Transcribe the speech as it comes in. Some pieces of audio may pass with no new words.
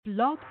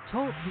Blog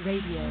Talk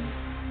Radio.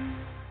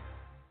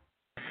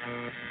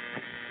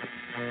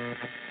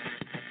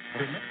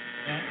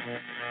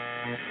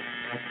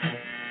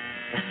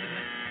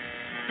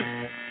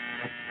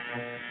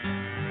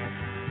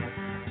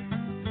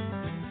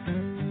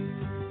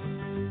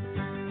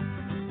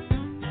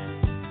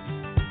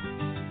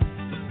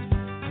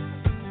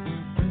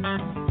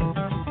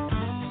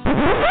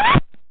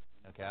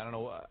 Okay, I don't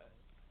know.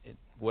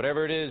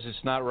 Whatever it is, it's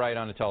not right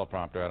on the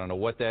teleprompter. I don't know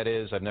what that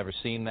is. I've never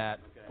seen that.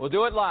 Okay. We'll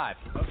do it live.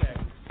 Okay.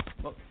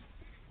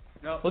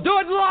 We'll do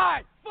it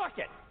live. Fuck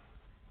it.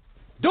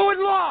 Do it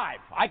live.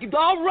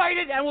 I'll write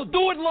it and we'll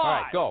do it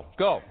live. All right,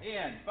 go.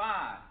 In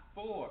 5,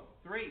 4,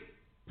 3.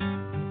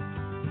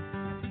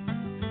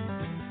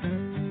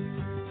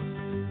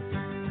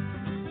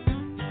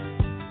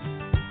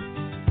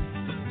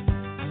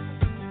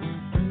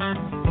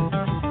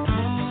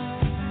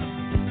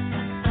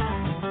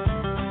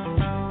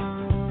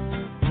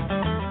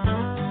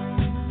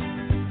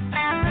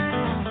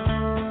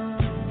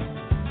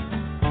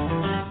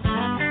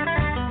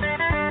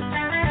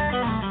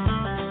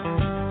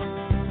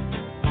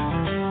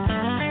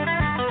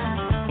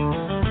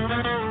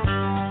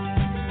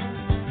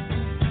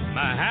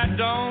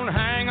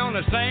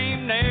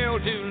 Same nail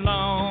too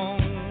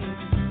long.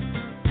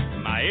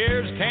 My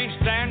ears can't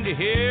stand to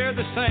hear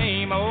the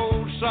same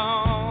old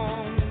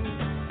song.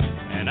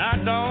 And I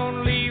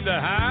don't leave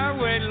the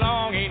highway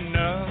long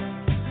enough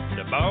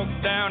to bog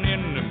down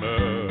in the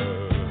mud.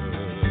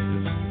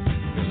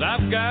 'Cause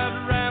I've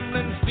got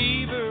rambling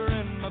fever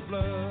in my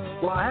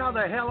blood. Well, how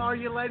the hell are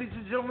you, ladies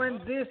and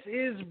gentlemen? This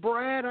is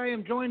Brad. I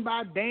am joined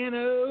by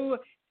Dano,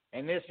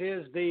 and this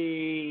is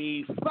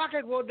the Fuck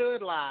It, We'll Do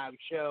It Live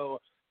show.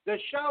 The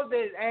show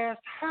that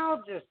asks,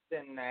 how just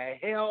in the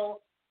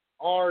hell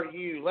are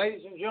you?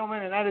 Ladies and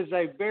gentlemen, and that is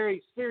a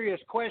very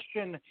serious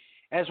question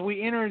as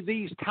we enter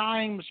these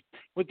times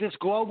with this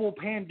global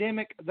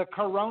pandemic, the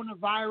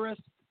coronavirus.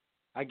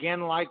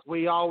 Again, like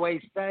we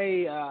always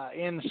say,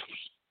 in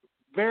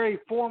very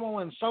formal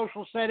and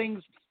social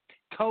settings,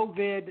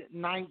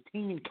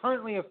 COVID-19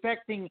 currently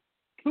affecting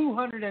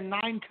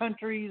 209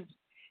 countries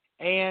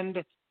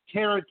and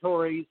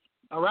territories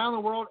around the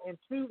world and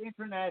 2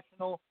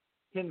 international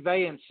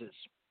conveyances.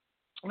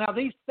 Now,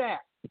 these stats,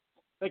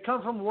 they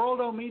come from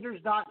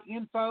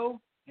worldometers.info,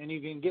 and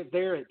you can get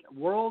there at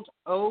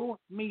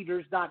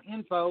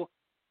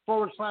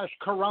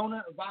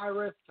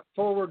worldometers.info/coronavirus/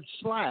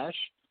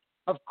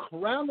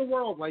 around the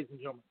world, ladies and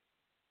gentlemen.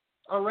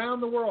 Around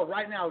the world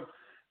right now,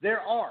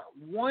 there are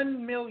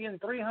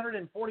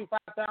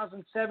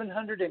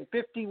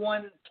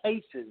 1,345,751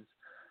 cases,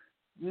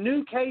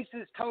 new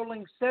cases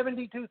totaling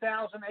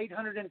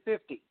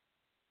 72,850.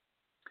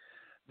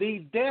 The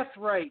death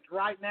rate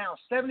right now,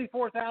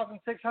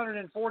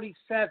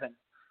 74,647,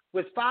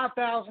 with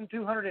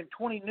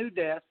 5,220 new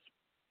deaths.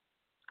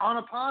 On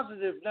a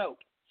positive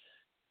note,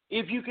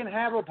 if you can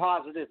have a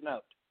positive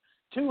note,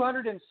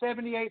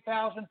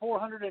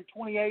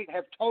 278,428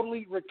 have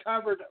totally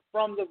recovered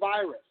from the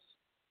virus.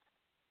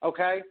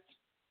 Okay?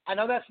 I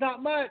know that's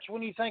not much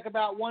when you think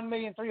about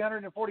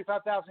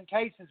 1,345,000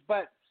 cases,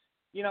 but,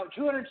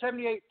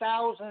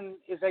 278,000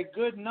 is a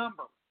good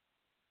number,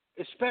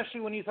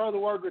 especially when you throw the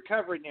word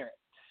recovery near it.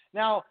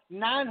 Now,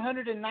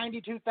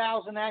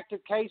 992,000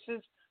 active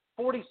cases,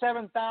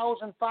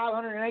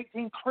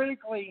 47,518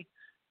 critically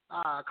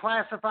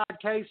classified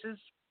cases,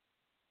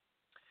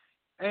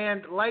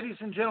 and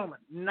ladies and gentlemen,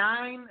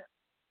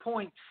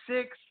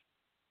 9.6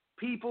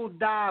 people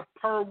die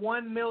per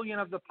 1 million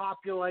of the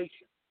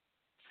population.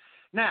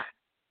 Now,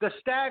 the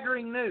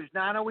staggering news,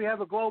 now I know we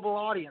have a global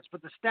audience,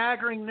 but the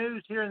staggering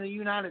news here in the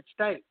United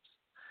States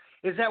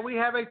is that we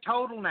have a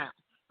total now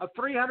of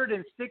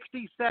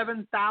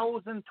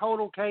 367,000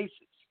 total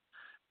cases.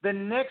 The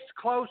next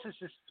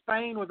closest is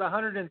Spain with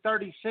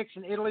 136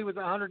 and Italy with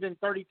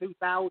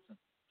 132,000.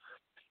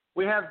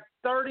 We have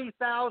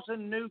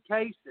 30,000 new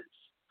cases,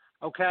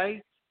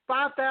 okay?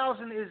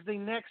 5,000 is the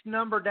next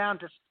number down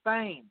to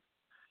Spain.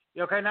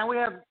 Okay, now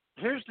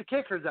here's the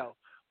kicker though.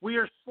 We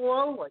are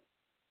slowly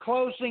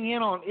closing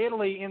in on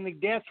Italy in the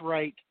death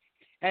rate.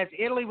 As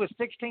Italy with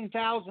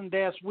 16,000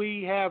 deaths,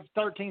 we have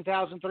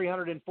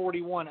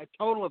 13,341, a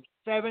total of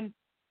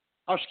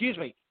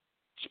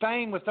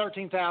Spain with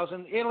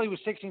 13,000, Italy with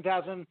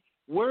 16,000.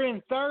 We're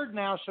in third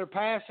now,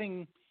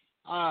 surpassing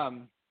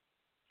China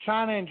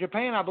and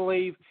Japan, I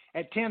believe,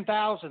 at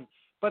 10,000.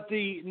 But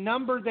the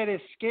number that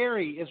is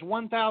scary is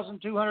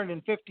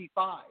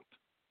 1,255,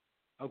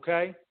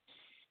 okay?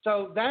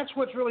 So that's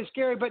what's really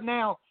scary. But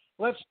now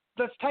let's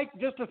take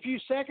just a few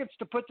seconds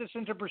to put this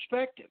into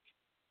perspective.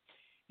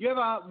 You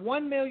have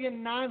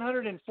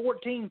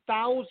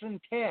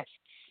 1,914,000 tests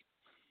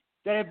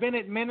that have been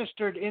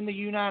administered in the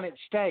United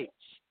States.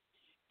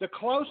 The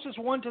closest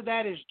one to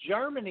that is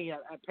Germany,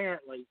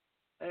 apparently.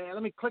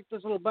 Let me click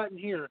this little button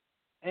here,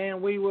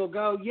 and we will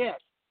go,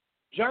 yes.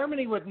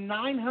 Germany with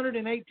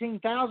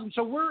 918,000.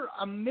 So we're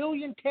 1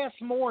 million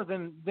tests more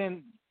than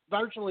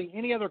virtually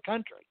any other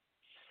country.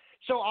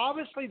 So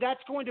obviously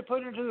that's going to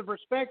put into the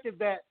perspective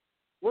that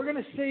we're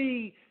going to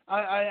see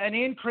an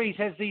increase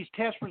as these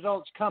test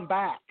results come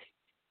back.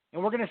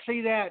 And we're going to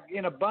see that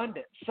in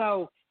abundance.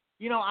 So,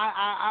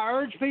 I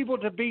urge people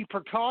to be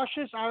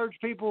precautious. I urge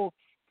people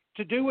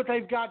to do what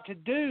they've got to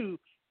do.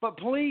 But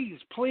please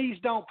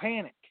don't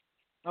panic,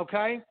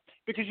 okay?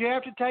 Because you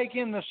have to take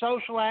in the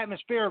social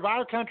atmosphere of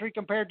our country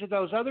compared to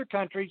those other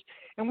countries,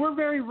 and we're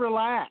very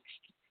relaxed.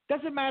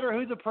 Doesn't matter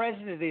who the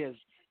president is.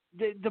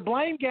 The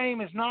blame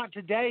game is not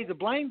today. The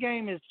blame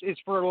game is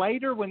for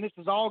later when this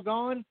is all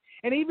gone.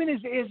 And even is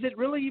it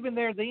really even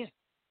there then?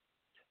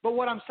 But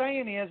what I'm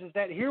saying is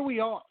that here we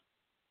are,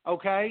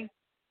 okay?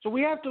 So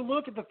we have to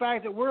look at the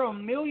fact that we're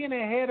 1 million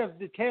ahead of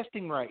the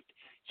testing rate.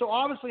 So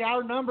obviously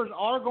our numbers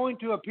are going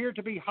to appear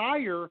to be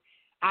higher,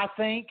 I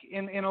think,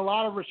 in a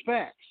lot of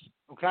respects,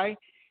 okay?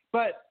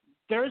 But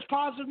there is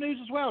positive news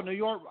as well. New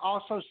York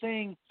also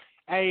seeing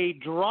a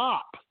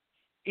drop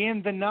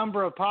in the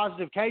number of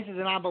positive cases,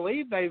 and I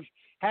believe they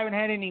haven't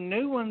had any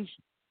new ones,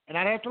 and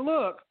I'd have to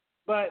look,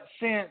 but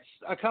since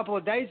a couple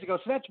of days ago.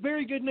 So that's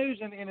very good news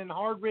in a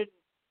hard-ridden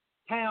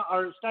town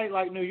or state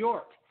like New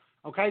York.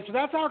 Okay, so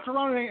that's our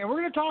corona thing, and we're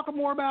going to talk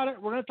more about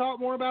it. We're going to talk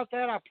more about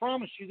that. I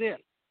promise you this.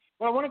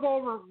 Well, I want to go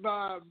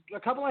over a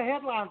couple of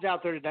headlines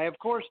out there today. Of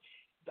course,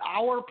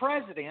 our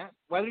president,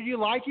 whether you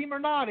like him or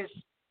not, is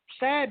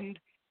saddened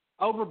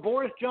over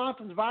Boris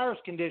Johnson's virus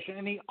condition,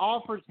 and he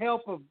offers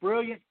help of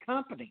brilliant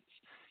companies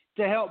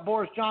to help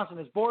Boris Johnson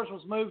as Boris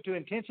was moved to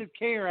intensive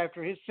care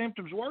after his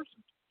symptoms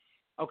worsened.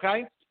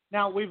 Okay?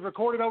 Now, we've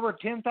recorded over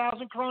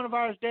 10,000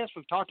 coronavirus deaths.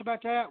 We've talked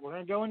about that. We're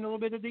going to go into a little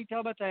bit of detail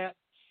about that.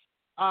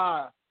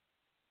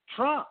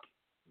 Trump.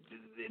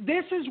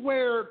 This is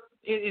where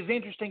it is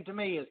interesting to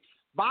me is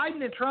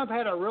Biden and Trump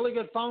had a really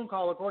good phone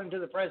call, according to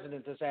the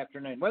president this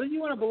afternoon. Whether you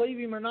want to believe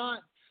him or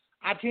not,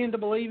 I tend to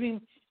believe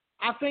him.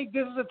 I think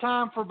this is a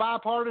time for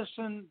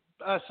bipartisan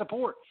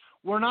support.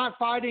 We're not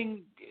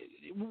fighting.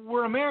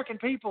 We're American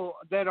people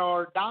that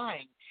are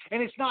dying.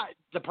 And it's not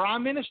the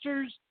prime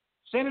ministers,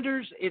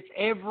 senators, it's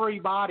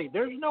everybody.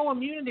 There's no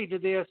immunity to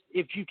this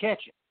if you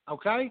catch it,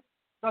 okay?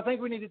 So I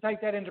think we need to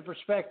take that into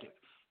perspective.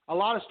 A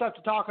lot of stuff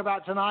to talk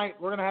about tonight.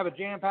 We're going to have a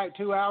jam-packed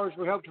 2 hours.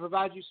 We hope to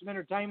provide you some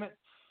entertainment.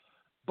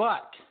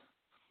 But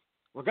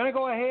we're going to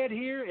go ahead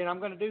here, and I'm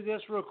going to do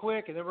this real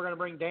quick, and then we're going to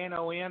bring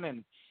Dano in.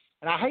 And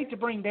I hate to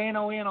bring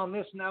Dano in on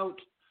this note,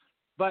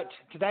 but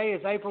today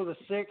is April the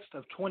 6th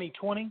of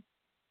 2020.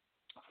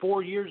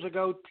 4 years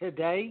ago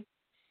today,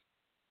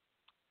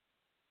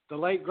 the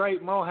late,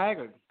 great Merle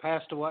Haggard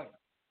passed away.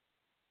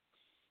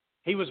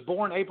 He was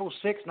born April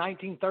 6,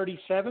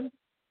 1937.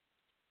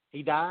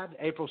 He died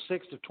April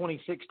 6th of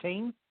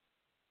 2016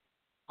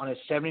 on his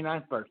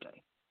 79th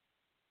birthday.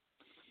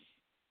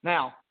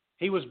 Now,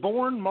 he was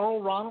born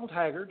Merle Ronald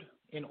Haggard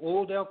in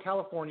Oildale,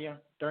 California,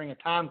 during a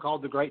time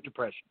called the Great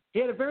Depression. He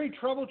had a very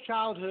troubled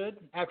childhood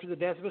after the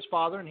death of his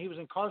father, and he was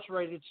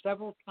incarcerated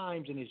several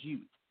times in his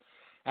youth.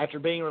 After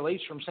being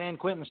released from San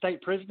Quentin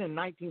State Prison in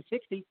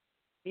 1960,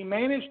 he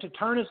managed to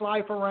turn his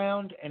life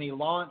around, and he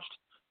launched,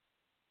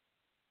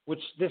 which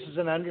this is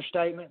an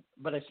understatement,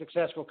 but a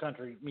successful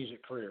country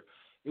music career.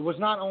 It was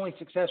not only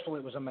successful,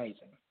 it was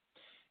amazing.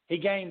 He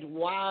gained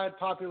wide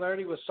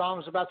popularity with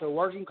songs about the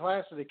working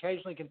class that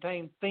occasionally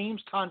contained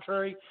themes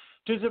contrary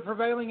to the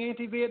prevailing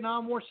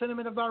anti-Vietnam War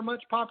sentiment of our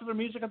much popular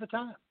music at the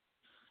time.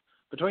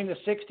 Between the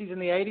 60s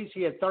and the 80s,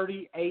 he had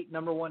 38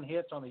 number one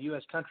hits on the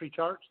U.S. country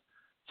charts,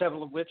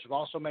 several of which have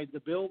also made the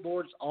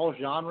Billboard's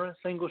all-genre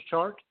singles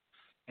chart,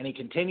 and he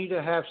continued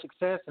to have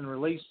success and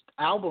released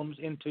albums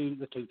into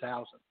the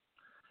 2000s.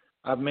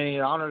 Many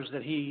honors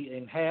that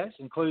he has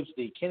includes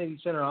the Kennedy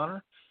Center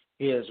Honor,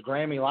 his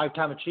Grammy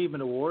Lifetime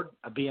Achievement Award,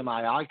 a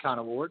BMI Icon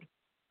Award,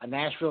 a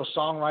Nashville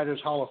Songwriters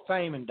Hall of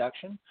Fame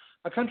induction,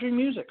 a Country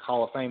Music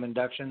Hall of Fame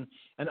induction,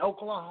 an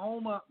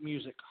Oklahoma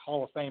Music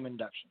Hall of Fame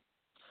induction.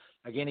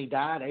 Again, he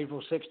died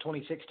April 6,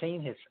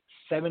 2016, his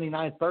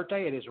 79th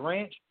birthday at his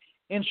ranch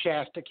in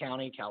Shasta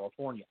County,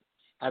 California,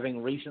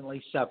 having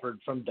recently suffered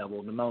from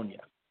double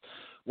pneumonia.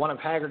 One of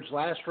Haggard's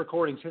last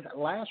recordings, his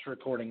last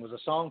recording was a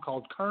song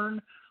called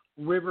Kern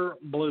River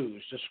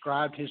Blues,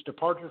 described his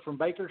departure from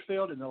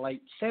Bakersfield in the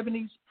late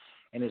 70s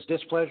and his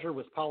displeasure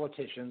with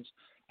politicians,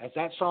 as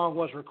that song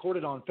was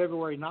recorded on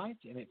February 9th,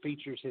 and it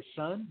features his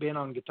son, Ben,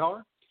 on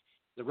guitar.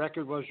 The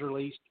record was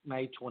released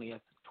May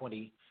 20th,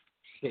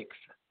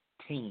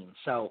 2016.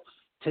 So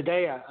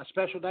today, a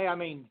special day. I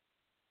mean,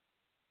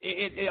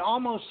 it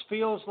almost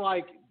feels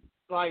like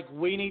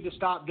we need to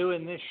stop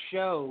doing this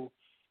show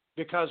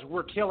because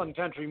we're killing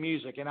country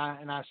music, and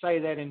I say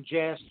that in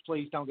jest.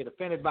 Please don't get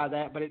offended by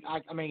that. But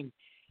I mean,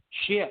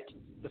 shit.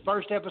 The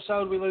first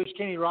episode we lose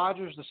Kenny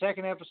Rogers. The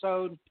second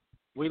episode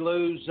we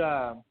lose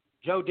Joe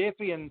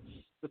Diffie, and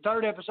the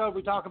third episode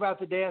we talk about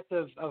the death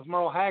of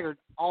Merle Haggard,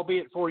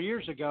 albeit 4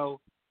 years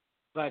ago.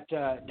 But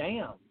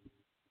damn,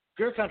 if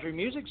you're a country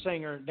music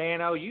singer,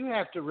 Dano, you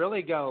have to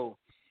really go,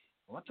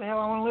 what the hell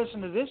I want to listen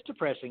to this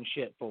depressing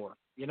shit for?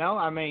 You know,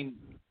 I mean,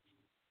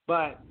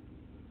 but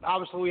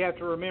obviously we have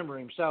to remember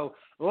him. So,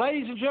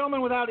 ladies and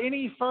gentlemen, without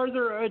any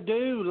further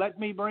ado, let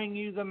me bring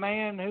you the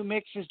man who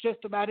mixes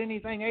just about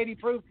anything 80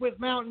 proof with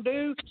Mountain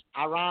Dew.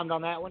 I rhymed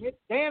on that one. It's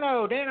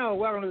Dano. Dano,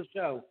 welcome to the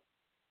show.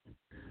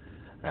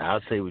 I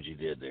see what you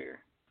did there.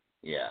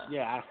 Yeah.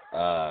 Yeah.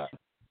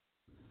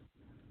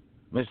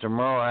 Mr.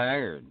 Merle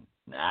Haggard.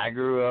 I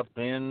grew up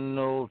in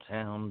Old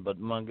Town, but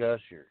my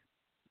gusher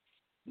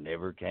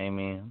never came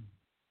in.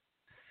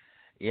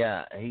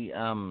 Yeah, he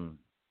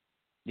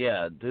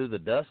do the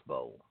Dust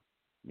Bowl.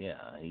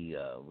 Yeah, he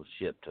was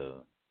shipped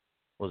to,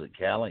 was it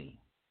Cali?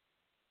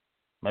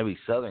 Maybe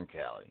Southern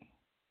Cali.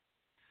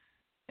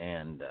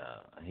 And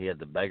he had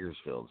the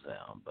Bakersfield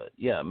sound. But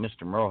yeah,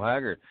 Mr. Merle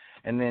Haggard.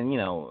 And then,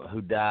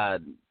 who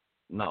died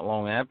not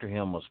long after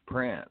him was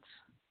Prince.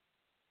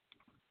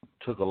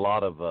 Took a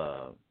lot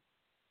of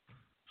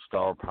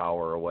star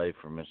power away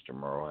from Mr.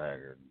 Merle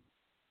Haggard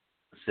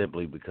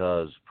simply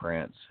because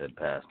Prince had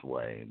passed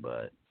away.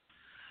 But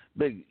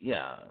big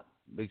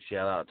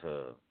shout out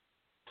to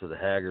the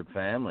Haggard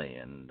family,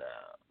 and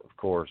of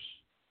course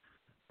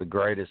the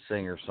greatest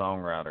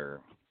singer-songwriter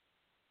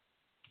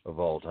of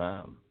all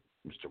time,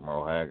 Mr.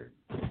 Merle Haggard.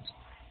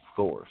 Of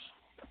course,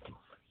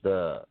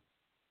 the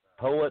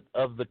poet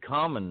of the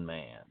common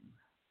man.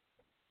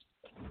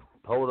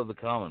 Poet of the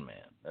common man.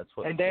 That's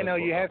what. And Dano,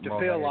 you have to Merle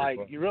feel Haggard like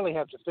was. you really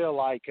have to feel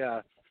like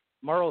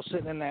Merle's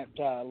sitting in that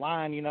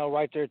line,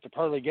 right there at the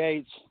pearly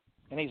gates,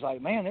 and he's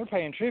like, "Man, they're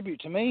paying tribute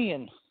to me,"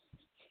 and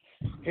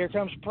here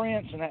comes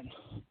Prince in that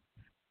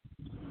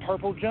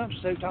purple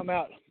jumpsuit talking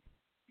about,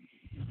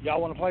 "Y'all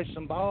want to play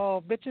some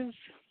ball, bitches?"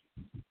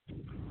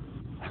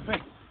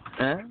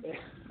 Huh?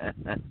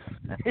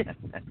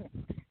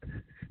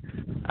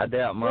 I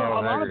doubt Merle.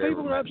 A lot of Haggard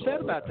people ever are met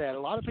upset Merle. about that. A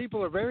lot of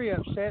people are very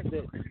upset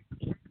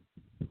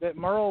that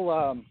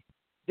Merle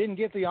didn't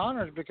get the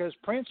honors because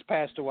Prince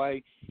passed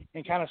away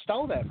and kind of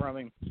stole that from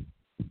him.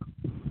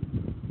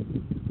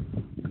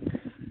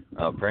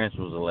 Prince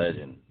was a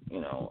legend.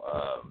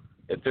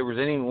 If there was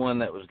anyone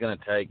that was going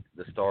to take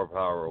the star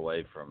power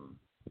away from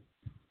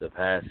the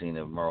passing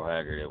of Merle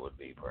Haggard, it would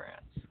be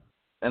Prince.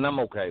 And I'm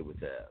okay with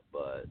that,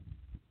 but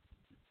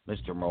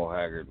Mr. Merle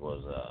Haggard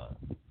was,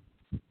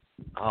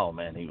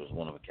 he was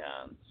one of a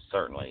kind.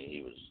 Certainly,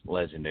 he was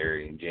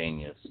legendary,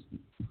 genius,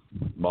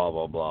 blah,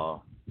 blah,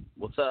 blah.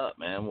 What's up,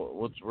 man?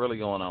 What's really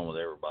going on with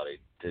everybody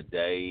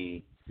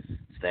today?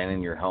 Staying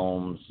in your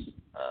homes,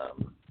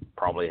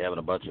 probably having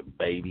a bunch of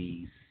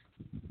babies,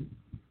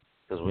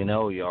 because we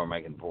know you are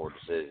making poor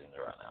decisions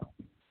right now.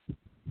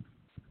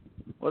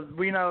 Well,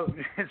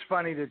 it's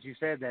funny that you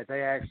said that.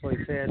 They actually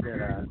said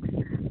that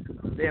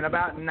in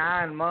about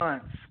 9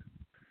 months,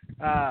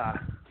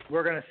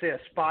 we're going to see a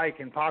spike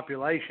in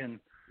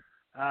population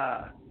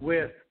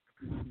with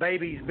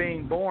babies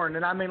being born.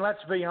 And,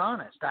 let's be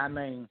honest.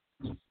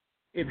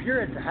 If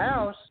you're at the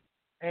house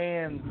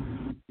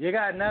and you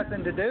got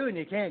nothing to do and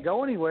you can't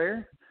go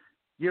anywhere,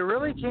 you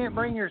really can't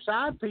bring your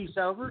side piece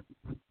over,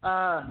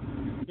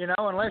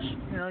 unless,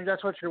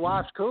 that's what your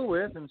wife's cool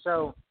with. And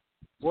so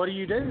what do?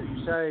 You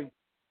say,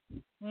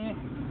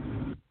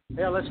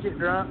 let's get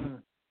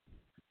drunk.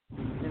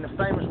 And in the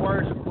famous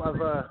words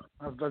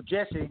of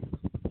Jesse,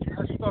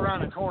 let's go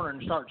around the corner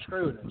and start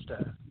screwing and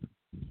stuff.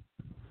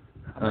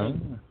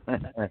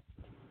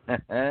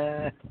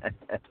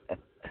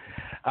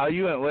 Oh,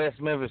 you went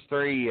West Memphis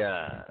 3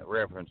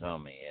 reference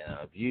on me.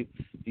 If you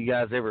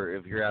guys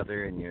if you're out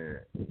there and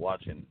you're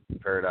watching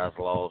Paradise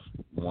Lost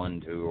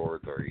 1, 2, or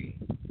 3,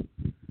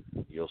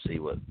 you'll see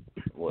what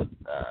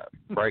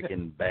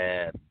Breaking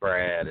Bad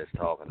Brad is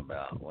talking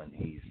about when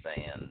he's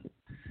saying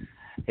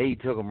he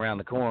took him around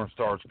the corner and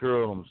started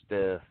screwing them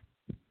stuff.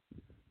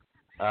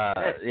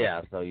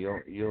 So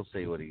you'll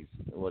see where he's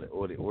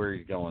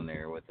going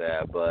there with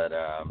that. But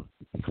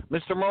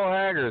Mr. Merle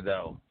Haggard,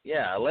 though,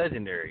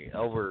 legendary,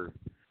 over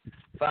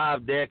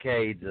 5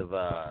 decades of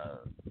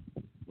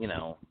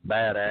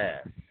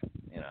badass,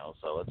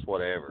 so it's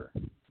whatever.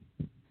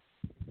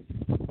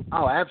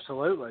 Oh,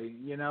 absolutely,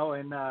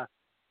 and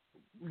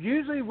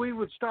usually we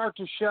would start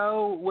the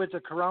show with the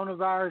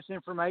coronavirus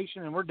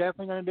information, and we're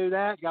definitely going to do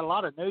that. Got a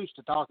lot of news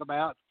to talk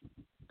about.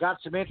 Got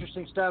some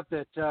interesting stuff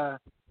that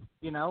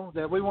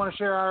that we want to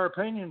share our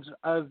opinions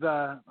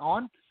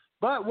on.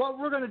 But what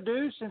we're going to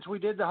do, since we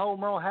did the whole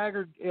Merle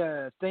Haggard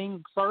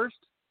thing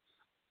first,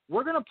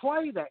 we're going to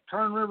play that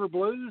Kern River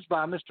Blues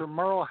by Mr.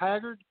 Merle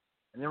Haggard,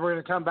 and then we're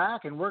going to come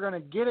back and we're going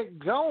to get it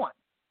going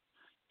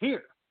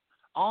here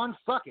on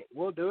Fuck It,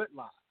 We'll Do It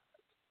Live.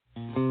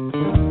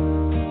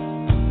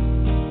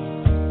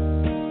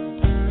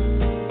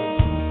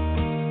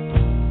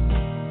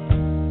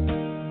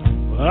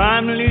 Well,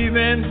 I'm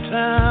leaving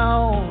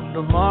town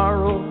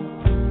tomorrow.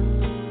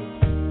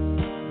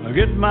 I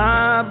get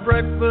my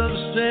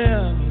breakfast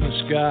in the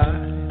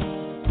sky.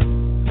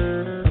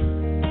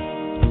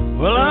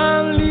 Well,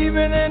 I'm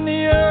leaving in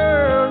the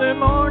early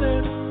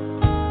morning.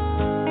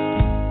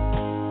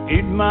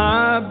 Eat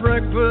my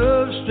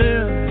breakfast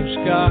in the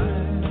sky.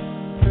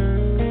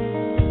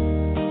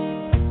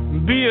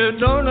 Be a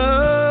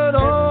donut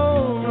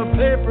on a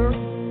paper.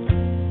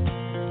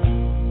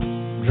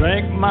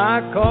 drink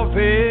my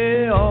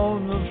coffee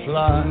on the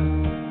fly.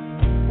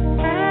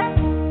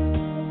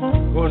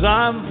 'Cause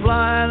I'm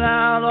flying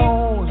out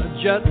on a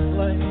jet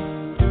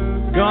plane,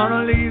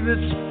 gonna leave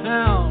this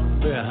town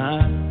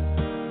behind.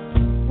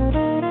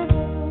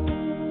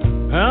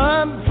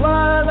 I'm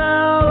flying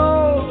out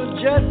on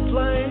a jet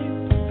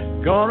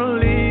plane, gonna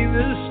leave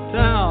this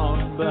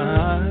town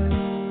behind.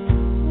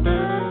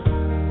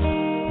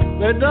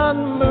 They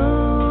done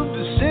moved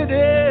the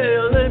city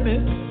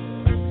limit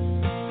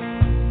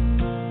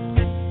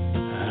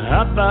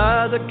out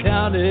by the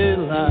county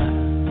line.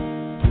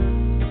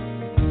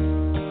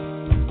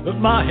 Put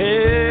my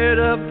head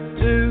up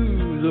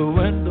to the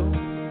window,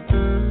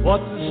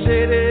 watch the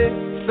city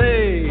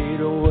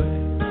fade away.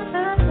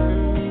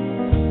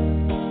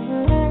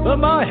 Put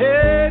my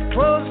head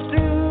close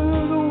to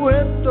the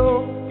window,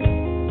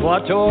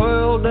 watch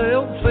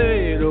Oildale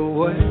fade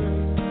away.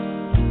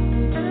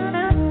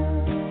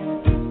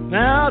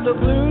 Now the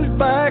blues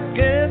back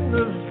in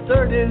the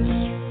 30s,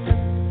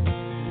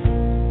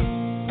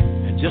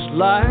 and just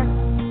like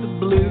the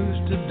blues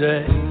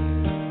today.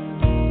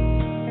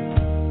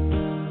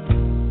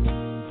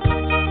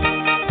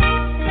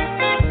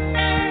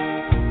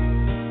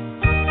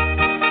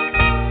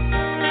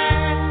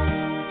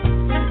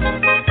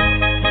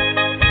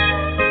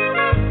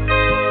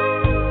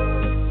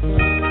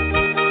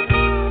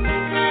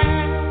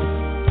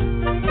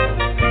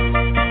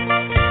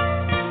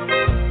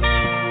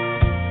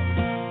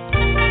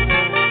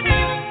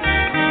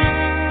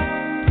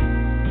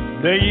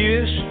 There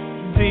used to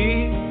be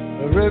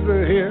a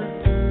river here,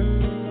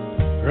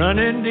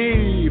 running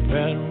deep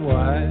and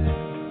wide.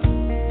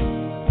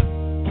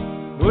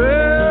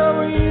 Well,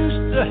 we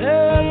used to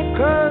have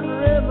Kern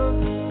River,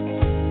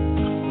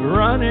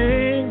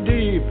 running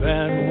deep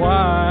and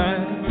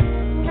wide.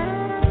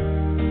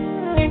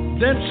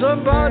 Then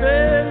somebody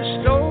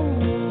stole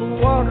the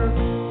water,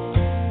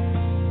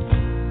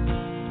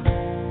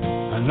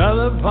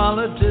 another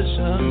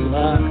politician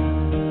lied.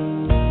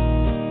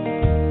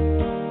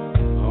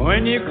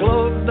 When you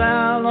close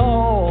down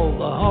all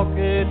the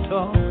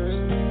honky-tonks,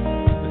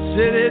 the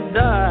city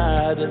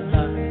died at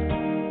night.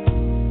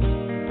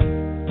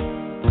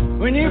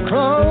 When you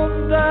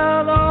close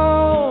down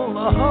all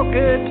the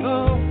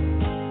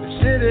honky-tonks, the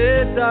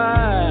city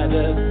died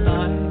at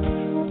night.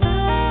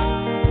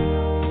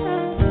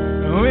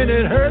 When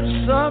it hurts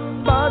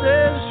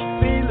somebody's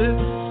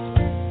feelings,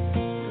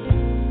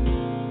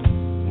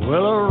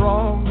 well, a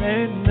wrong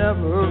ain't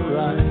never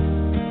right.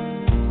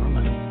 I'm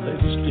gonna play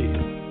the steel.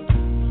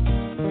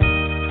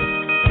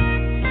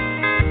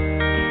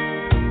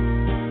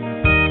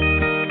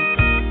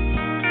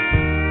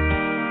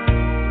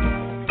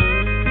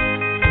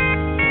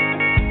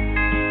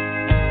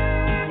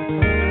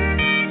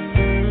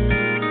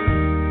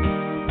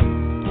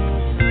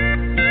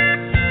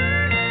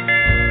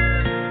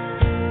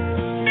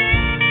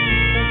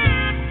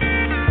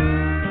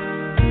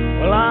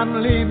 I'm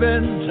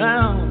leaving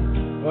town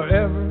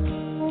forever,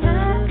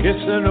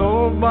 kissing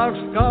old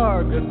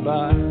boxcar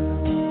goodbye.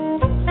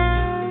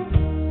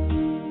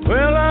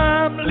 Well,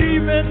 I'm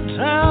leaving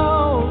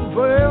town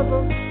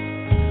forever,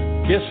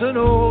 kissing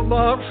old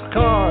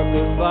boxcar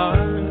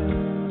goodbye.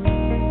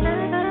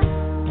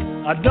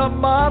 I dumped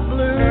my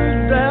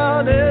blues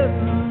down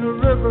in the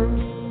river,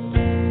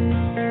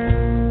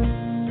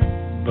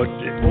 but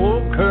the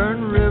old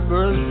Kern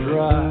River's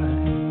dry.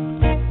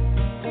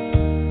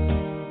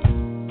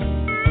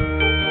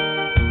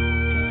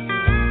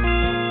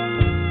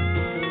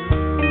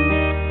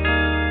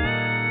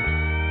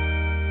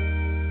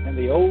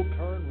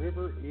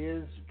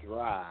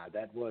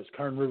 That was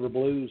Kern River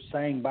Blues,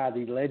 sang by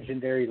the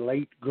legendary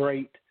late,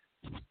 great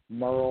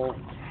Merle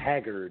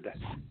Haggard.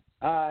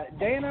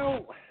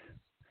 Dano,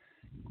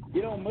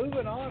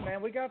 moving on,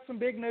 man, we got some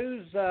big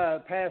news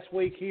past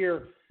week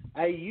here.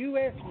 A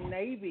U.S.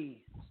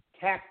 Navy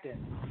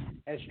captain,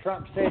 as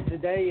Trump said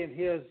today in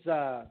his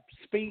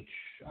speech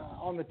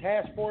on the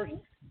task force,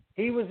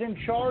 he was in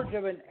charge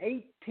of an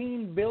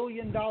 $18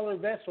 billion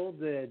vessel,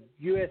 the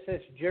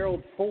USS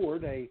Gerald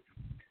Ford, a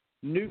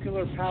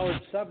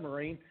nuclear-powered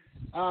submarine.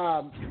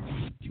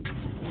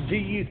 Do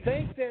you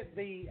think that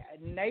the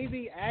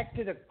Navy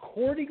acted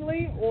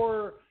accordingly,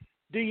 or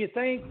do you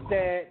think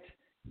that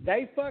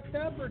they fucked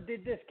up, or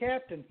did this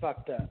captain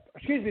fucked up?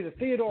 Excuse me, the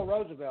Theodore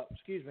Roosevelt.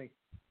 Excuse me.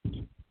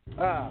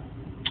 Not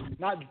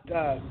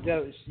the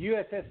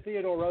USS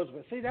Theodore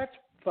Roosevelt. See, that's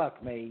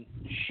fuck me.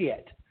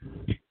 Shit.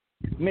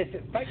 Miss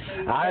it. Fake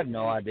news. I have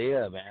no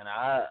idea, man.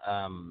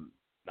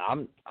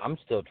 I'm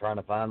still trying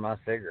to find my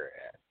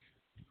cigarette.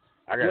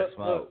 I got to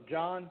smoke. Look,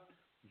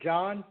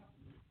 John,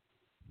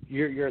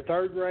 you're a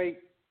third-rate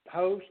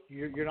host.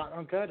 You're not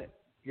going to cut it.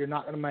 You're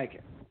not going to make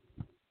it.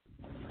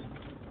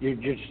 You're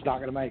just not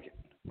going to make it.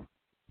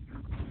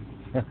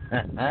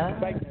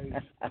 Fake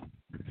news.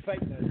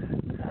 Fake news.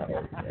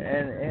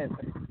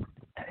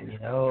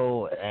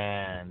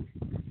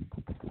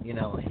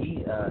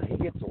 He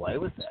gets away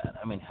with that.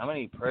 I mean, how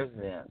many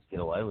presidents get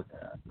away with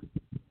that?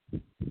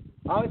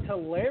 Oh, it's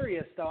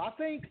hilarious, though. I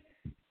think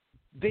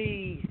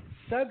the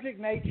subject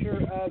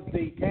nature of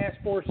the task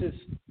force's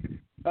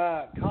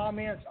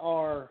comments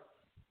are,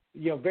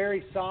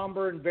 very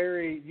somber and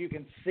very. You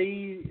can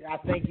see. I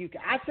think you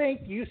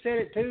said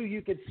it too.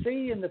 You could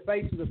see in the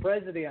face of the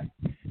president.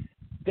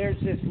 There's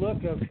this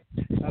look of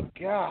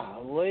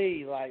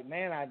golly, like,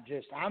 man,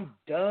 I'm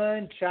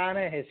done.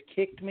 China has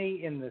kicked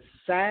me in the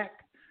sack.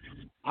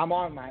 I'm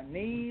on my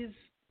knees.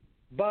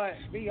 But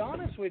to be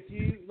honest with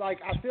you, like,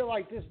 I feel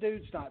like this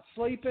dude's not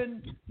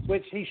sleeping,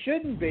 which he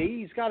shouldn't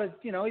be. He's got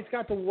he's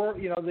got the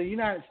the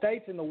United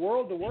States and the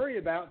world to worry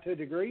about to a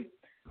degree,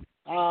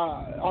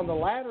 on the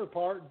latter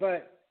part.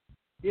 But,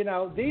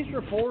 these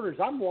reporters,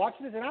 I'm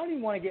watching this, and I don't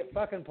even want to get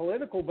fucking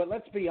political, but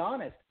let's be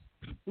honest.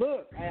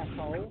 Look,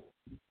 asshole,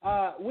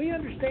 we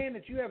understand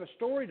that you have a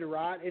story to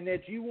write and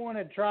that you want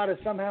to try to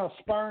somehow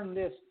spurn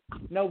this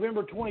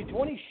November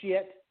 2020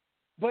 shit.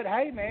 But,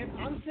 hey, man,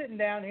 I'm sitting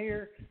down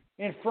here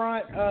in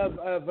front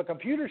of a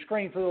computer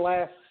screen for the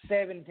last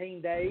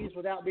 17 days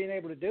without being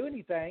able to do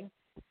anything.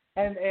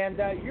 And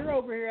you're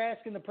over here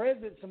asking the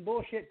president some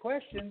bullshit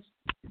questions.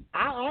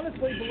 I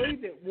honestly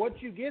believe that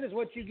what you get is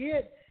what you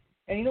get.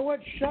 And you know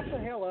what? Shut the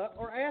hell up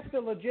or ask a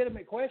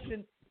legitimate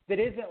question that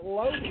isn't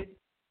loaded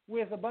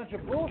with a bunch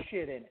of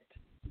bullshit in it.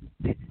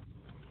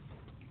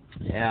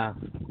 Yeah,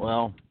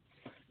 well,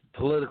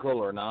 political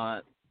or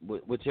not,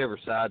 whichever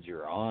side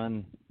you're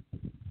on,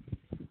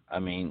 I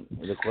mean,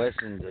 the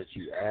questions that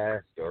you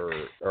ask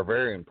are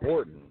very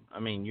important. I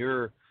mean,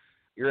 you're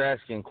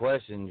asking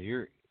questions.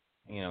 You're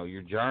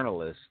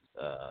journalist.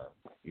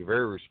 You're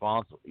very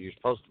responsible. You're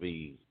supposed to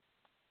be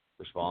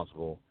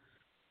responsible,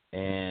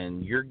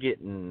 and you're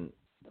getting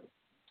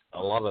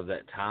a lot of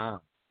that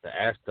time to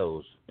ask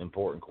those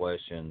important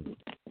questions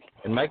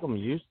and make them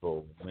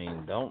useful. I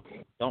mean, don't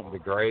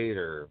degrade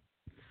or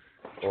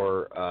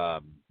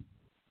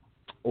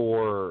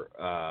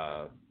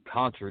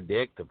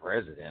contradict the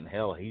president.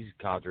 Hell, he's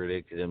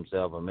contradicted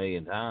himself a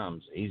million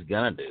times. He's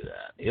gonna do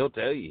that. He'll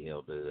tell you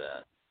he'll do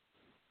that.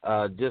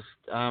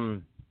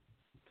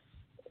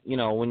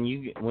 When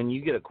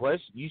you get a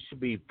question, you should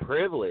be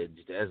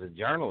privileged as a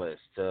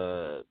journalist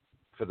for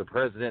the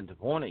president to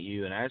point at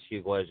you and ask you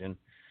a question.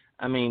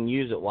 I mean,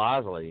 use it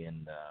wisely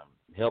and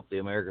help the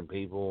American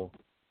people.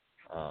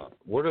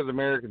 What are the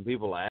American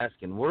people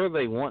asking? What are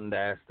they wanting to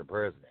ask the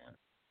president?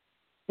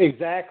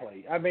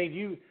 Exactly. I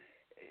mean,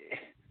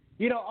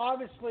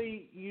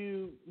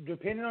 obviously,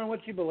 depending on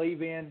what you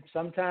believe in,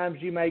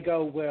 sometimes you may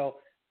go, well,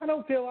 I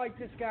don't feel like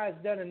this guy's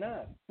done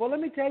enough. Well, let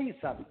me tell you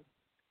something.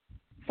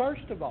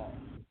 First of all,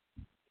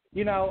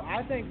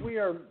 I think we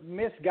are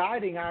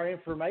misguiding our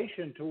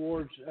information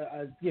towards,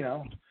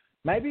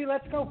 maybe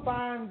let's go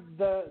find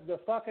the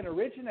fucking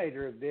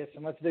originator of this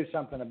and let's do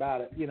something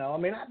about it.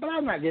 But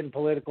I'm not getting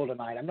political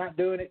tonight. I'm not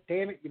doing it.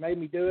 Damn it, you made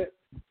me do it.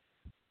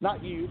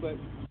 Not you, but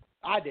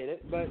I did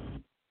it. But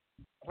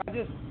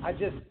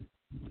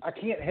I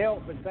can't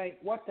help but think,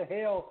 what the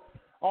hell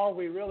are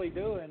we really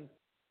doing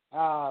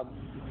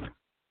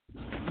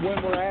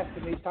when we're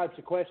asking these types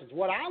of questions?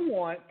 What I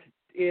want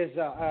is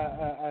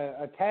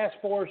a task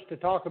force to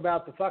talk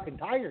about the fucking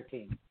Tiger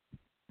King.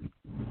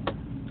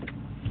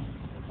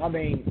 I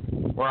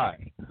mean,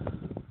 right?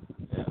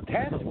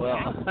 Yeah. The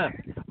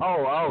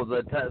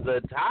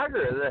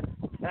tiger.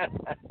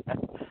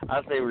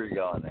 I see where you're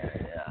going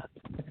there.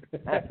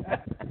 Yeah.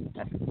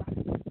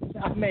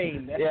 I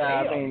mean,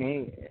 yeah. I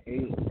mean,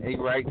 he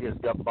raked his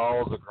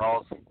balls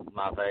across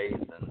my face,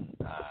 and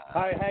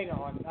hey, hang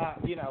on.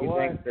 You know what?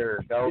 Thinks they're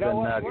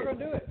golden nuggets. We're gonna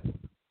do it.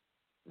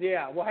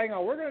 Yeah. Well, hang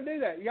on. We're gonna do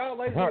that, y'all,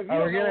 ladies. Are we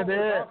gonna do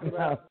it?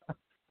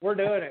 We're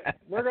doing it.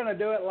 We're gonna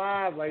do it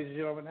live, ladies and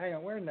gentlemen. Hang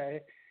on. We're in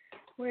the.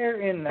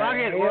 Fuck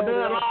it. We'll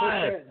do it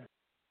live.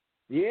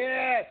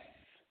 Yes.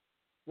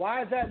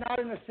 Why is that not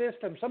in the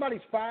system?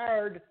 Somebody's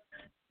fired.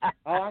 Oh,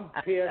 I'm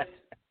pissed.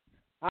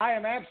 I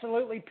am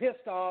absolutely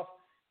pissed off.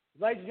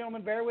 Ladies and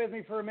gentlemen, bear with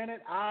me for a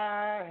minute.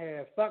 I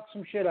have fucked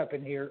some shit up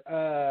in here.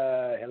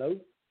 Hello?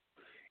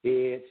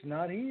 It's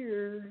not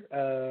here.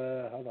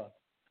 Hold on.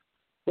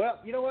 Well,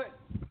 you know what?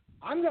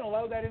 I'm going to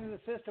load that into the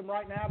system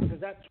right now because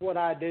that's what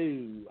I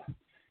do.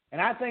 And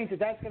I think that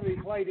that's going to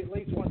be played at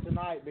least once a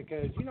night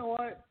because, you know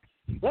what?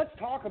 Let's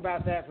talk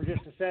about that for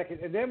just a second,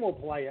 and then we'll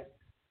play it.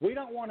 We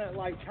don't want to,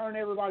 turn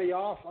everybody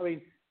off. I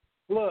mean,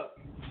 look,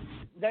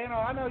 Dano,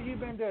 I know you've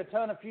been to a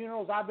ton of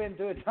funerals. I've been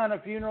to a ton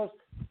of funerals.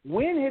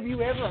 When have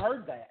you ever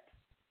heard that?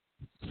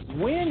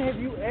 When have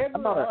you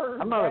ever heard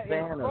I'm not that a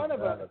fan in front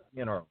of us?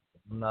 funerals.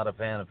 I'm not a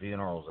fan of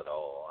funerals at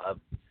all.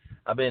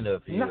 I've been to a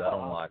few. No. I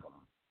don't like them.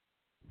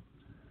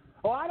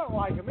 Well, I don't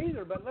like them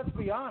either, but let's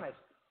be honest.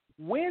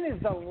 When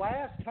is the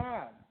last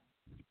time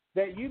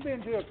that you've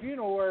been to a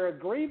funeral where a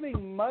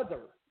grieving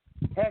mother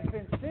has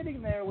been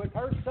sitting there with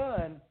her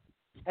son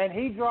and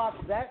he drops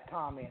that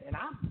comment? And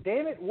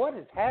damn it, what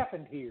has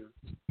happened here?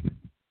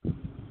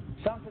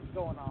 Something's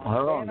going on.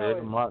 Hold on, dude.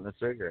 I'm lighting a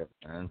cigarette,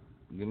 man.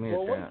 Give me a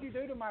chance. Well, what did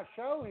you do to my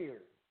show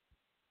here?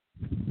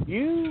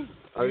 You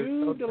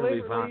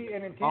deliberately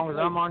and intentionally. As long as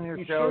I'm on your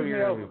show,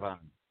 you're going to be fine.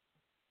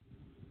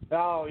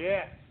 Oh,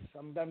 yes.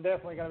 I'm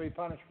definitely going to be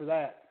punished for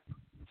that.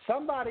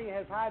 Somebody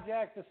has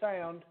hijacked the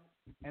sound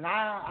and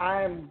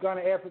I am going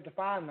to effort to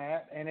find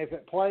that. And if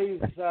it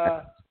plays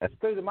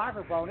through the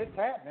microphone, it's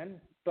happening.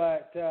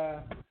 But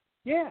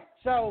yeah,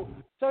 so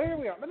here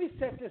we are. Let me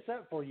set this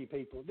up for you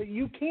people.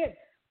 You can't,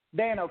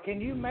 Dano. Can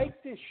you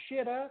make this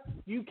shit up?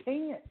 You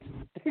can't.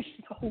 There's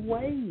no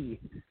way.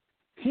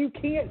 You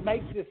can't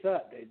make this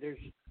up, dude.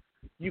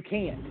 You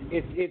can't.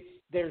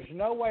 There's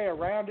no way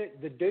around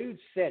it. The dude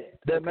said it.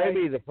 That okay? may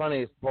be the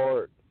funniest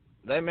part.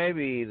 That may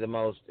be the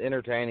most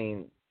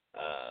entertaining,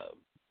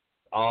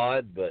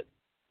 odd but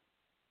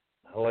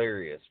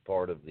hilarious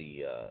part of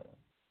the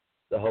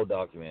whole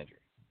documentary.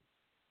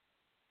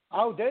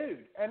 Oh,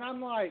 dude, and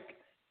I'm like,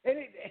 and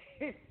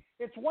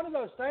it's one of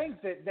those things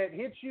that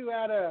hits you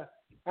out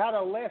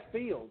of left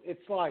field.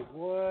 It's like,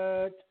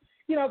 what?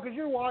 You know, because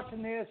you're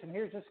watching this, and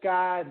here's this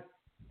guy, and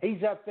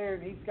he's up there,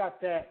 and he's got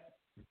that,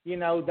 you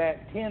know,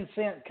 that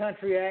 10-cent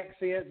country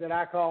accent that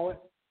I call it.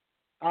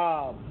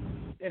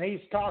 And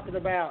he's talking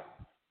about,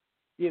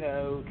 you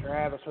know,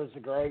 Travis was a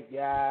great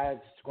guy.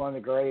 It's one of the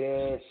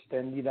greatest.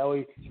 And, you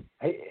know,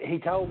 he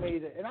told me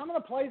that, and I'm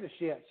going to play the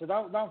shit, so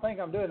don't think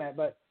I'm doing that.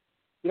 But,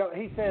 you know,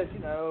 he says, you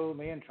know,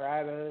 me and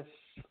Travis,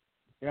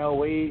 you know,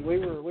 we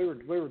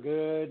were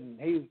good. And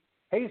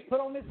he's put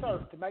on this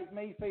earth to make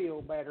me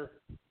feel better.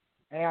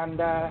 And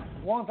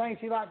one of the things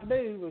he liked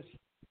to do was,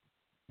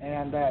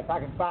 and if I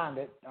can find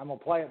it, I'm going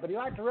to play it. But he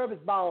liked to rub his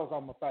balls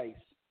on my face.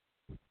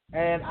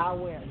 And I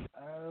went,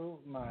 oh,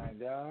 my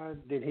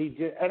God, did he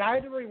just... And I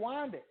had to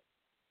rewind it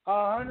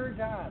 100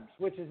 times,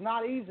 which is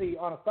not easy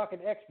on a fucking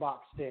Xbox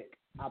stick.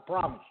 I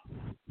promise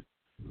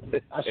you.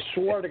 I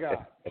swear to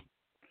God.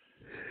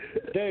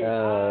 Dude,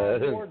 I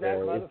wore that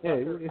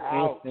motherfucker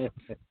out.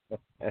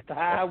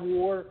 I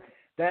wore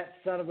that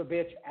son of a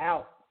bitch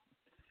out.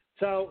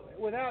 So,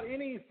 without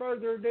any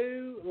further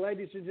ado,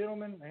 ladies and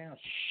gentlemen, man,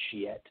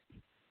 shit.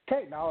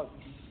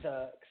 Technology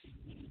sucks.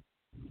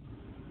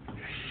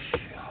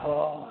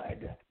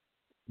 God.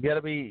 You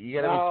gotta be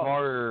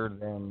smarter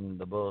than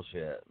the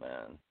bullshit,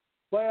 man.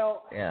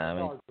 Well, yeah, I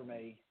mean, hard for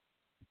me.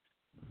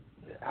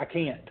 I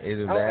can't.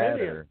 Either that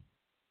or.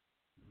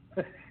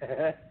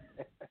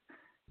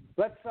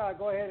 Let's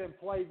go ahead and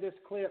play this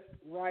clip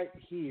right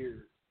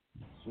here.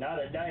 Not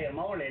a day of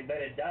mourning, but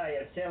a day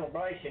of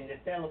celebration to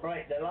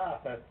celebrate the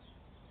life of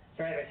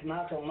Travis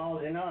Michael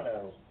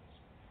Maldonado.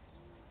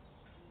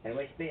 And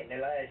we spent the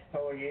last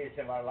 4 years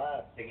of our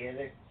lives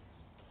together.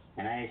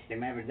 And I asked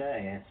him every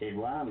day, I said,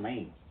 why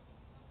me?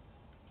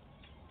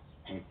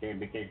 He said,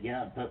 because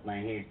God put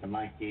me here to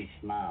make you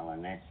smile,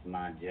 and that's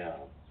my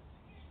job.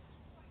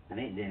 And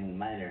it didn't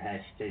matter how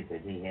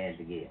stupid he had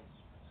to get.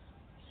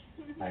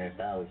 Or if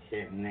I was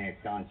sitting there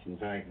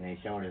concentrating as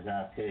short as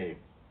I could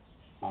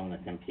on the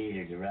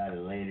computer to write a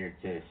letter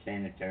to a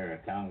senator or a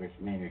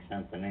congressman or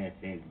something else,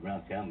 he'd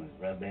come and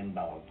rub them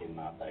balls in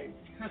my face.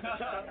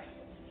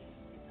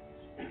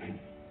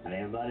 And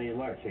everybody that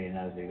works here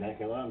knows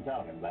exactly what I'm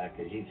talking about,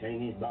 because you've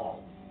seen his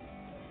balls.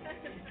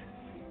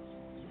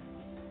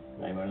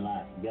 They were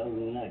like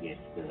golden nuggets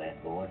to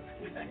that boy.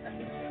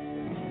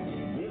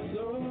 This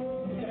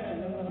old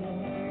town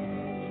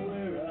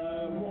where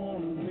I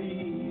want to be,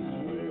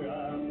 where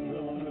I'm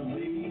going to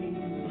be.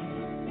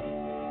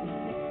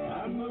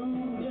 I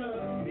moved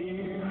up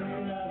here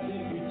and I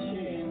took a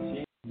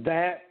chance.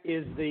 That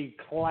is the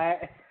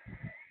class.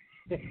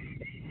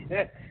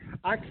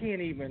 I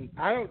can't even.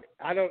 I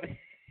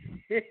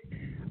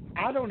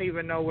don't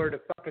even know where to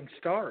fucking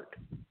start.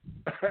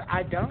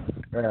 I don't.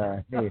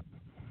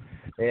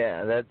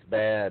 Yeah, that's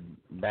bad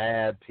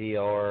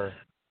PR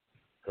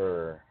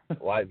for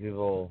white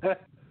people.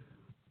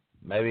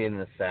 Maybe in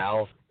the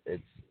South,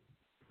 it's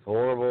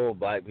horrible.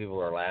 Black people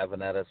are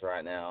laughing at us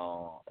right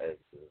now.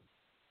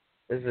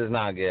 This is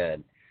not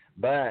good.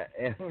 But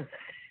it's,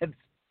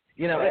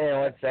 you know,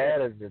 and what's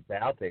sad is it's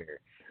out there.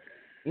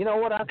 You know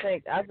what I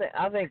think? I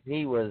think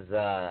he was.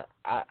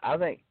 I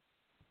think.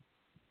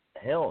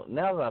 Hell,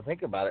 now that I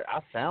think about it,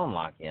 I sound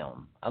like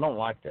him. I don't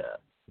like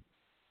that.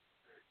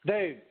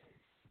 Dude,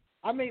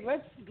 I mean,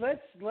 let's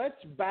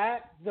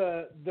back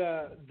the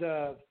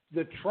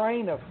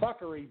train of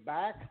fuckery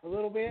back a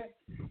little bit.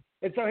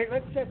 And so here,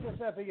 let's set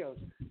this up. He goes,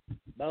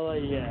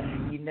 boy,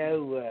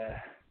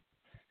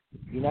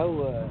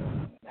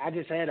 I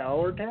just had a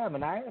hard time,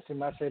 and I asked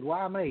him. I said,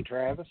 why me,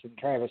 Travis? And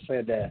Travis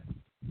said,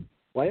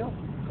 well,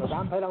 because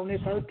I'm put on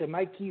this earth to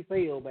make you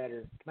feel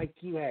better, to make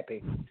you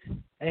happy.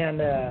 And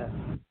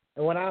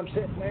when I'm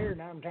sitting there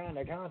and I'm trying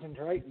to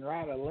concentrate and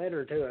write a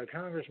letter to a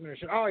congressman,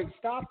 oh,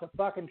 stop the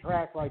fucking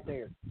track right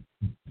there.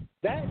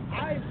 That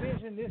I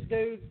envision this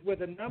dude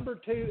with a number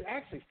 2,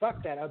 actually,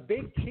 fuck that, a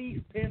Big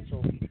Chief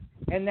pencil,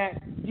 and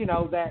that, you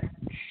know, that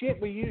shit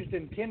we used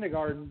in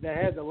kindergarten that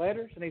had the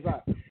letters, and he's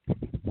like,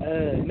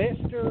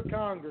 Mr.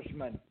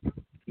 Congressman.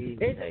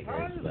 It's a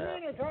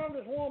congressman or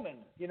congresswoman,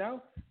 you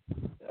know?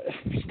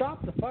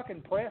 Stop the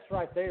fucking press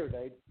right there,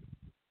 dude.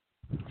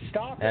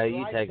 Stop it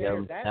you right take there.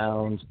 them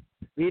stones.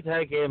 You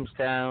take them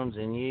stones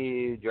and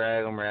you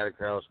drag them right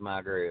across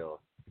my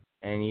grill,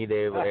 and you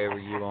do whatever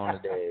you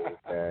want to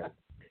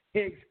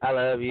do. I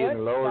love you, and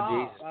the Lord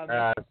Jesus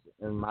Christ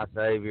and my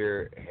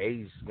Savior,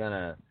 He's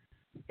gonna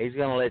He's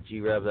gonna let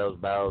you rub those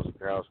balls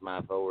across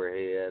my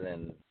forehead,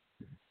 and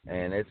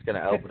it's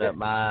gonna open up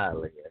my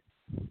eyelid.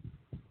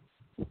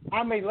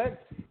 I mean,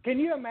 can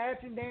you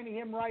imagine, Danny,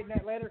 him writing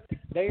that letter?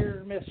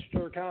 Dear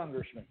Mr.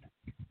 Congressman,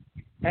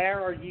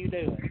 how are you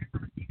doing?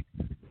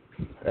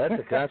 That's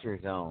a country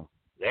song.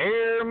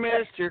 Dear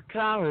Mr.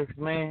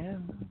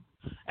 Congressman,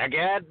 I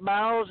got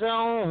balls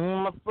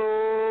on my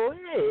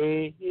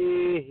forehead.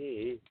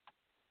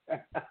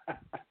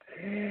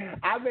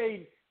 I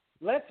mean,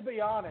 let's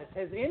be honest.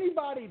 Has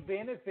anybody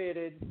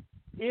benefited,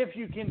 if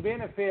you can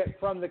benefit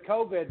from the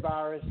COVID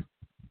virus,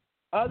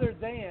 other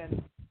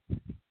than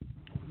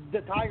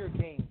the Tiger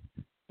King?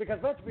 Because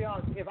let's be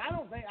honest,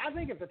 I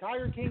think if the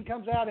Tiger King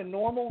comes out in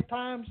normal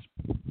times,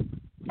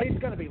 it's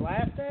going to be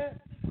laughed at,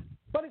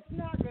 but it's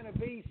not going to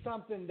be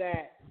something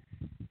that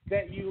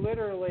you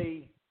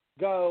literally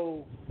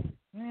go,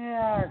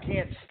 yeah, I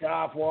can't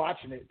stop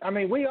watching it. I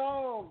mean, we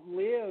all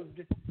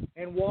lived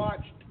and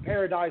watched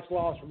Paradise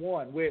Lost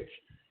 1, which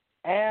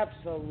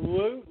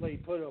absolutely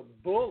put a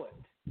bullet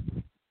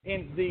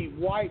in the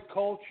white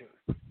culture.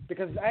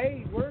 Because,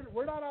 A,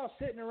 we're not all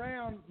sitting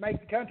around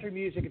making country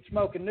music and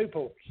smoking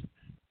Newports.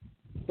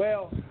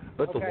 Well,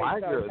 but okay, the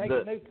white girl,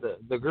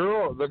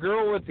 the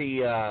girl with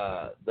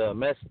the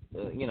mess,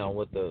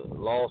 with the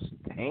lost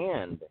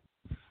hand,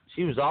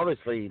 she was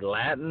obviously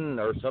Latin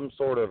or some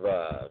sort of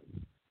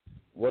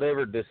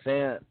whatever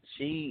descent.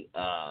 She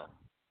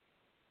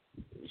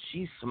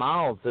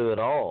smiled through it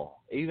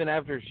all, even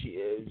after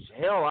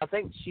I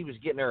think she was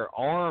getting her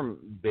arm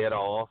bit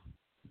off,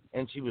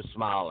 and she was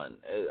smiling.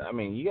 I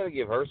mean, you got to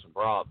give her some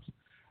props.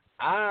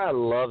 I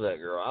love that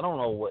girl. I don't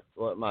know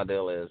what my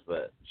deal is,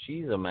 but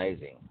she's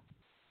amazing.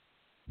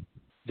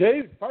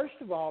 Dude, first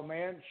of all,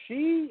 man,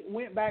 she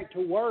went back to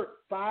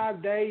work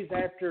 5 days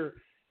after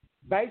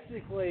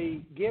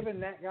basically giving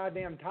that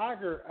goddamn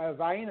tiger a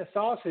Vienna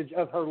sausage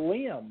of her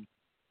limb.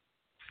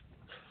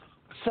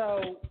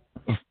 So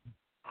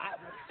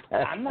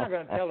I'm not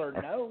going to tell her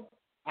no.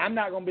 I'm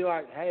not going to be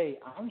like, hey,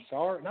 I'm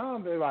sorry. No,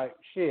 I'm going to be like,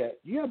 shit.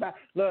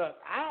 Look,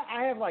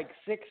 I have like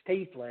 6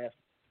 teeth left.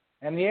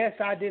 And yes,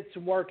 I did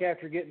some work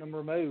after getting them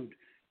removed.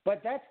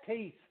 But that's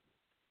teeth.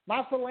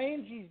 My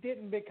phalanges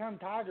didn't become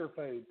tiger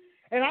food.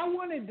 And I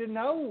wanted to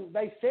know,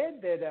 they said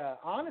that,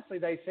 honestly,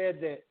 they said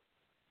that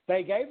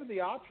they gave her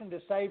the option to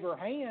save her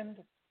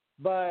hand,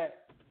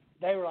 but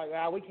they were like,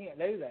 we can't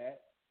do that.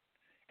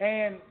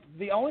 And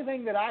the only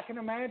thing that I can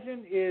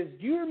imagine is,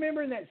 do you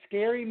remember in that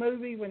Scary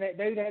movie when that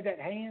dude had that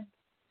hand?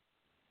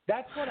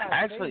 That's what I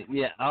actually think.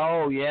 Yeah.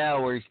 Oh yeah,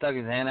 where he stuck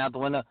his hand out the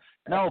window.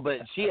 No, but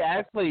she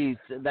actually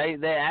they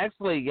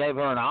actually gave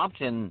her an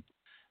option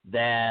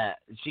that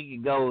she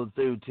could go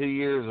through 2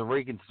 years of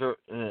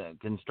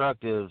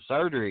reconstructive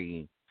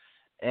surgery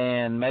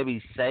and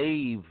maybe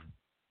save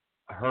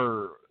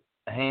her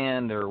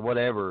hand or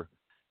whatever.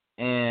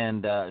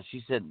 And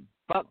she said,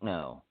 "Fuck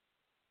no."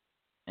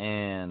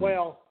 And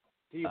well,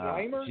 do you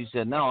blame her? She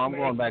said, "No, I'm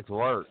going back to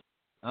work."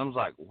 I was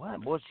like,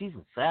 "What? Boy, she's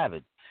a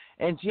savage."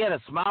 And she had a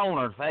smile on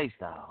her face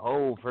the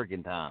whole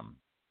freaking time.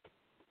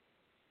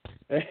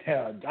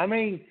 Yeah, I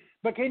mean,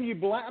 but can you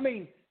blame? I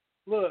mean,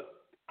 look,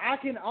 I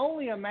can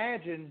only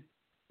imagine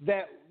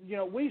that,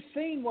 we've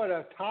seen what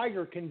a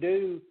tiger can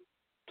do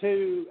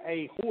to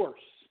a horse.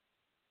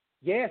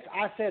 Yes,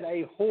 I said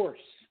a horse.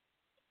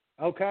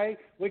 Okay?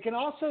 We can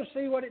also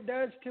see what it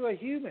does to a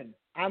human.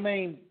 I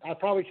mean, I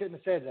probably shouldn't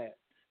have said that.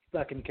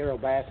 Fucking Carol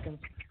Baskin.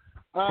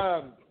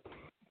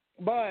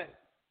 But,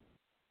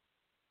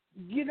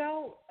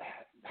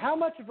 how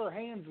much of her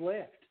hand's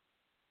left?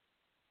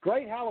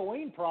 Great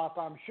Halloween prop,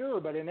 I'm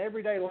sure, but in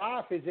everyday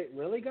life, is it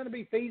really going to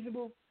be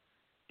feasible?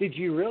 Did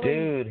you really?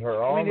 Dude,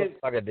 her arm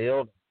looks like a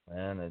dildo,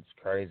 man. It's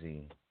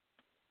crazy.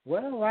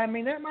 Well, I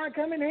mean, that might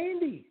come in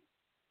handy.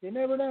 You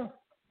never know.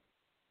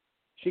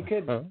 She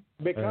could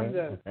become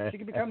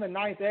the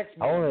ninth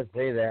X-Men. I want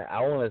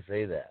to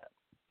see that.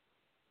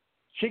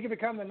 She could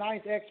become the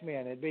ninth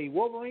X-Men. It'd be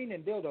Wolverine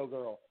and Dildo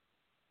Girl.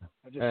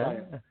 I'm just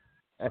saying.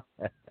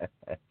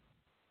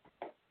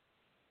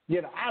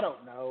 I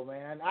don't know,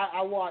 man.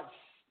 I watch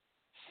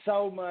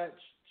so much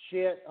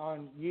shit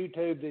on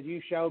YouTube that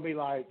you show me,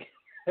 like,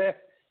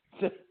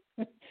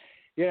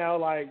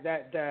 like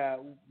that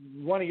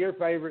one of your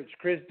favorites,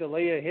 Chris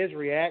D'Elia, his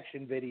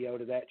reaction video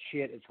to that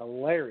shit is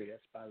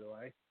hilarious, by the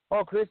way.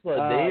 Oh, Chris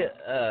D'Elia?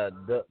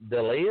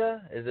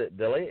 Is it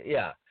D'Elia?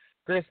 Yeah.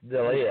 Chris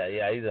D'Elia,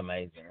 yeah, he's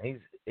amazing.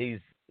 He's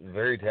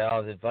very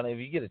talented, funny. If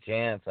you get a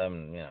chance,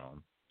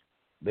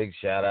 big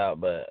shout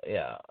out. But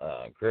yeah,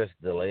 Chris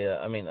D'Elia.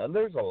 I mean,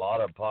 there's a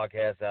lot of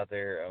podcasts out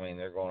there. I mean,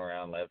 they're going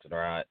around left and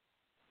right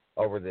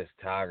over this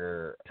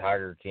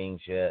Tiger King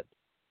shit.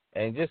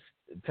 And just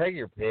take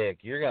your pick.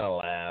 You're gonna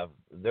laugh.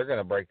 They're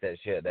gonna break that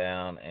shit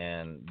down.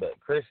 But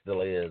Chris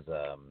D'Elia is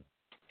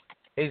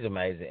he's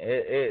amazing.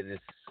 It is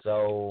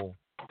so.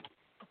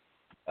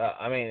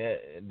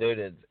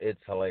 Dude,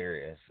 it's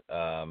hilarious.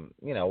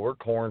 We're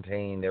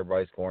quarantined.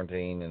 Everybody's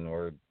quarantined, and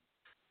we're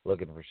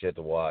looking for shit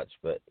to watch.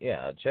 But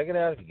yeah, check it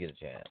out if you get a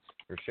chance,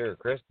 for sure.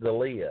 Chris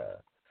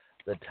D'Elia,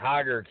 the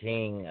Tiger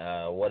King,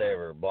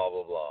 whatever, blah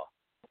blah blah.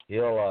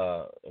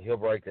 he'll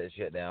break that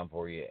shit down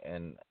for you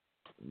in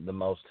the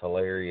most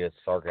hilarious,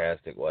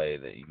 sarcastic way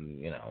that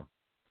you know.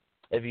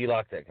 If you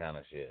like that kind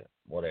of shit,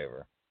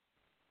 whatever.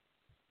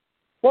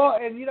 Well,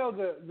 and you know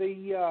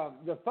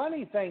the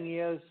funny thing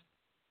is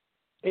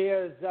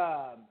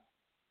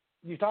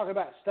you talk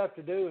about stuff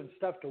to do and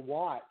stuff to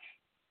watch,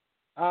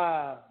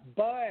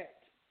 but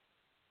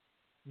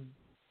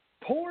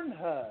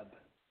Pornhub,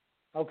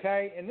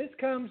 okay, and this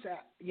comes,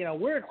 you know,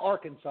 we're in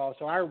Arkansas,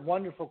 so our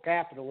wonderful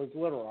capital is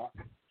Little Rock,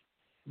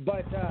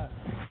 but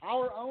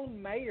our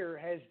own mayor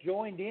has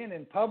joined in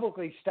and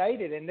publicly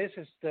stated, and this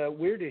is the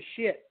weirdest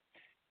shit.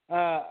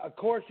 Of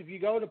course, if you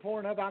go to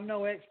Pornhub, I'm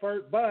no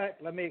expert, but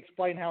let me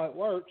explain how it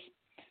works.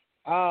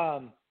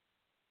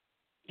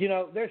 You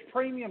know, there's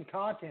premium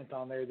content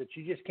on there that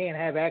you just can't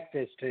have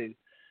access to.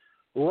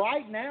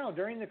 Right now,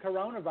 during the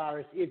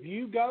coronavirus, if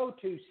you go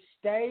to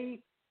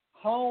Stay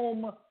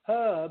Home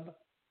Hub,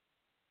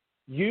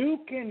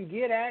 you can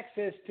get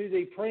access to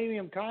the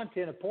premium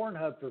content of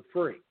Pornhub for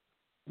free.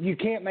 You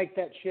can't make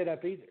that shit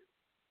up either.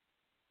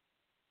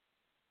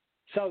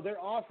 So they're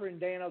offering,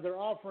 Dano,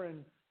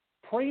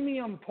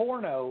 premium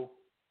porno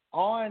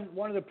on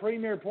one of the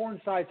premier porn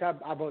sites,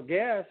 I would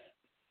guess,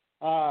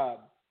 that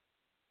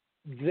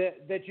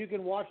you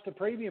can watch the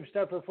premium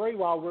stuff for free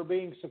while we're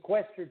being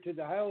sequestered to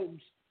the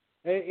homes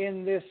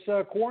in this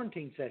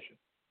quarantine session.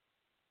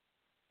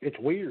 It's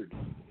weird.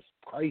 It's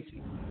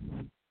crazy.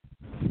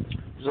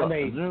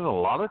 There's a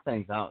lot of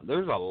things out.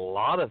 There's a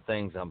lot of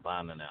things I'm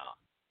finding out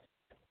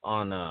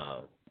on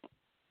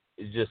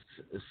just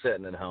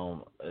sitting at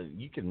home.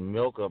 You can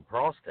milk a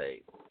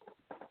prostate.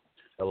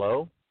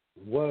 Hello?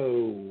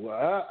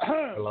 Whoa.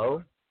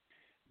 Hello?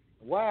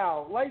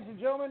 Wow. Ladies and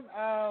gentlemen,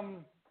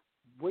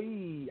 what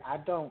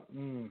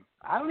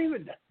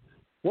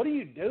are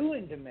you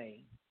doing to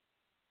me?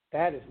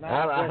 That is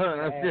not.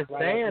 I'm just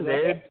saying,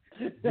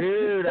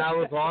 dude, I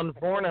was on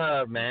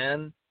Pornhub,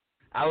 man.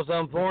 I was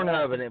on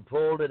Pornhub and it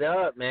pulled it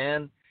up,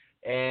 man.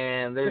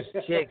 And there's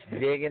chicks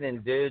digging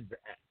in dudes'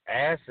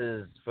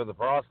 asses for the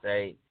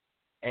prostate,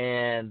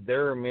 and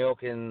they're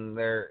milking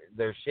their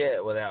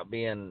shit without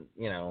being,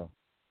 you know,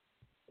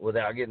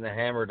 without getting the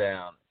hammer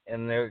down,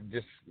 and they're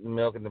just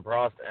milking the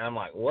prostate. And I'm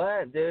like,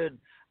 what, dude?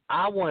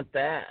 I want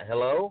that.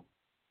 Hello?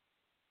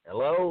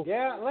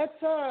 Yeah,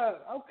 let's,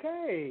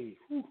 okay.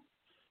 Whew.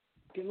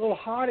 Get a little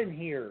hot in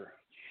here.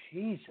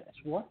 Jesus,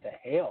 what the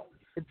hell?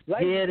 It's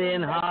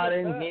getting hot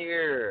in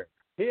here.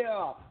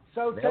 Yeah,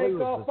 so take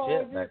off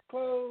all your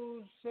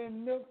clothes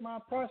and milk my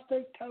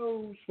prostate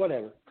toes,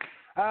 whatever.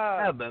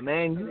 Yeah, but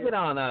man, you get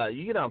on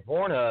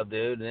Pornhub,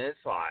 dude, and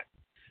it's like,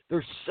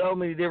 there's so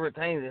many different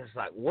things. It's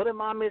like, what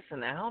am I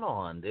missing out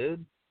on,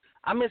 dude?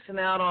 I'm missing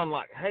out on,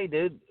 like, hey,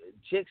 dude,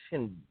 chicks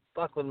can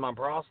fuck with my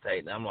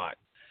prostate. And I'm like,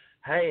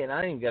 hey, and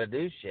I ain't even got to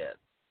do shit.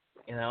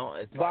 You know,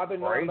 it's well, I've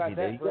been crazy, about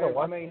that, dude.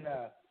 I mean,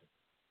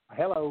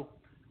 hello.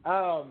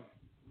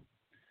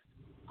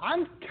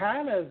 I'm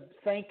kind of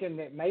thinking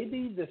that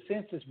maybe the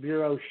Census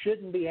Bureau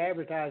shouldn't be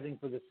advertising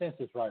for the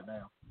census right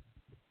now.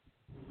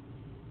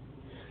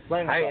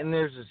 Hey, and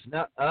there's this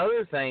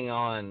other thing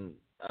on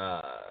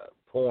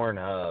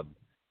Pornhub.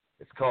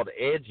 It's called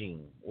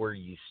edging, where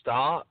you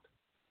stop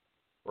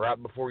right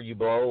before you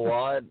blow a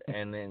wad,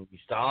 and then you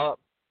stop,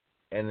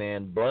 and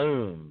then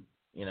boom,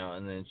 you know,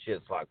 and then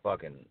shit's like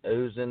fucking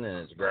oozing, and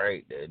it's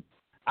great, dude.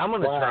 I'm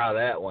going to try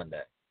that one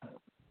day.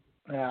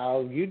 Now,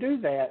 you do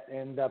that,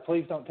 and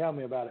please don't tell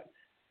me about it.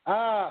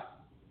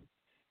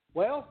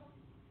 Well,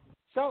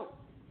 so,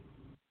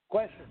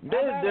 question.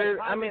 Dude,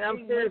 I mean,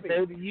 I'm serious,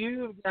 dude.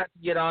 You've got to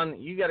get on.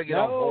 You got to get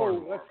on board.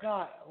 No, let's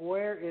not.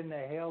 Where in the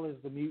hell is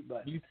the mute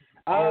button? You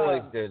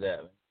always do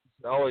that.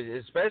 Always,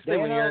 especially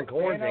when you're in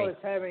quarantine. Dano is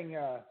having.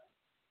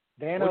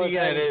 What are you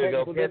gonna do?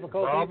 Go catch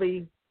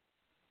Robbie?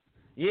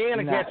 You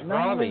ain't gonna catch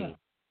Robbie. No.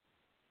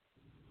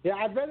 Yeah,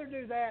 I'd rather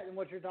do that than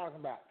what you're talking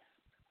about.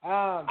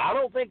 I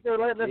don't think they're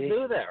letting us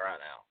do that right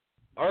now.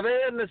 Are they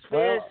letting us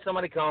fish?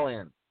 Somebody call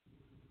in.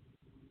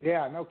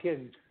 Yeah, no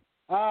kidding.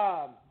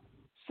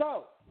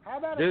 So, how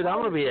about dude, I'm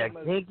going to be a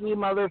kinky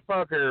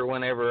motherfucker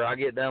whenever I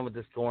get done with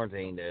this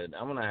quarantine, dude.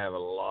 I'm going to have a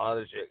lot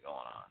of shit going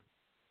on.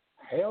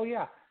 Hell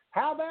yeah.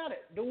 How about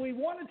it? Do we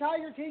want a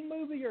Tiger King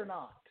movie or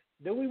not?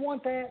 Do we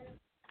want that?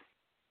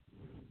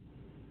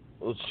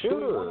 Well,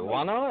 sure.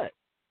 Why not?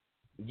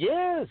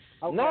 Yes.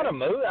 Okay. Not a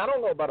movie. I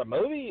don't know about a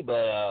movie,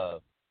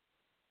 but,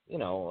 you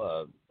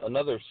know,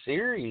 another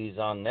series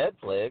on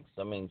Netflix.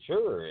 I mean,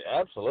 sure.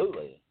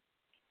 Absolutely.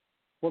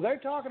 Well, they're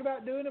talking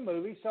about doing a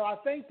movie, so I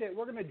think that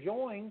we're going to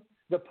join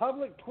the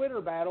public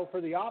Twitter battle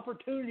for the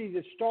opportunity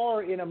to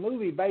star in a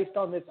movie based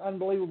on this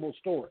unbelievable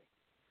story.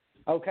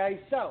 Okay,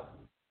 so,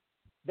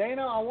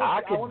 Dana, I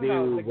want to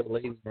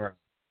know.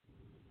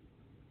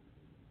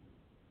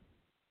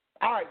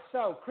 All right,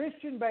 so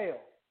Christian Bale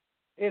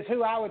is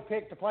who I would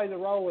pick to play the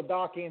role of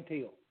Doc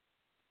Antle.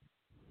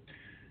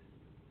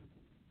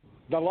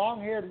 The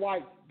long-haired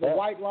white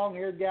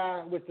long-haired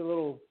guy with the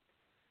little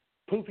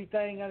poofy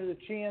thing under the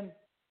chin.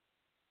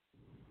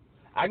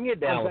 I can get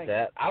down with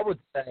that. I would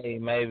say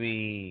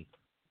maybe,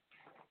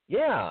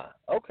 yeah,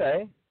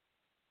 okay.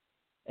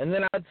 And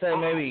then I'd say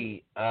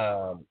maybe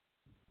Alan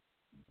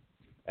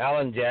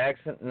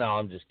Jackson. No,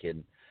 I'm just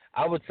kidding.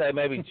 I would say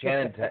maybe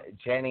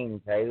Channing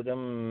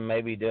Tatum,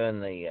 maybe doing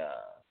the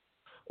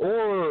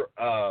or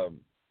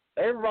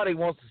everybody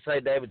wants to say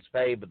David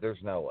Spade, but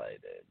there's no way,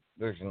 dude.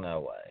 There's no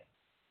way.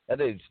 That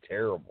dude's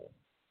terrible.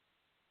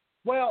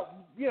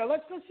 Well,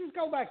 let's just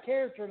go by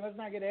character and let's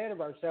not get ahead of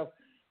ourselves.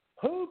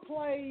 Who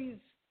plays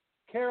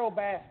Carol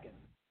Baskin?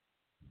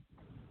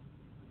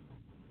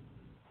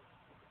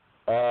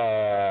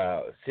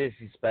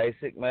 Sissy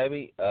Spacek,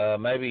 maybe.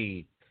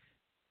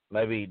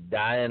 Maybe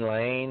Diane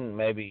Lane.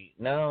 Maybe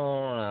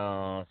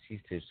no,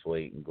 she's too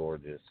sweet and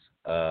gorgeous.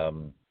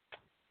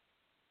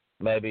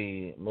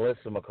 Maybe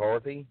Melissa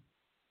McCarthy.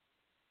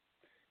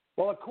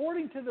 Well,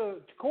 according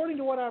to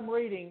what I'm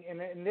reading,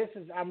 and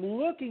I'm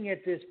looking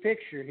at this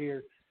picture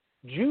here,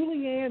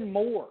 Julianne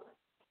Moore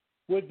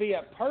would be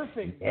a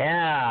perfect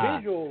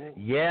visual.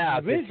 Yeah,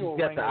 visual.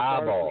 She's got the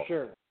eyeballs. For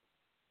sure.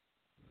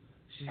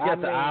 She's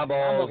got the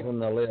eyeballs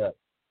and the lip.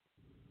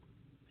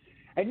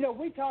 And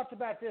we talked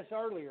about this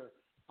earlier.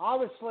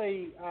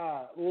 Obviously,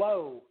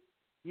 Lowe,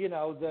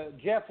 the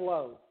Jeff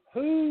Lowe.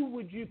 Who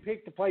would you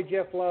pick to play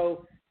Jeff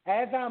Lowe?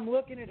 As I'm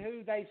looking at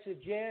who they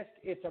suggest,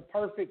 it's a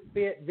perfect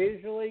fit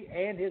visually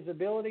and his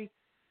ability.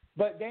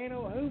 But,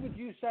 Daniel, who would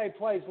you say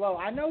plays Lowe?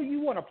 I know you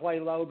want to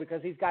play Lowe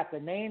because he's got the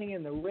nanny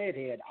and the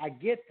redhead. I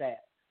get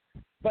that.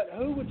 But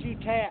who would you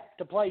tap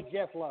to play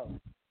Jeff Lowe?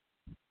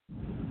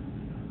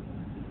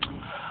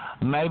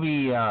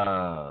 Maybe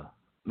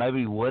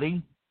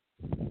Woody.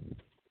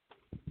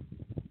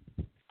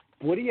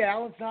 Woody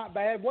Allen's not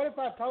bad. What if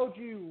I told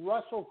you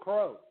Russell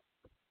Crowe?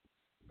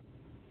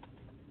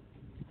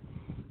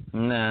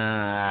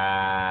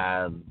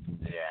 Nah,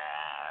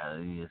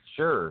 yeah,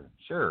 sure.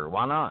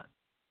 Why not?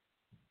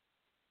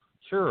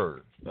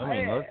 Sure. He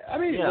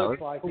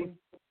looks like him.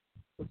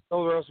 Let's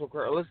go Russell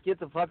Crowe. Let's get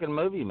the fucking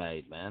movie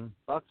made, man.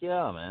 Fuck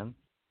yeah, man.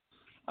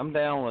 I'm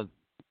down with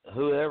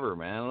whoever,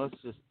 man. Let's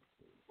just,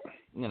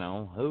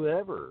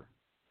 whoever.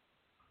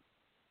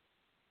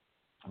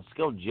 Let's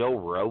go Joe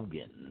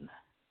Rogan.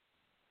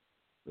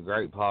 The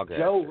great podcast.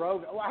 Joe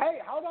Rogan. Well, hey,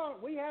 hold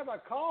on. We have a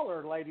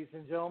caller, ladies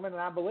and gentlemen,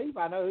 and I believe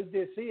I know who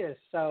this is.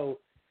 So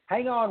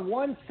hang on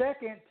 1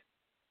 second,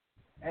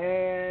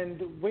 and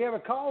we have a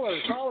caller.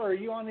 Caller, are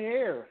you on the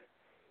air?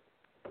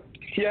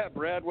 Yeah,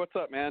 Brad, what's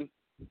up, man?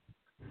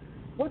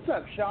 What's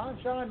up, Sean?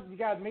 Sean, you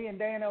got me and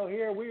Dano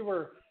here.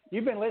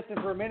 You've been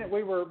listening for a minute.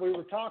 We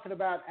were talking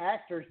about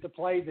actors to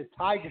play the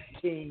Tiger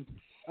King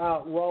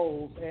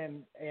roles,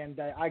 and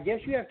I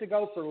guess you have to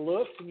go for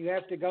looks, and you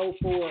have to go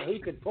for who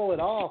could pull it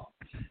off.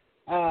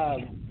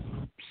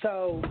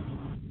 So,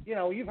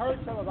 you've heard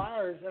some of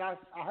ours, and I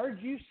heard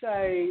you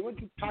say, what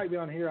did you type me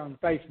on here on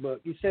Facebook?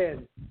 You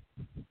said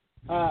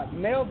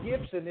Mel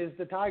Gibson is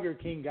the Tiger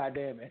King,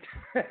 goddammit.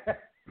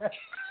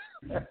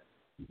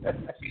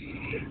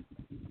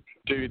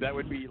 Dude, that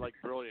would be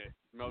brilliant.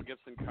 Mel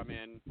Gibson come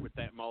in with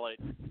that mullet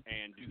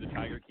and do the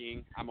Tiger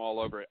King. I'm all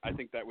over it. I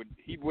think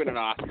he'd win an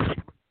Oscar.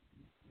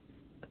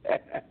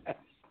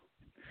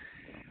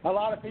 A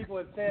lot of people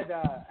have said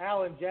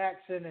Alan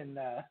Jackson, and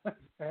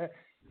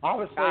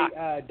obviously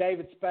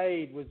David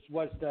Spade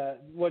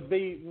would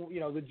be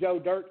the Joe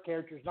Dirt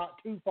character is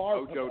not too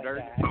far from Joe that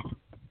Dirt.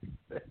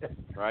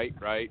 guy.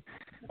 Right.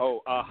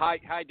 Oh,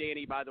 hi,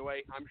 Danny. By the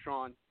way, I'm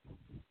Sean.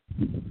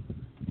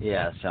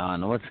 Yeah,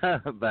 Sean. What's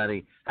up,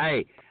 buddy?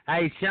 Hey,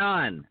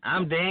 Sean.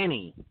 I'm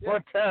Danny. Yeah.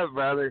 What's up,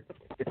 brother?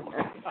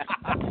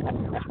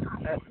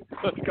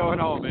 What's going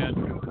on, man?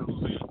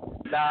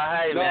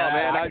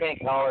 Man, I can't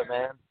call it,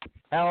 man.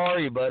 How are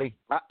you, buddy?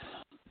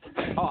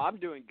 I'm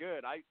doing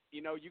good.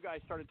 You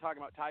guys started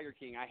talking about Tiger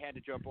King. I had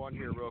to jump on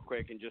here real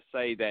quick and just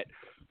say that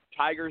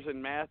tigers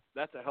and meth,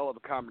 that's a hell of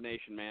a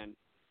combination, man.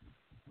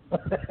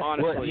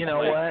 Honestly. Well, you know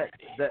what?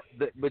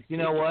 But you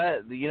know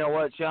what? You know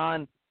what,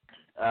 Sean?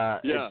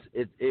 Yeah.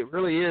 It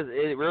really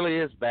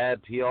is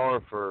bad PR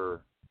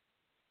for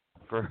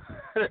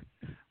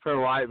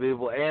white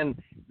people, and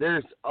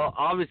there's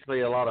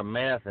obviously a lot of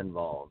meth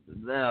involved.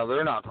 Now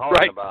they're not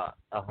talking about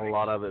a whole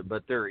lot of it,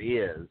 but there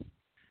is,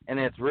 and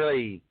it's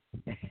really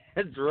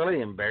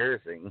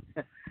embarrassing.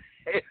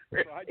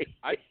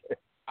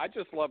 I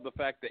just love the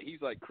fact that he's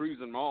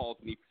cruising malls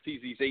and he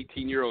sees these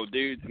 18-year-old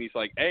dudes and he's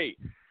like, "Hey,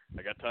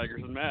 I got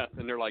tigers and meth,"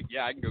 and they're like,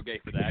 "Yeah, I can go gay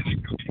for that."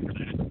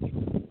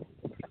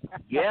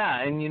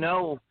 Yeah, and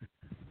a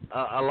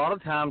lot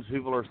of times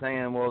people are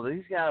saying, well,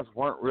 these guys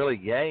weren't really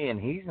gay, and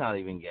he's not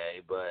even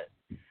gay, but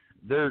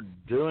they're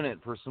doing it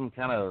for some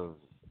kind of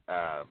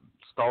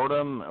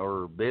stardom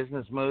or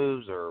business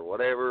moves or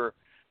whatever.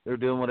 They're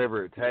doing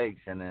whatever it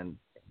takes, and then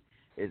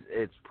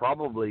it's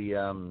probably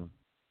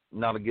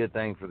not a good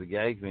thing for the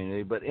gay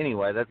community. But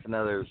anyway, that's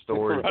another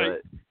story.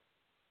 Right.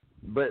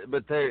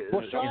 But they,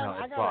 well,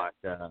 Sean,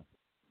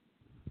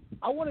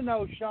 I want to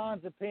know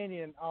Sean's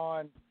opinion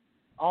on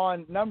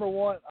number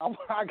one.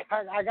 I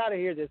got to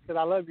hear this because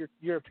I love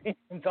your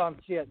opinions on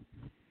shit.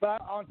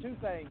 But on two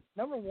things.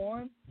 Number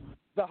one,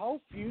 the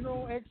whole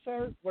funeral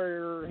excerpt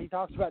where he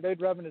talks about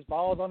dude rubbing his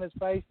balls on his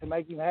face to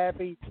make him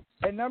happy.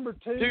 And number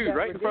two, dude,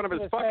 right in front of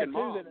his fucking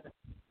mom.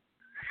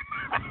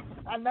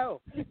 I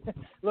know.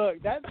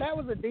 Look, that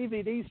was a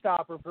DVD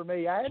stopper for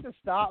me. I had to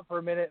stop for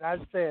a minute,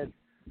 and I said,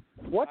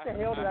 "What the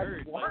hell did I heard,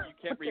 just watch?" You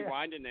kept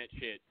rewinding that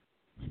shit.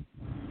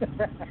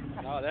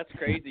 Oh, that's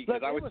crazy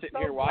because I was sitting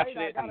here great, watching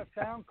it. I got a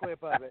sound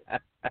clip of it.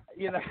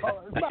 You know,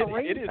 it's my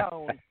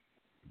ringtone.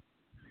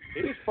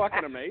 It is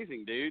fucking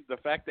amazing, dude. The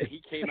fact that he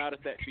came out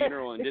at that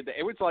funeral and did that.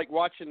 It was like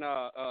watching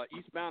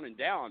Eastbound and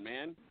Down,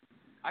 man.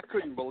 I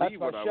couldn't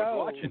believe what I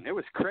was watching. It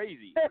was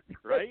crazy,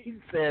 right? He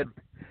said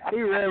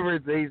he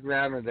referenced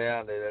Eastbound and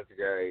Down, dude. That's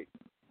great.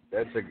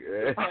 That's a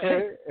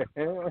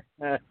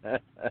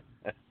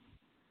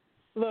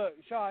Look,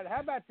 Sean,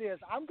 how about this?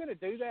 I'm going to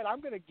do that. I'm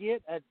going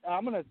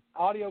to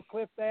audio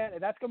clip that,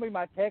 and that's going to be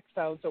my text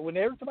tone. So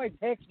whenever somebody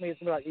texts me, it's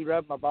going to be like, he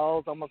rubbed my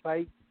balls on my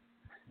face.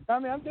 I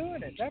mean, I'm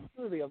doing it. That's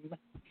really amazing.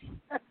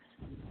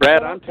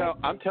 Brad, I'm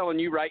telling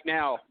you right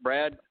now,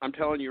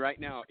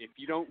 if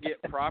you don't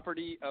get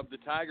property of the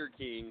Tiger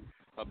King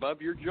above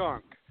your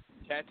junk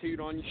tattooed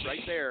on you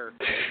right there,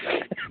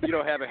 you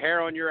don't have a hair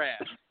on your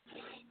ass.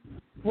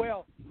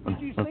 Well,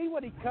 did you see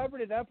what he covered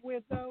it up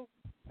with, though?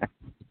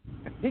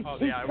 He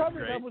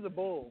covered it up with a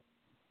bull.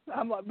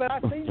 I'm like, but I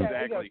seen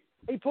that. Exactly.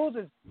 He pulls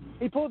his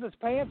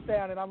pants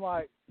down, and I'm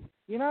like,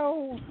 you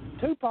know,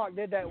 Tupac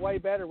did that way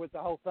better with the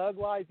whole thug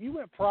life. You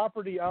went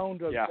privately owned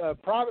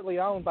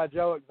by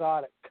Joe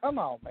Exotic. Come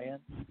on, man.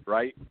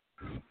 Right.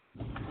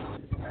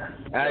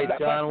 Hey,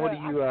 Sean,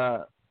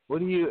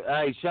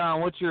 Hey,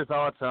 Sean, what's your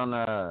thoughts on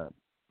the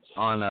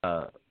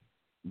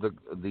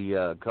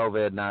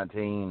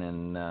COVID-19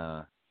 and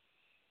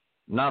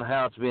not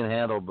how it's being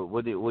handled, but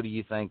what do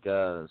you think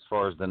as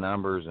far as the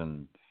numbers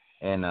and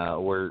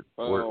where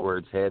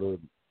it's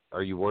headed?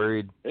 Are you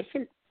worried?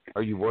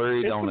 Are you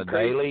worried on a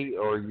daily,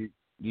 or do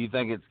you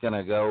think it's going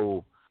to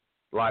go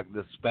like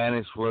the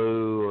Spanish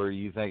flu, or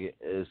you think it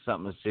is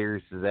something as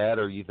serious as that,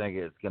 or you think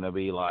it's going to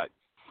be like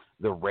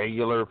the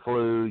regular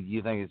flu?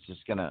 You think it's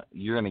just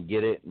you're going to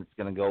get it and it's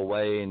going to go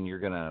away and you're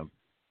going to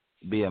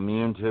be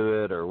immune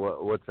to it, or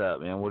what's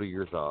up, man? What are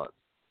your thoughts?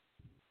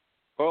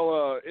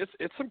 Well,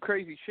 it's some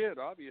crazy shit,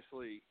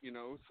 obviously. You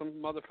know, some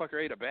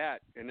motherfucker ate a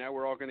bat, and now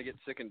we're all going to get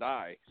sick and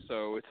die.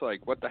 So it's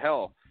like, what the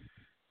hell?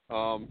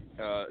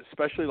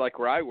 Especially like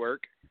where I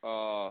work,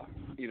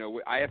 you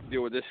know, I have to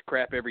deal with this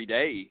crap every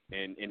day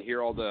and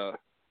hear all the,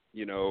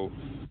 you know,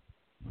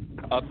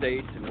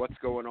 updates and what's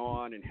going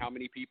on and how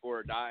many people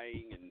are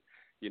dying. And,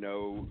 you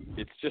know,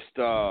 it's just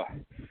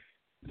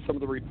some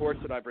of the reports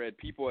that I've read,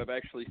 people have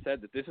actually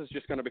said that this is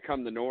just going to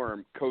become the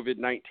norm.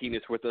 COVID-19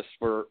 is with us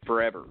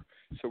forever.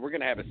 So we're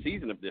going to have a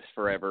season of this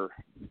forever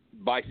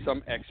by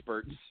some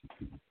experts'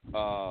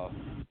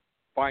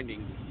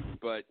 findings.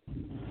 But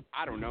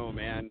I don't know,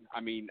 man.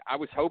 I mean, I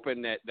was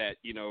hoping that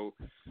you know,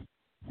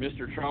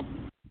 Mr. Trump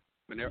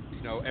and,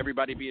 you know,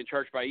 everybody be in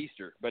church by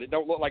Easter, but it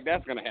don't look like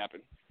that's going to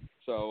happen.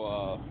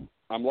 So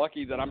I'm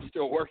lucky that I'm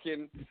still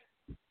working,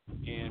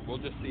 and we'll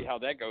just see how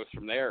that goes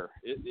from there.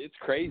 It's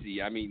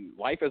crazy. I mean,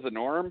 life as a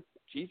norm.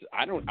 Jeez,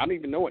 I don't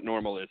even know what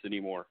normal is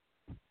anymore.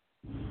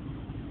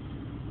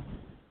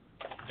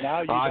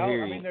 Now you don't.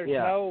 I mean,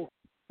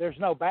 there's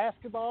no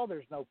basketball,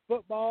 there's no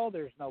football,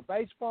 there's no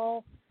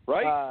baseball.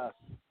 Right.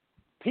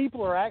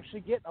 People are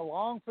actually getting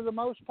along for the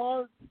most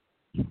part.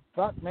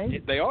 Fuck me.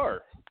 They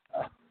are.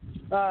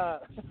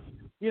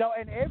 You know,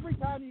 and every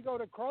time you go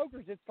to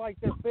Kroger's, it's like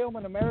they're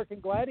filming American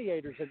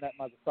Gladiators in that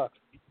motherfucker.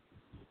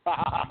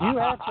 You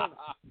have to.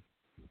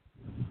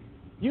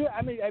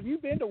 I mean, have you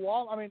been to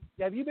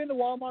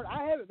Walmart?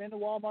 I haven't been to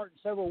Walmart in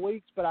several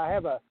weeks, but I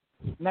have a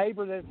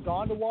neighbor that's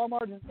gone to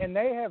Walmart, and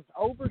they have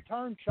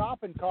overturned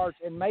shopping carts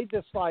and made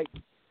this like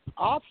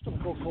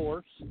obstacle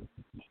course.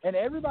 And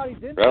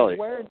everybody's in there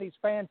wearing these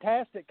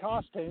fantastic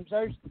costumes.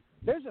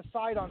 There's a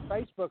site on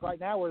Facebook right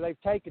now where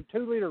they've taken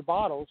 2-liter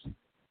bottles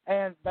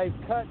and they've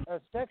cut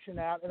a section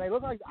out, and they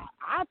look like,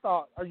 I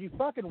thought, are you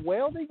fucking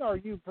welding or are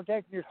you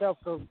protecting yourself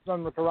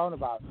from the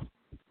coronavirus?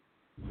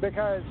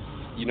 Because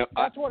you know,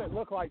 that's what it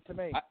looked like to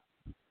me.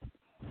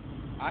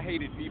 I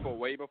hated people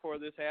way before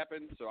this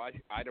happened, so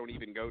I don't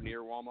even go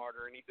near Walmart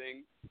or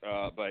anything.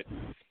 But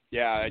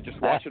yeah, I just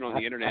watch it on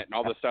the internet and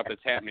all the stuff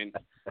that's happening.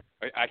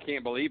 I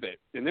can't believe it.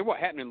 And then what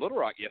happened in Little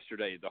Rock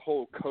yesterday, the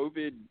whole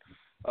COVID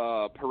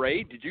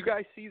parade. Did you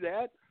guys see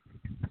that?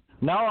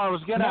 No, I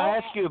was going to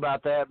ask you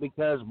about that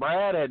because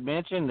Brad had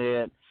mentioned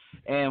it,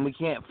 and we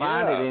can't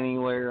find it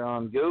anywhere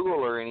on Google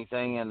or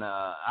anything, and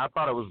I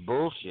thought it was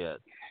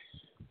bullshit.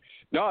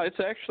 No, it's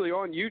actually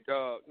on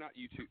not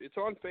YouTube. It's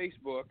on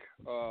Facebook.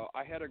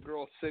 I had a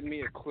girl send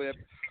me a clip.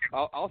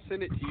 I'll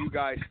send it to you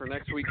guys for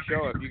next week's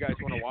show if you guys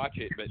want to watch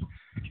it. But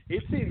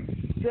it's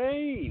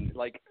insane.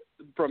 Like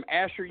from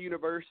Asher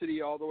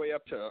University all the way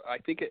up to I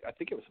think it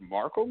was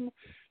Markham.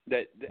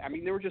 I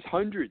mean, there were just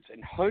hundreds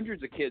and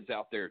hundreds of kids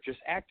out there just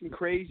acting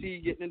crazy,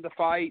 getting into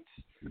fights,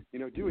 you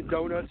know, doing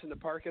donuts in the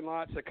parking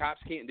lots. The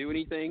cops can't do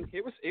anything.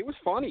 It was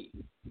funny.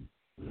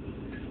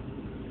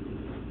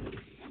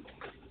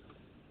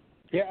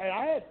 Yeah,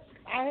 and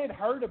I had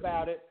heard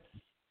about it,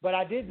 but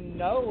I didn't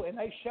know. And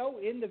they show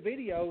in the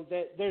video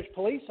that there's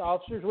police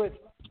officers with.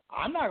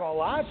 I'm not gonna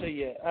lie to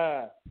you.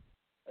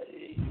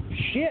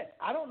 shit,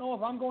 I don't know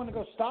if I'm going to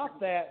go stop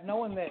that,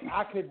 knowing that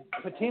I could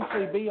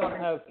potentially be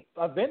on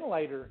a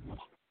ventilator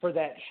for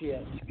that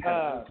shit.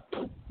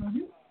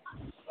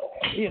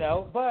 You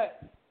know,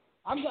 but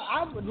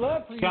I would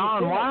love for you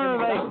Sean, to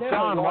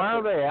why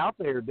are they out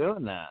there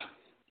doing that?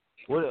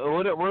 What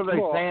are they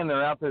saying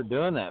they're out there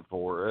doing that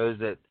for? Is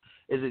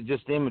it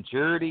just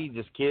immaturity,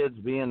 just kids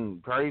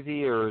being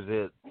crazy, or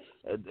is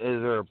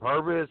there a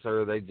purpose,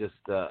 or are they just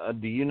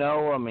do you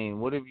know? I mean,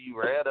 what have you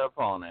read up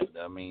on it?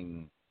 I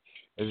mean,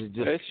 is it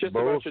just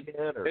bullshit?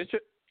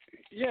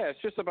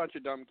 It's just a bunch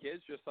of dumb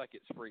kids, just like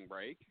it's spring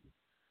break.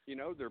 You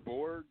know, they're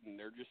bored and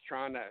they're just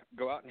trying to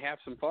go out and have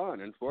some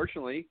fun.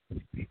 Unfortunately,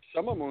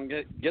 some of them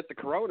get the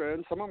corona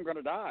and some of them are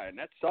going to die, and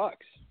that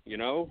sucks. You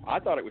know, I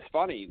thought it was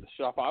funny, the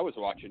stuff I was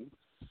watching.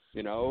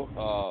 You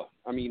know,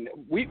 I mean,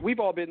 we've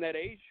all been that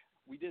age.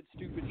 We did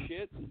stupid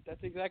shit.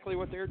 That's exactly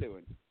what they're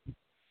doing.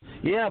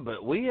 Yeah,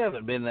 but we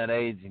haven't been that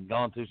age and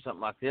gone through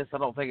something like this. I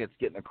don't think it's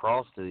getting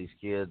across to these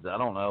kids. I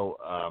don't know.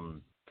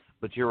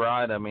 But you're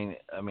right. I mean,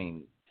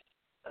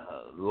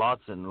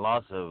 lots and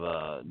lots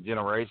of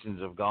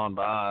generations have gone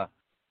by,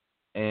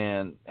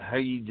 and how are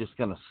you just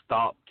going to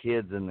stop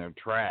kids in their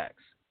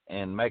tracks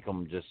and make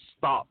them just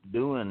stop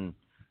doing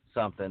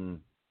something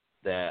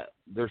that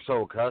they're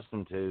so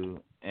accustomed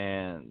to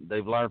and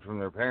they've learned from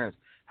their parents?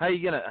 How are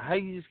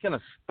you just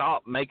gonna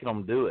stop making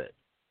them do it?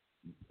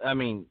 I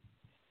mean,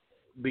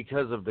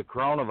 because of the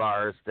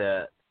coronavirus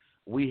that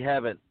we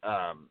haven't,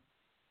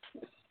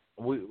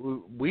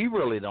 we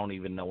really don't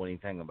even know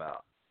anything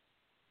about.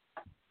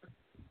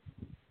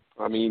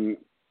 I mean,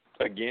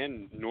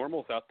 again,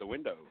 normal's out the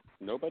window.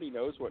 Nobody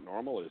knows what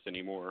normal is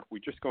anymore. We're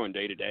just going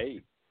day to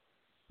day.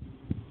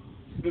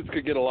 This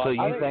could get a lot. So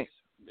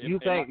you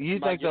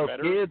think those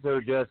kids are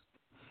just?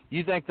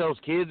 You think those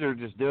kids are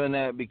just doing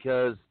that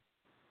because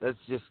that's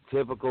just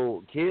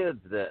typical kids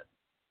that?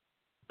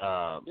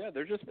 Yeah,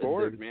 they're just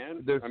bored,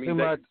 man. There's too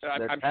much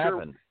that's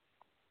happened.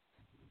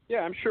 Yeah,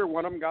 I'm sure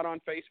one of them got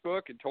on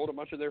Facebook and told a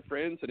bunch of their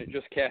friends, and it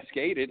just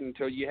cascaded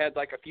until you had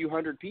like a few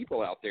hundred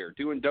people out there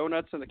doing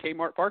donuts in the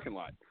Kmart parking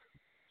lot.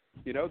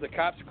 You know, the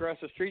cops across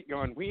the street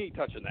going, "We ain't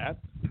touching that."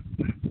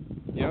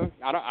 You know,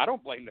 I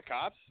don't blame the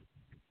cops.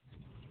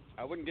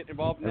 I wouldn't get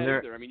involved in that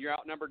either. I mean, you're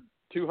outnumbered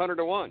 200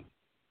 to 1.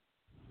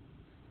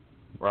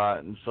 Right,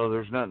 and so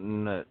there's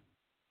nothing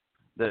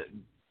that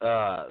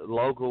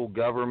local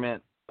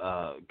government,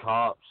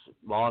 cops,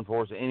 law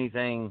enforcement,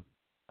 anything.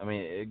 I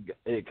mean,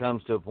 it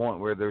comes to a point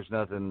where there's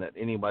nothing that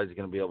anybody's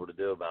going to be able to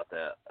do about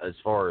that as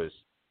far as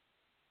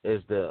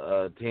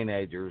the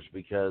teenagers,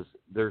 because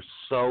there's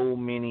so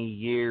many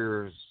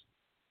years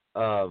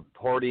of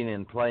partying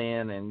and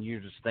playing, and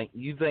you think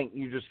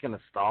you're just going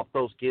to stop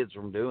those kids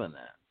from doing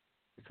that.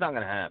 It's not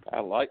going to happen.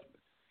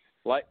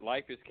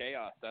 Life is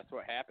chaos. That's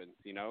what happens,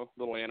 you know,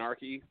 little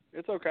anarchy.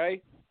 It's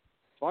okay.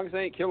 As long as they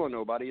ain't killing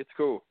nobody, it's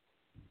cool.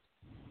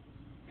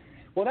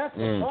 Well, that's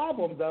the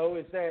problem, though,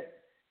 is that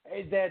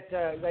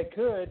they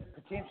could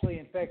potentially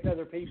infect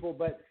other people.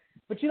 But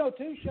you know,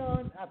 too,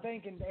 Sean, I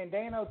think, and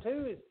Dano,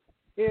 too,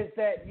 is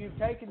that you've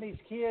taken these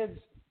kids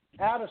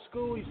out of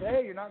school. You say,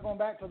 hey, you're not going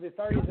back till the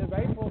 30th of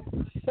April.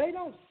 They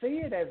don't see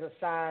it as a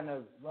sign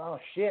of, oh,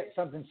 shit,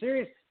 something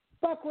serious.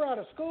 Fuck, we're out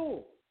of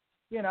school.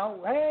 You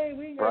know, hey,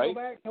 we ain't going to go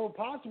back till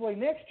possibly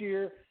next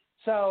year.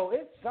 So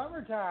it's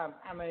summertime.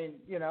 I mean,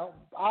 you know,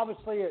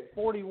 obviously at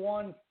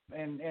 41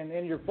 and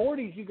in your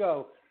 40s, you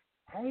go,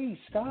 hey,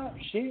 stop,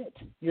 shit,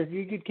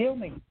 you could kill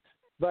me.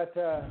 But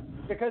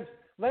because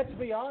let's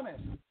be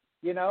honest,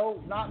 you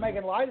know, not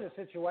making light of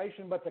the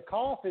situation, but the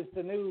cough is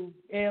the new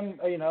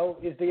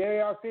is the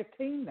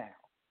AR-15 now.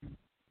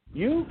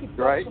 You could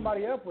fuck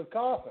somebody up with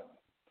coughing.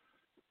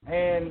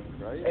 And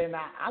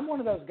I'm one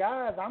of those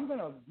guys, I'm going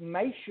to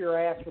mace your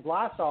ass with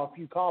Lysol if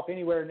you cough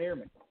anywhere near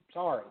me.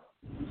 Sorry.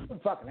 It's going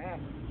to fucking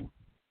happen.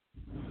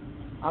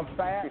 I'm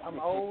fat, I'm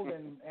old,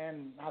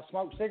 and I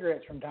smoke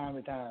cigarettes from time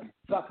to time.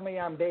 Fuck me,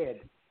 I'm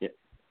dead. Yeah.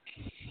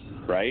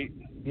 Right?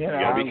 You know, you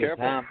got to be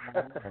careful.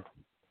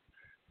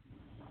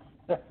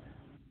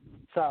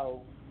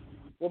 So,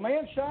 well,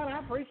 man, Sean, I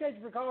appreciate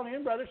you for calling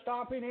in, brother.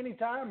 Stop in any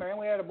time, man.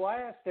 We had a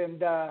blast.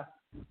 And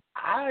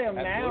I am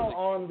now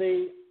on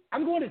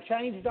I'm going to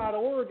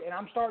change.org, and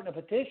I'm starting a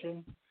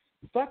petition.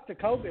 Fuck the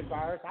COVID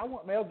virus. I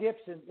want Mel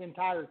Gibson in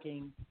Tiger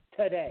King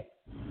today.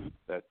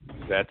 That's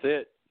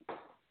it.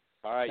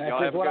 All right,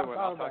 y'all have a good one.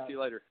 I'll talk to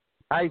you later.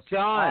 Hey,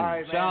 Sean.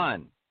 Right,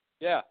 Sean.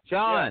 Yeah.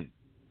 Sean.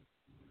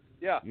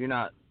 Yeah. You're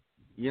not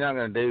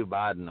going to do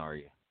Biden, are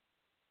you?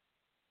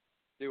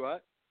 Do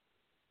what?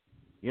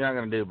 You're not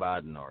going to do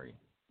Biden, are you?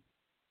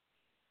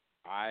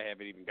 I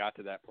haven't even got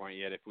to that point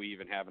yet, if we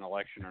even have an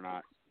election or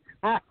not.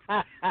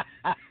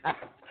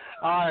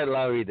 All right,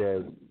 love you,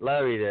 dude.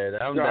 Love you,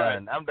 dude. I'm done.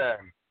 Right. I'm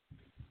done.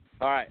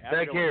 All right.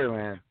 Take care,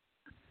 man.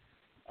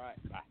 All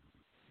right. Bye.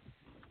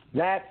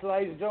 That's,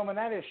 ladies and gentlemen,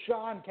 that is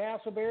Sean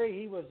Castleberry.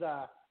 He was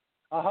a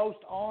host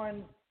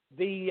on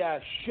the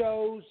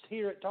shows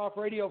here at Talk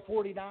Radio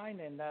 49,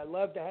 and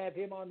love to have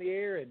him on the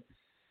air. And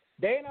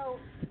Dano,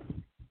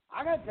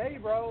 I got to tell you,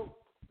 bro,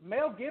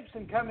 Mel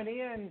Gibson coming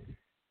in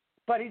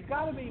But he's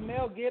got to be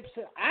Mel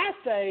Gibson. I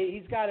say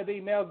he's got to be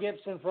Mel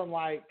Gibson from,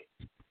 like,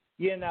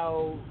 you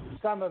know,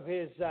 some of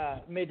his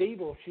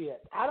medieval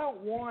shit. I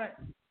don't want,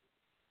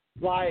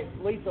 like,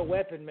 Lethal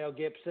Weapon Mel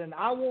Gibson.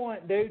 I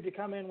want dude to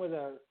come in with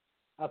a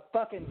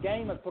fucking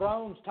Game of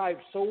Thrones type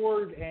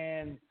sword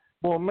and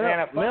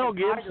Mel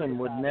Gibson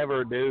would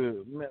never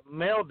do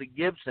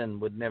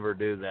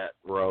that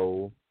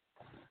role.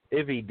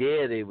 If he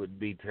did, it would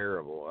be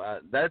terrible.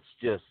 That's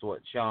just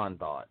what Sean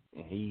thought.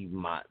 He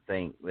might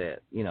think that,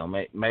 you know,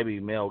 maybe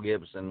Mel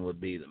Gibson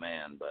would be the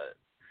man, but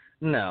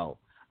no.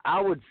 I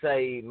would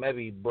say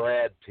maybe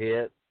Brad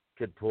Pitt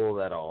could pull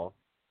that off.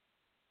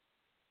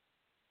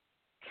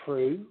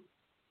 True.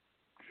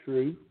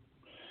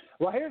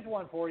 Well, here's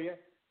one for you.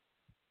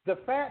 The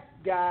fat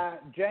guy,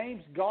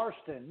 James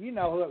Garston, you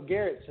know,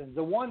 Garretson,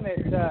 the one that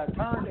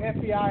turned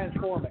FBI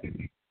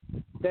informant,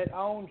 that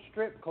owned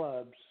strip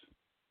clubs.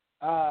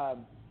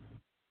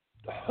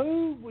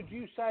 Who would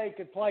you say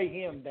could play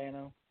him,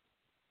 Dano?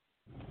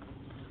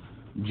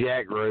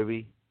 Jack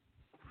Ruby.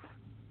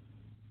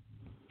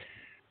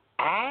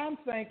 I'm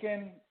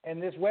thinking,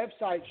 and this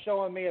website's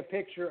showing me a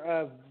picture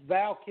of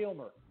Val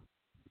Kilmer.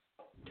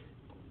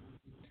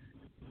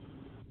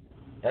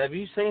 Have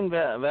you seen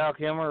Val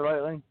Kilmer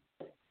lately?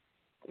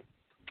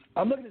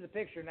 I'm looking at the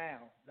picture now,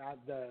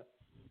 the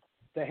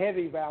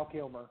heavy Val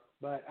Kilmer,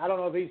 but I don't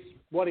know if he's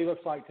what he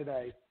looks like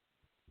today.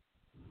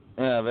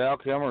 Yeah, Val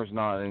Kilmer's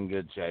not in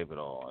good shape at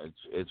all.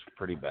 It's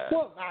pretty bad.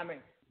 Well, I mean,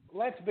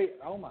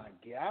 oh my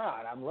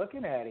God, I'm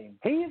looking at him.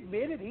 He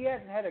admitted he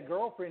hasn't had a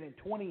girlfriend in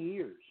 20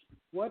 years.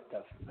 What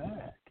the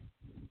fuck?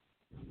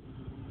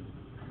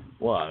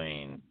 Well, I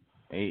mean,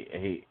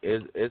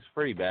 it's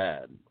pretty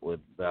bad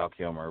with Val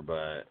Kilmer,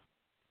 but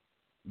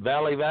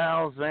Valley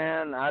Vals,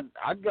 man,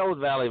 I'd go with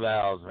Valley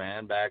Vals,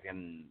 man, back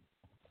in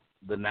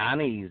the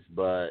 90s,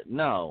 but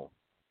no,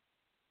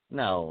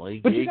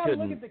 But you got to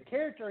look at the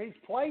character he's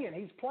playing.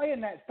 He's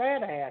playing that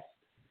fat ass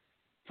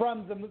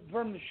from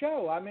the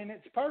show. I mean,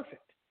 it's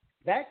perfect.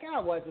 That guy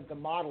wasn't the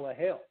model of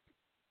health.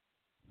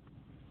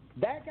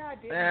 That guy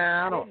didn't.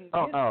 I don't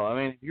know. I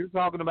mean, you're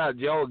talking about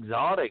Joe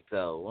Exotic,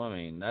 though. I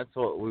mean, that's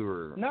what we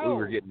were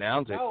getting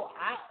down to. No,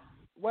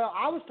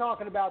 I was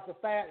talking about the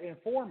fat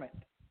informant.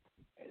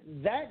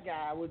 That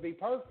guy would be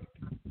perfect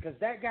because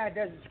that guy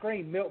doesn't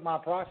scream "milk my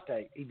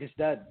prostate." He just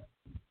doesn't.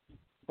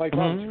 Like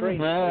on screen,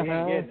 he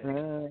ain't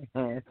getting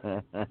it.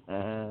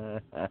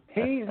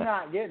 He's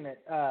not getting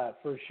it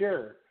for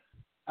sure.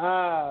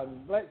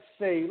 Let's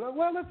see.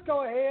 Well, let's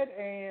go ahead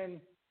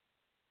and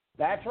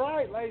that's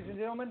right, ladies and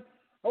gentlemen.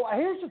 Oh,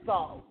 here's the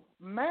thought: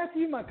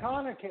 Matthew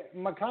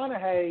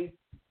McConaughey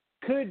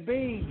could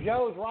be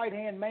Joe's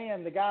right-hand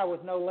man, the guy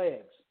with no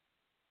legs.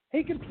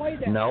 He could play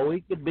that. No,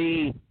 he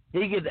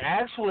could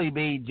actually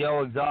be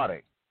Joe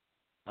Exotic.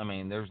 I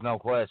mean, there's no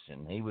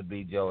question. He would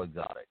be Joe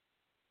Exotic.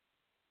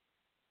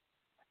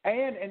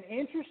 And an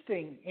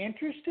interesting year.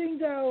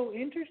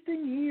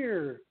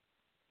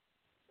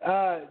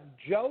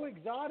 Joe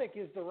Exotic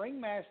is the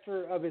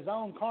ringmaster of his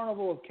own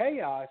Carnival of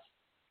Chaos.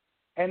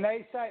 And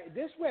they say,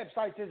 this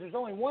website says there's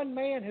only one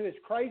man who is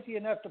crazy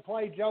enough to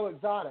play Joe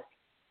Exotic,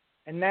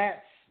 and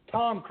that's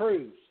Tom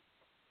Cruise.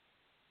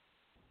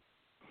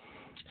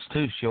 It's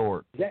too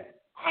short.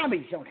 I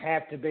mean, you don't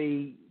have to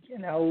be, you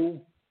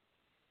know.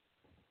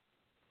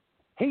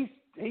 He's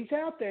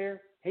out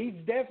there. He's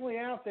definitely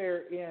out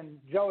there in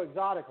Joe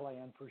Exotic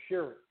land for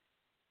sure.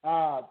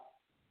 I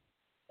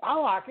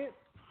like it.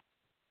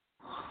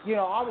 You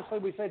know, obviously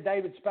we said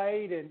David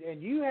Spade,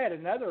 and you had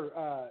another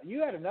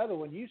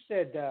one. You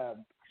said,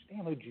 damn,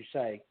 who'd you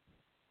say?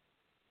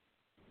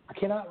 I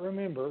cannot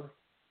remember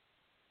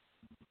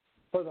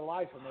for the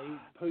life of me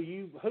who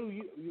you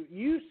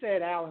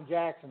said Alan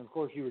Jackson. Of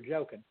course, you were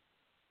joking.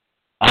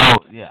 Oh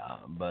yeah,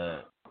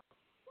 but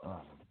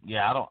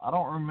yeah, I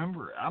don't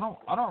remember. I don't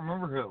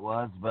remember who it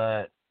was,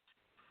 but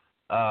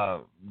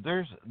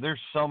there's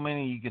so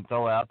many you can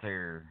throw out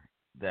there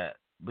that.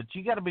 But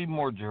you got to be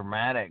more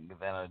dramatic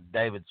than a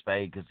David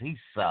Spade because he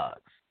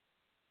sucks.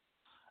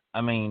 I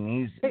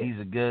mean, he's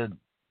a good,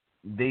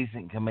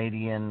 decent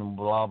comedian,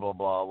 blah, blah,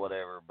 blah,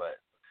 whatever, but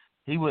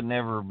he would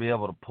never be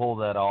able to pull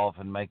that off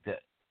and make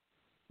that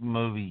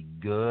movie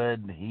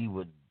good. He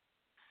would,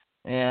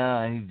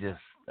 no.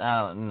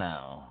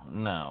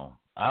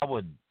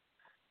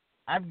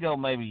 I'd go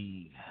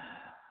maybe,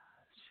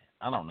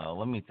 I don't know.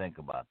 Let me think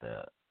about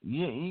that.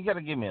 You got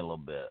to give me a little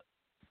bit.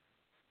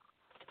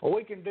 Well,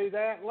 we can do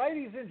that.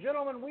 Ladies and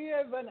gentlemen, we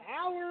have an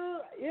hour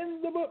in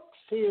the books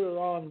here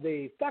on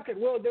the Fuck It,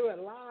 We'll Do It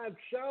live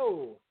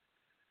show.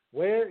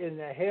 Where in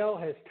the hell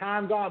has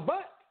time gone?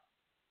 But,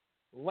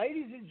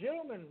 ladies and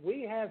gentlemen,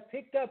 we have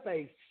picked up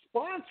a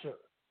sponsor.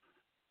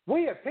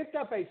 We have picked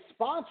up a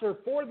sponsor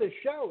for the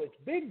show. It's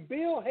Big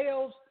Bill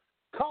Hale's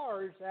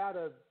Cars out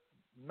of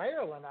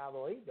Maryland, I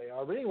believe they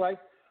are. But anyway,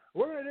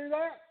 we're going to do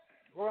that.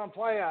 We're going to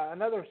play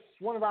another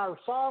one of our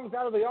songs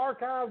out of the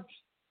archives.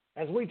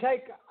 As we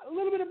take a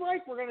little bit of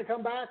break, we're going to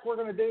come back. We're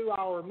going to do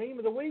our meme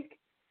of the week,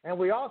 and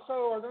we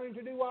also are going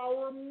to do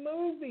our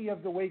movie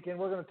of the week, and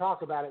we're going to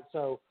talk about it.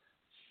 So,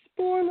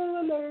 spoiler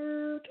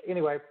alert.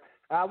 Anyway,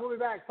 We'll be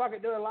back. Fuck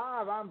it, do it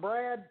live. I'm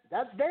Brad.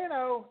 That's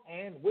Dano,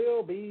 and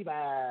we'll be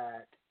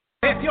back.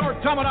 If you're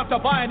dumb enough to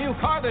buy a new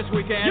car this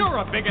weekend, you're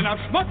a big enough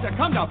schmuck to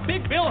come to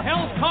Big Bill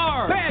Hell's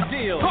Cars. Bad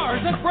deals.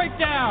 Cars that break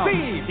down.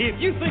 Thieves.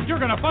 If you think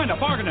you're going to find a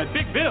bargain at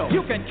Big Bill,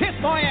 you can kiss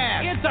my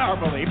ass. It's our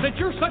belief that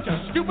you're such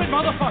a stupid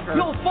motherfucker.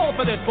 You'll fall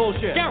for this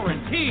bullshit.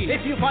 Guaranteed.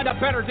 If you find a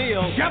better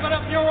deal, shove it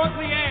up your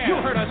ugly ass.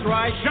 You heard us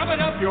right. Shove it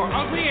up your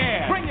ugly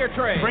ass. Bring your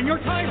tray. Bring your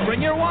title.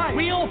 Bring your wife.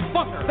 We'll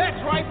fuck her. That's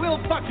right. We'll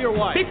fuck your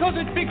wife. Because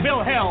it's Big Bill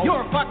Hell.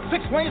 You're fucked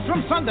 6 ways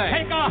from Sunday.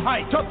 Take a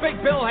hike to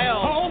Big Bill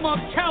Hell. Home of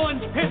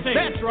challenge pissing.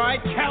 That's right.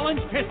 Challenge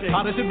pissing.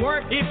 How does it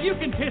work? If you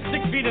can piss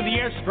 6 feet in the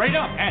air straight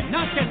up and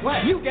not get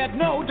wet, you get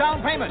no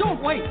down payment.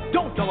 Don't wait.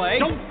 Don't delay.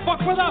 Don't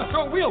fuck with us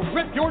or we'll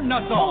rip your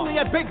nuts off.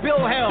 Only at Big Bill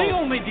Hell. The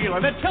only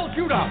dealer that tells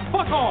you to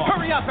fuck off.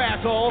 Hurry up,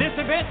 asshole. This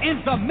event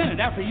ends the minute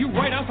after you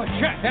write us a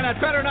check. And it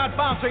better not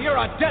bounce or you're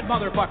a dead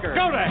motherfucker.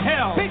 Go to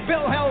hell. Big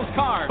Bill Hell's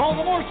Cars.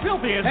 Baltimore's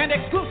filthiest and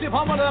exclusive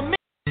home of the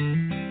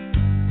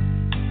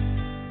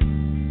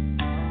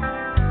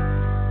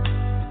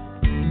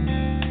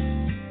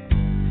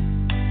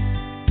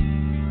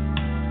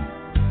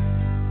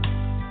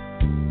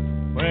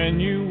When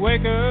you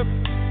wake up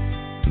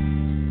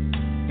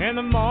in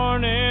the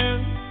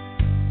morning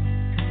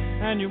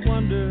and you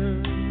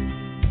wonder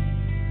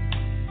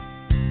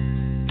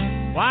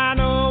why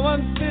no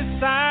one's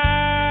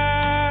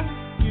beside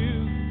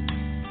you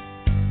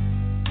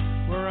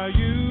where I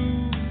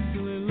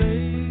usually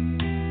lay,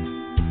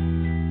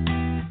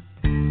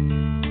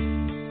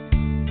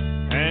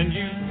 and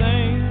you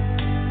think,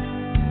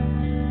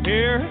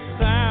 hear a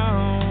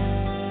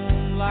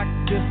sound like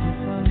distant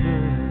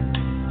thunder.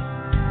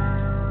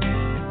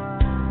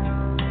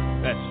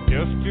 That's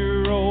just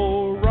your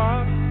old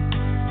rock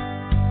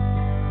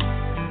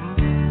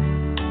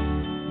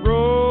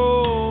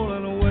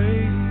rolling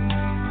away.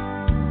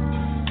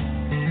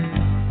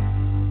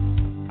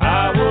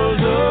 I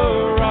was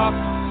a rock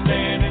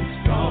standing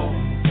strong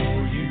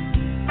for you.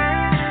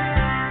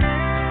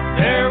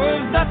 There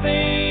was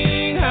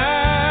nothing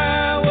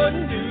I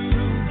wouldn't do,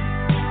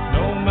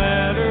 no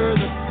matter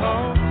the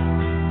cost.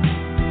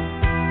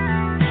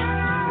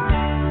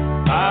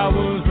 I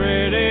was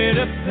ready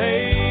to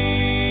pay.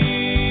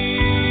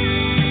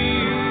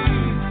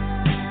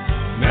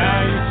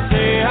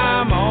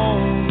 I'm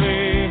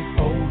only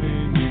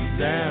holding you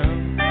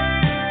down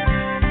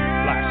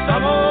like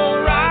some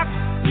old rock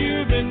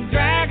you've been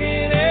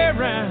dragging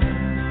around.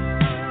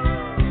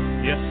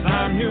 Yes,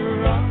 I'm your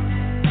rock,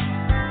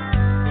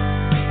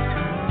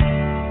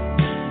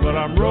 but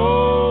I'm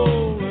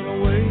rolling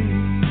away.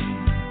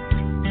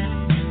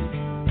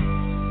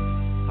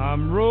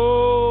 I'm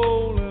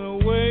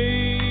rolling away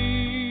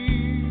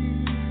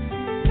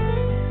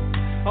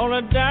on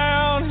a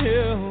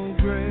downhill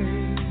grade.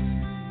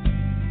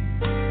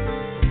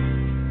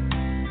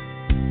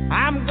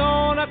 I'm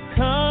gonna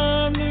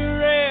come to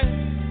rest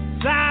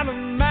side a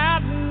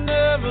mountain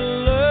of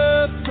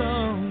love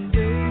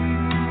someday,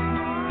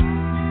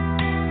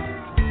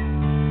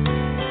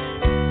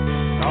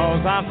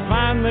 'cause I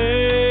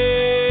finally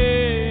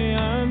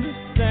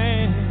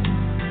understand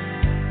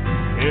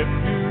if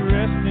you're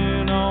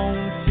resting on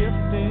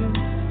shifting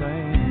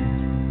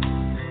sand,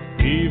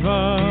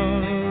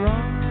 even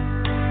rock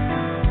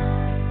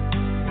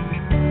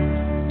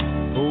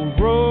goes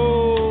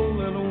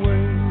rolling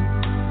away.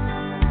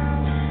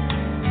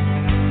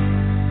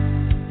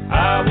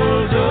 I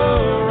was a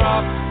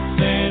rock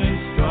standing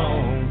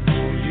strong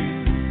for you.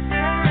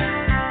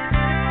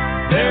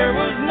 There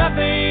was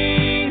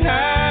nothing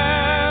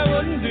I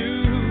wouldn't do,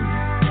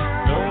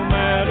 no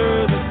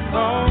matter the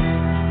cost.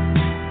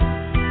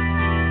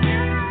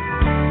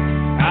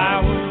 I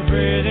was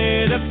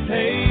ready to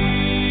pay.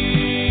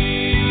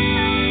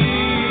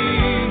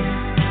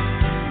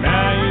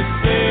 Now you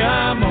say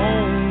I'm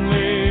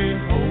only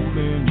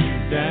holding you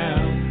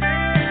down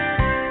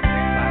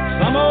like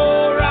some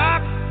old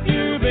rock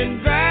you've been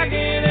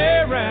dragging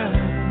around.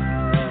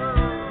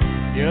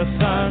 Yes,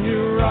 I'm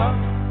your rock,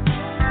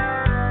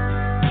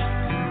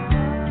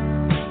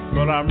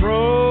 but I'm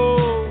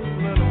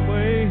rolling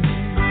away.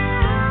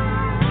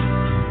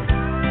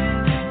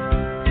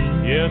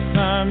 Yes,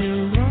 I'm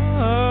your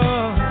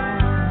rock,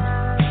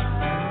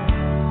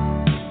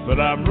 but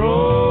I'm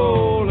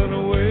rolling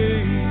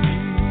away.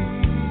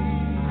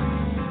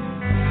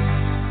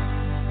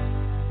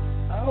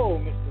 Oh,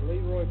 Mr.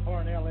 Leroy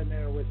Parnell in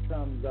there with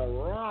some The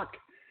Rock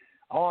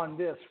on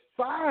this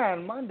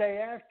fine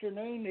Monday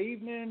afternoon,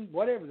 evening,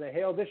 whatever the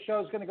hell. This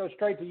show's going to go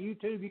straight to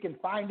YouTube. You can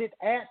find it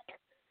at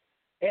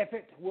F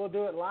It We'll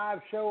Do It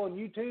Live show on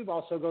YouTube.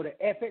 Also go to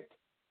F It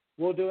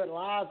We'll Do It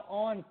Live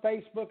on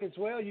Facebook as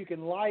well. You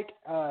can like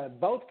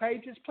both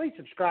pages. Please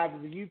subscribe to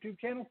the YouTube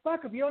channel.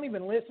 Fuck, if you don't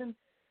even listen,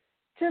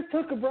 just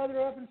hook a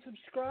brother up and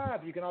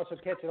subscribe. You can also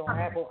catch it on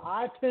Apple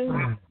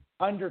iTunes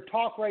under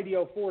Talk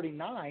Radio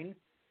 49.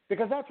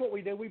 Because that's what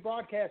we do. We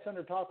broadcast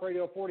under Talk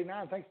Radio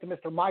 49. Thanks to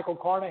Mr. Michael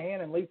Carnahan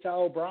and Lisa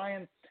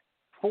O'Brien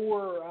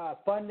for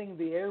funding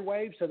the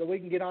airwaves so that we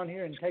can get on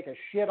here and take a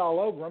shit all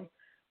over them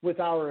with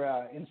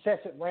our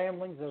incessant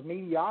ramblings of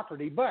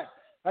mediocrity. But,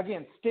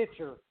 again,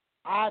 Stitcher,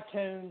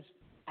 iTunes,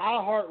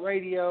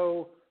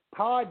 iHeartRadio,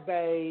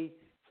 Podbay.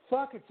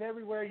 Fuck, it's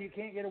everywhere. You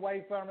can't get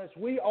away from us.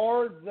 We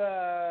are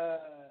the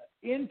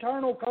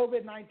internal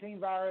COVID-19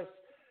 virus.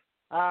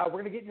 We're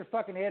going to get in your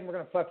fucking head and we're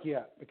going to fuck you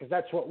up because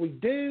that's what we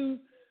do.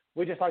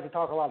 We just like to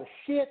talk a lot of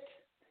shit.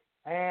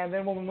 And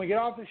then when we get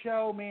off the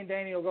show, me and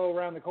Danny will go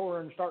around the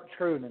corner and start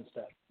screwing and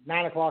stuff.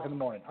 9 o'clock in the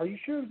morning. Are you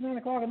sure it's 9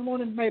 o'clock in the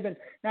morning? Maybe.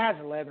 Now it's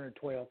 11 or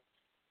 12.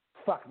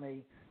 Fuck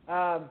me.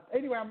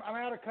 Anyway, I'm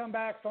out of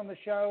comebacks on the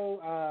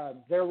show.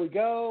 There we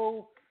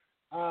go.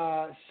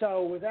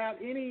 So without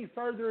any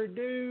further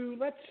ado,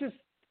 let's just,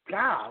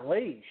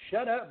 golly,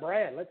 shut up,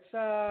 Brad. Let's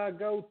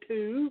go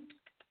to,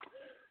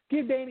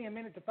 give Danny a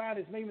minute to find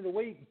his meme of the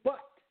week,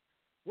 but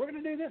we're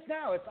going to do this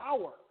now. It's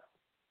our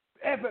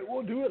Epic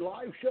We'll Do It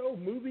live show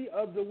movie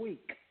of the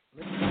week.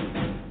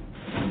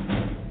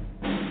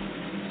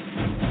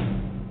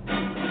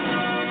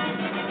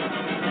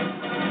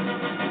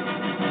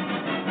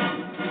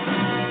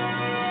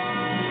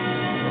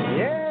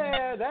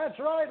 That's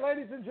right,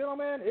 ladies and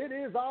gentlemen. It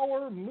is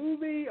our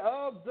movie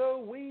of the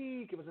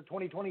week. It was a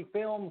 2020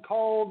 film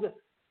called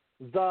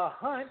The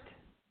Hunt,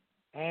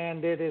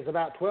 and it is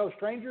about 12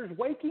 strangers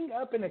waking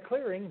up in a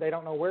clearing. They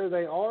don't know where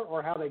they are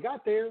or how they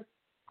got there,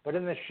 but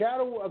in the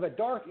shadow of a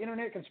dark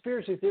internet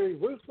conspiracy theory,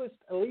 ruthless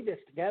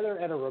elitists gather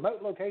at a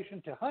remote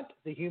location to hunt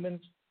the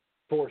humans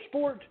for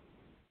sport,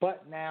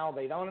 but now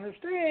they don't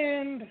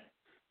understand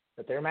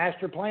that their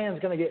master plan is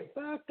going to get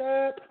fucked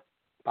up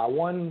by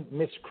one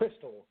Miss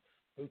Crystal,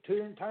 who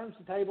turns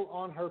the table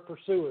on her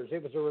pursuers.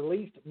 It was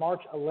released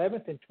March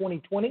 11th in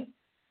 2020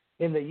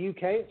 in the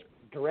UK. It's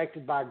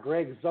directed by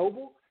Greg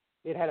Zobel.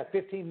 It had a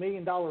 $15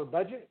 million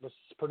budget. It was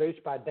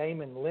produced by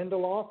Damon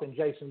Lindelof and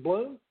Jason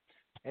Blum.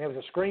 And it was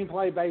a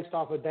screenplay based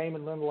off of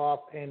Damon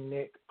Lindelof and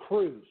Nick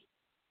Cruz.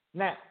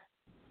 Now,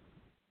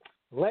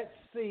 let's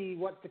see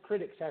what the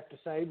critics have to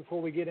say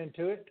before we get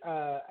into it.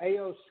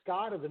 A.O.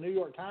 Scott of the New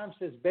York Times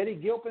says, Betty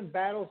Gilpin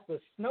battles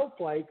the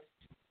snowflakes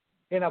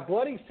in a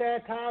bloody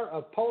satire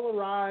of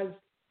polarized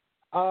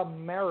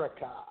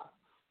America.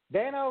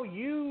 Dano,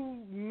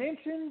 you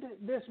mentioned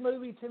this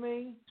movie to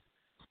me.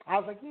 I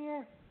was like,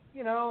 yeah,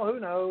 who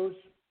knows?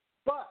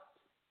 But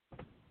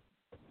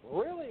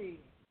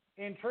really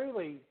and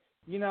truly,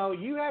 you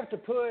have to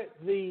put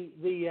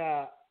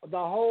the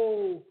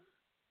whole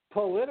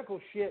political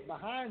shit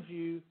behind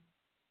you.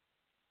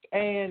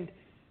 And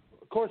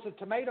of course, the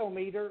tomato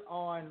meter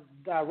on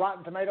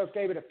Rotten Tomatoes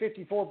gave it a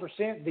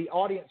 54%. The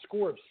audience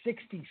score of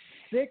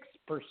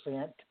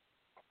 66%.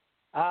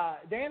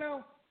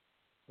 Dano,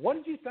 what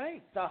did you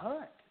think? The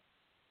Hunt.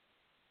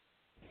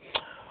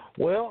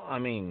 Well, I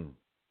mean,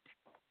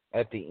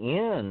 at the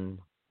end,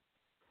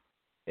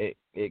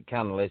 it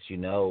kind of lets you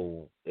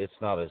know it's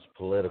not as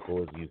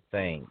political as you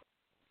think.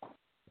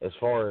 As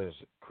far as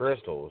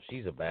Crystal,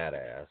 she's a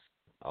badass,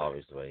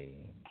 obviously.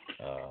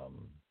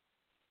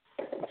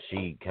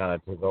 She kind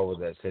of took over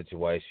that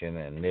situation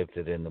and nipped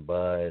it in the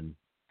bud.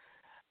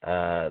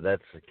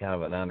 That's kind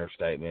of an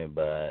understatement,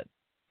 but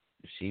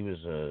she was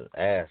an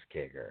ass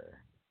kicker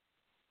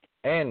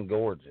and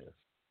gorgeous.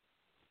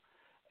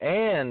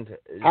 And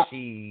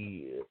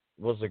she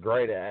was a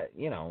great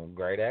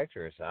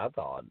actress, I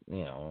thought,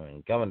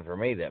 and coming from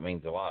me, that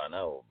means a lot, I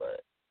know,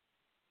 but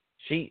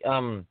she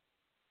was,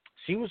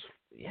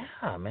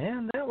 yeah,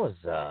 man, that was,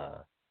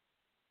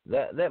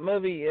 that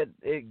movie,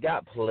 it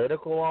got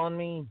political on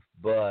me,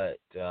 but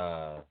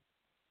I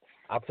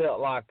felt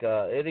like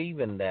it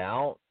evened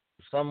out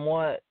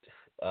somewhat.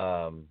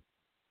 I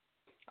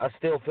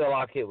still feel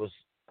like it was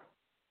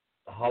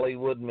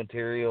Hollywood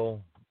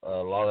material, a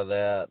lot of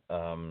that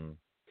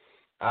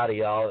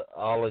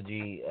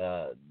ideology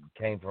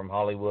came from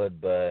Hollywood,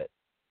 but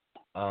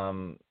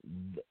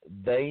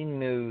they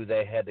knew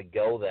they had to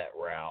go that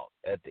route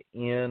at the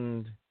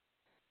end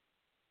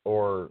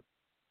or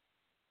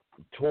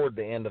toward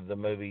the end of the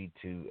movie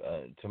to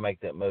make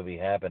that movie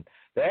happen.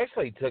 They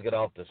actually took it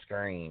off the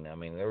screen. I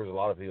mean, there was a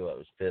lot of people that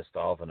was pissed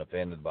off and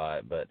offended by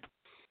it, but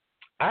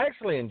I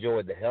actually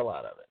enjoyed the hell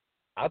out of it.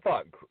 I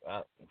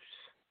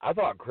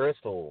thought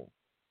Crystal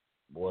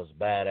was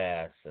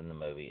badass in the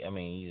movie. I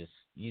mean,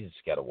 you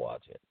just got to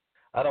watch it.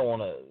 I don't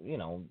want to,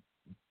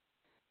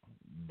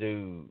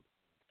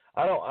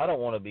 I don't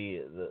want to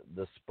be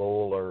the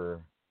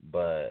spoiler,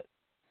 but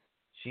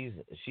she's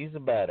a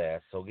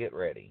badass, so get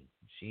ready.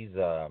 She's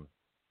not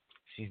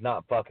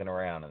fucking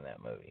around in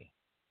that movie.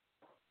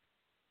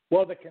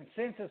 Well, the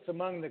consensus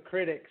among the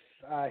critics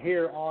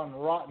here on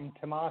Rotten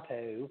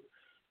Tomato,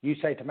 you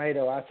say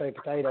tomato, I say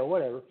potato,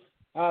 whatever.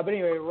 But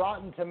anyway,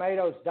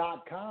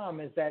 RottenTomatoes.com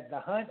is that The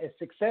Hunt is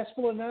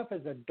successful enough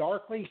as a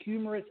darkly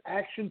humorous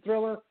action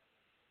thriller,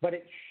 but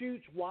it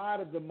shoots wide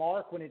of the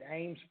mark when it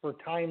aims for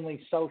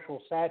timely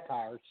social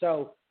satire.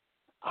 So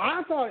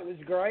I thought it was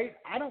great.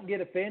 I don't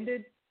get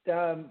offended.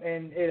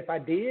 And if I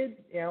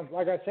did,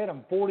 like I said,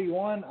 I'm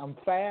 41, I'm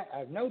fat, I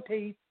have no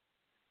teeth,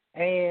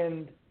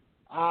 and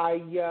if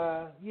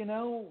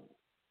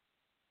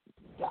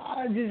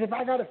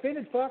I got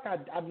offended,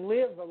 I'd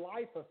live a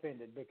life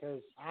offended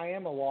because I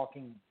am a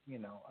walking,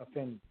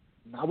 offend.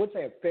 I would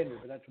say offender,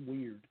 but that's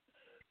weird.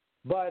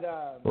 But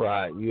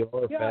right, you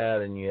are yeah,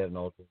 fat and you have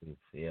no teeth.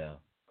 Yeah.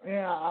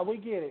 Yeah, we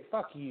get it.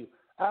 Fuck you.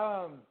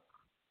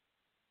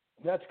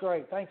 That's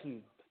great. Thank you.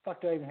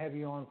 Fuck, do I even have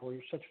you on for?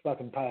 You're such a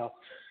fucking pal.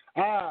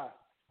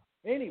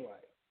 Anyway,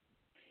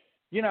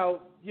 you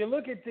know, you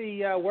look at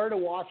the where to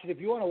watch it. If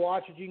you want to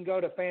watch it, you can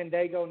go to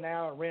Fandango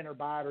now and rent or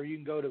buy it, or you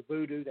can go to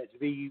Vudu. That's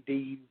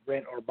VUD,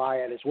 rent or buy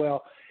it as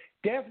well.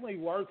 Definitely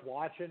worth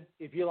watching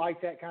if you like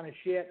that kind of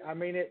shit. I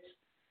mean,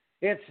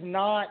 it's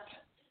not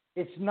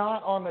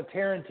on the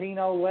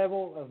Tarantino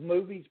level of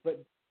movies,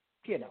 but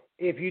you know,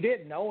 if you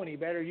didn't know any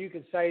better, you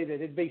could say that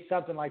it'd be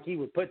something like he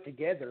would put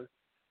together,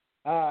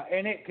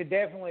 and it could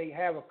definitely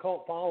have a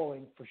cult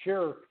following for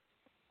sure.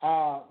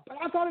 But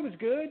I thought it was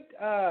good.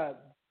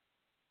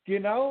 You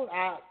know,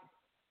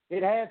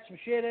 it had some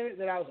shit in it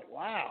that I was like,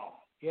 wow.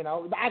 You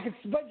know,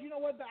 but you know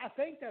what? I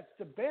think that's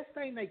the best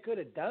thing they could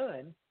have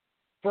done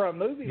for a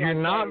movie. You're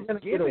not going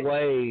to get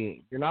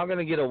away. You're not going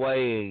to get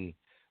away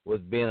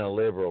with being a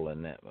liberal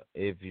in that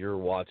if you're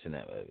watching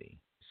that movie.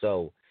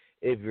 So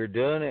if you're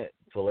doing it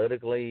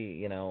politically,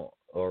 you know,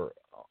 or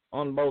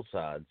on both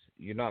sides,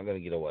 you're not going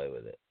to get away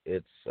with it.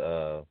 It's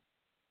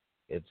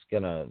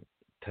going to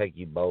take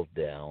you both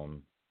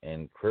down,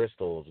 and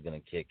Crystal is going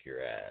to kick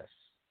your ass.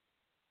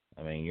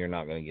 I mean, you're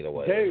not going to get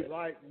away with it. Dude,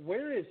 like,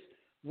 where is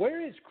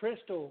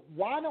Crystal?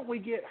 Why don't we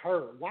get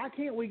her? Why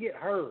can't we get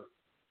her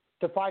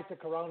to fight the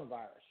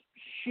coronavirus?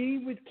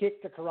 She would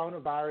kick the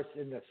coronavirus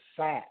in the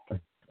sack.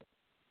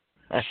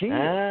 She's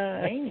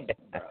mean,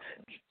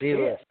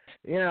 bro.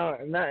 You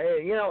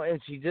know,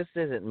 and she just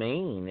isn't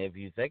mean if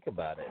you think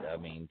about it. I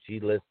mean, she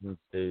listens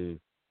to.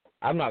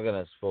 I'm not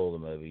going to spoil the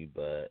movie,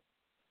 but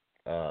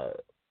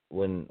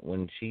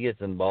when she gets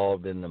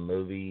involved in the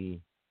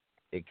movie,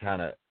 she's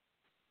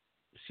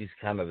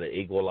kind of the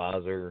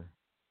equalizer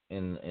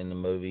in the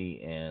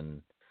movie,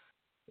 and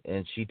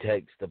she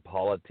takes the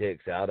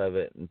politics out of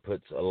it and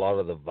puts a lot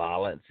of the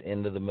violence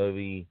into the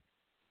movie,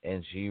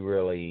 and she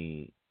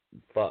really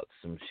fucks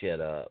some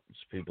shit up,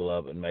 people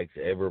up, and makes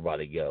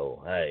everybody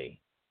go, hey,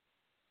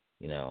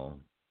 you know,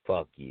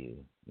 fuck you.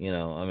 You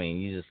know, I mean,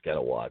 you just got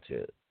to watch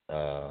it.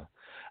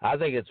 I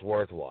think it's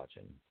worth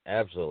watching.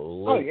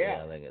 Absolutely. Oh,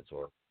 yeah. I think it's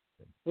worth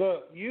it.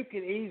 Look, you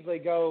could easily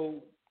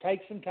go take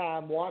some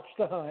time, watch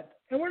The Hunt,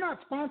 and we're not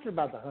sponsored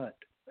by The Hunt.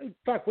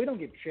 Fuck, we don't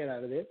get shit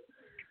out of this.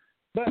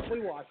 But we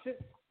watched it.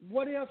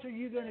 What else are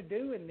you going to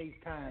do in these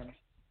times?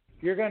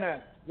 You're going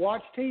to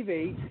watch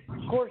TV.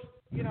 Of course,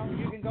 you know,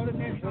 you can go to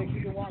Netflix,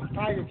 you can watch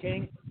Tiger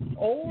King,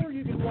 or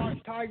you can watch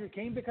Tiger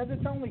King because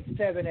it's only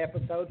 7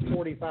 episodes,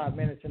 45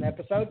 minutes an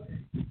episode,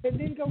 and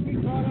then go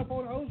get caught up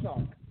on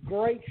Ozark.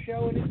 Great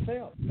show in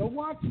itself. Go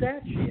watch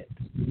that shit.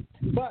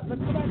 But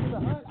let's go back to The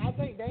Hunt. I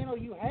think, Daniel,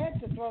 you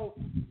had to throw...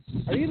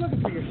 Are you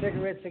looking for your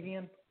cigarettes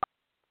again?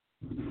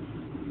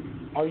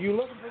 Are you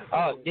looking for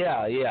the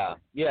cigarettes?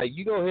 Yeah,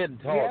 you go ahead and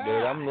talk,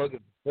 dude. I'm looking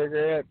for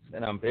cigarettes,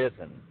 and I'm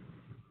pissing.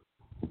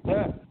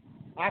 Yeah.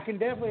 I can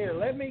definitely hear.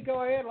 Let me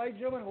go ahead, ladies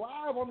and gentlemen,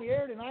 live on the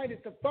air tonight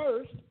at the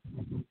first.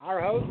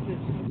 Our host is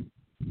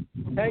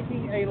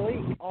taking a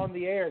leak on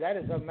the air. That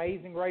is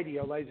amazing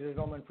radio, ladies and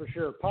gentlemen, for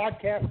sure.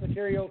 Podcast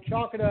material,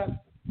 chalk it up.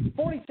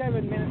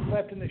 47 minutes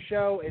left in the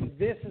show, and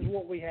this is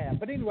what we have.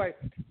 But anyway,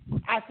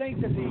 I think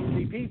that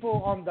the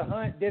people on The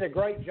Hunt did a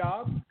great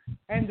job,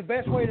 and the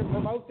best way to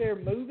promote their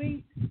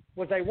movie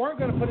was they weren't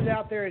going to put it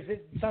out there as if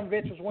some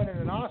bitch was winning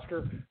an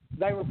Oscar.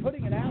 They were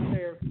putting it out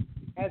there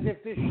as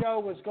if this show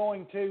was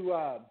going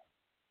to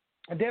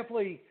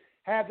definitely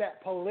have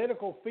that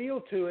political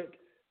feel to it,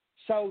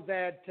 so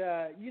that,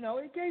 you know,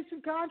 it gave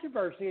some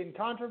controversy, and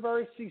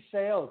controversy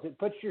sells. It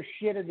puts your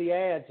shit in the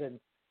ads, and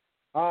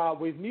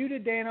we've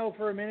muted Dano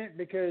for a minute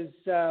because,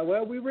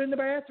 well, we were in the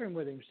bathroom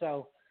with him.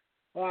 So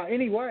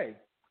anyway,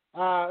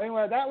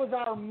 that was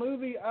our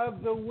movie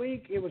of the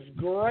week. It was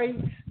great.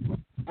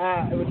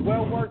 It was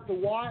well worth the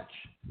watch.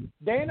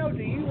 Dano,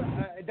 do you,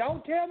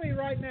 don't tell me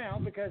right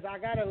now because I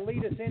got to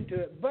lead us into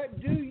it,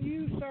 but do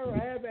you, sir,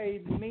 have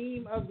a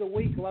meme of the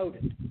week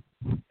loaded?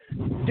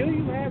 Do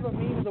you have a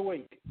meme of the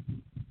week?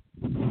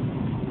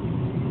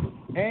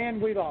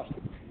 And we lost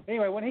him.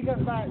 Anyway, when he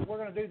comes back, we're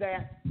going to do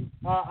that.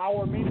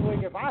 Our meme of the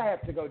week, if I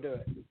have to go do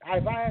it.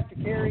 If I have to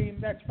carry him,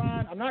 that's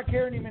fine. I'm not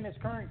carrying him in his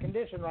current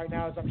condition right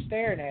now as I'm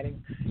staring at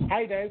him.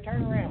 Hey, Dave,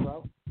 turn around,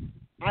 bro.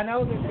 I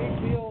know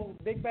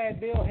that Big Bad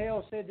Bill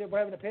Hale said that we're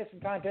having a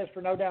pissing contest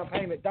for no down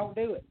payment. Don't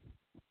do it.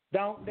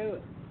 Don't do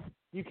it.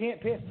 You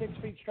can't piss 6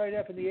 feet straight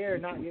up in the air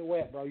and not get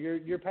wet, bro.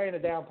 You're paying a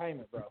down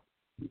payment, bro.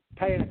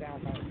 Paying a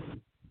down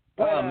payment.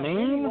 But,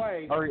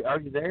 anyway, are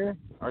you there?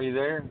 Are you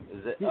there?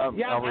 Is it? Yeah, are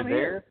we I'm there?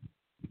 Here.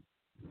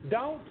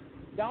 Don't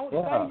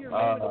say your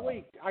meme of the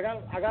week. I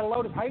got to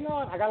load us. Hang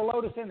on, I got to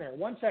load us in there.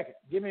 1 second.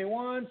 Give me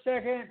 1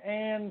 second,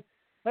 and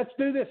let's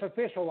do this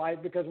official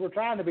like because we're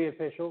trying to be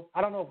official.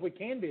 I don't know if we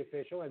can be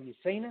official. Have you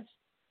seen us?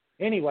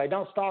 Anyway,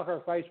 don't stalk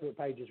our Facebook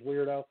pages,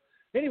 weirdo.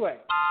 Anyway.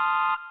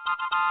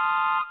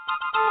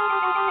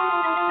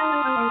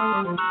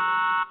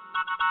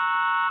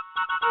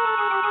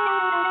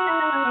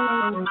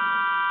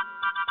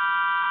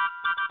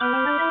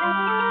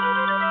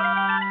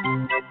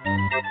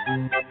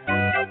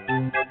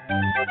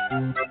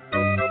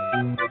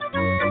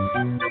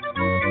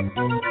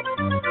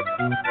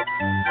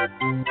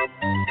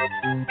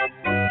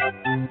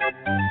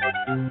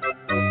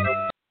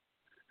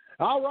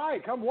 All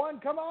right, come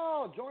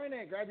all, join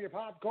in. Grab your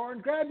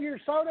popcorn, grab your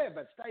soda,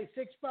 but stay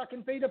 6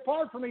 fucking feet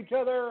apart from each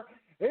other.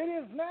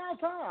 It is now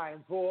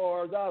time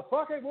for the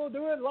Fuck It, We'll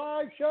Do It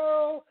live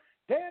show.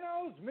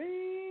 Dano's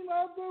Meme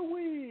of the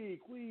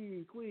Week.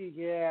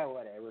 Yeah,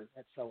 whatever.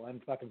 That's so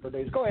unfucking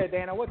produced. Go ahead,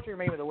 Dano. What's your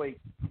Meme of the Week?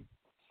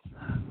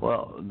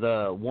 Well,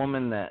 the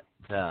woman that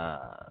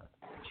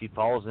she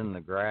falls in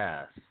the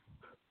grass.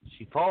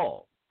 She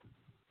falls.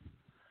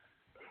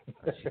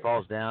 She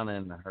falls down,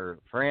 and her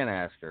friend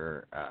asks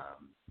her,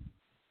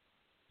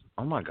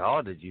 "Oh my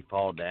God, did you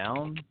fall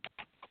down?"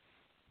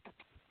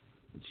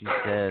 And she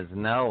says,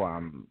 "No,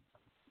 I'm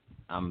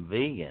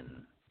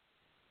vegan,"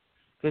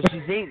 because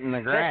she's eating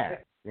the grass,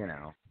 you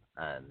know.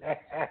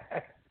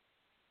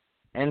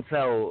 And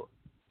so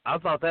I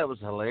thought that was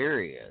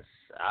hilarious.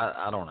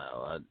 I don't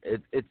know.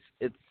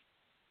 It's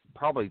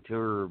probably 2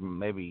 or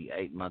maybe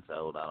 8 months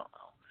old. I don't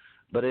know,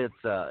 but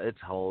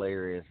it's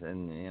hilarious,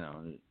 and you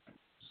know.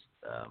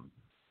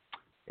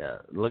 Yeah,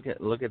 look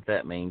at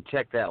that meme.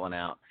 Check that one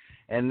out.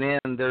 And then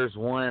there's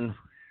one.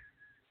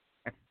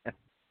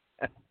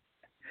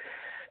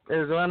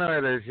 There's one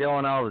where they're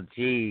showing all the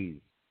cheese.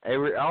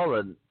 All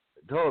the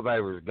toilet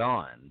paper's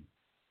gone.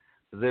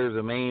 There's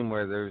a meme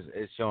where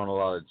it's showing a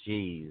lot of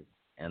cheese,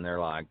 and they're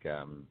like,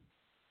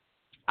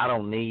 "I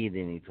don't need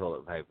any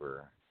toilet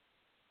paper."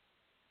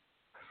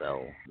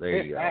 So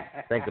there you go.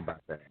 Think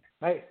about that.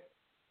 Hey,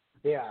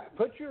 yeah,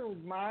 put your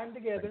mind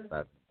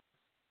together.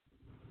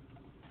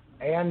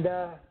 And,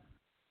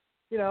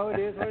 you know, it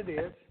is what it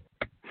is.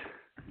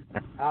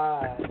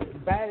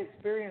 Bad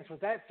experience with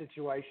that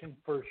situation,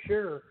 for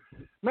sure.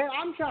 Man,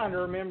 I'm trying to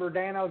remember,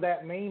 Dano,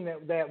 that meme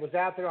that was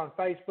out there on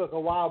Facebook a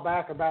while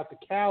back about the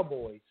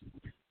Cowboys.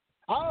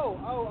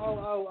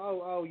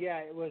 Oh, yeah,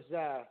 it was,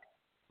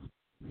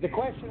 the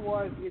question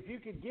was, if you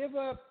could give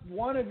up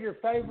one of your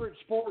favorite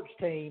sports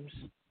teams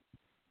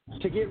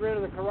to get rid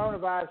of the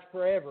coronavirus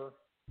forever,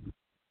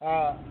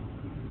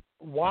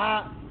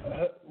 why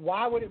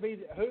would it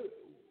be?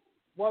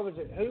 What was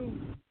it?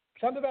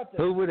 Something about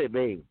who would it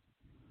be?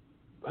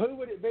 Who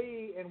would it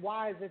be, and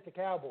why is it the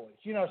Cowboys?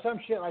 You know, some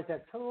shit like that.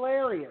 It's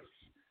hilarious.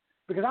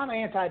 Because I'm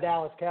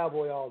anti-Dallas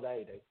Cowboy all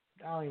day, dude.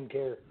 I don't even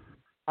care.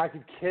 I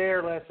could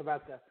care less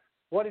about the.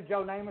 What did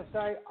Joe Namath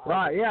say?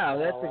 Right. Yeah,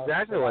 that's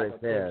exactly what it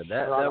said.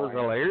 That was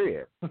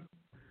hilarious.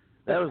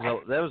 That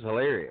was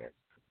hilarious.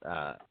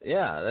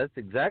 Yeah, that's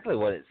exactly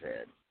what it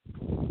said.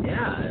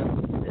 Yeah,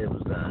 it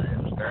was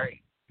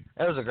great.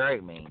 That was a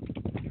great meme.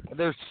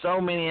 There's so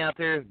many out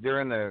there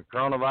during the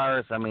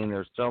coronavirus. I mean,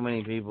 there's so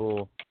many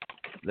people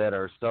that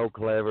are so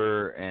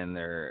clever, and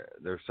they're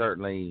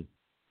certainly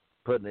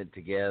putting it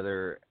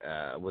together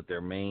with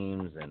their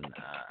memes. And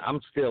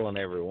I'm stealing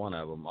every one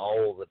of them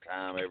all the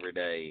time, every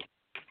day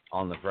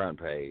on the front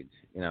page.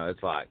 You know,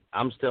 it's like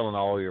I'm stealing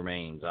all your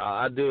memes.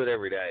 I do it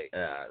every day.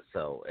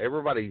 So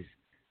everybody's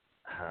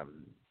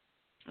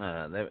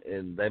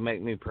they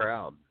make me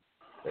proud.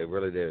 They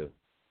really do.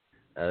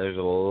 There's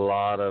a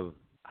lot of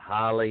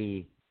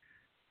highly,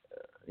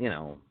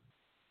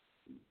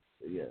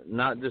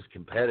 not just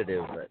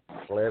competitive, but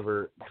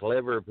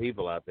clever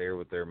people out there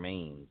with their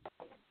memes,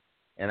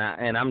 and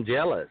I'm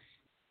jealous.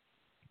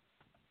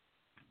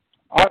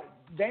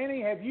 Danny,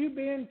 have you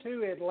been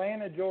to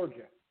Atlanta,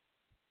 Georgia?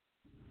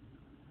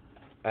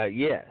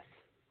 Yes.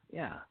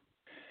 Yeah.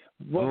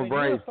 Well, I'm a then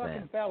Braves you're a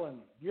fucking fan. felon.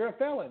 You're a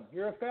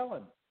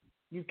felon.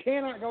 You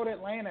cannot go to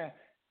Atlanta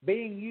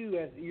being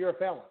you're a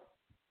felon.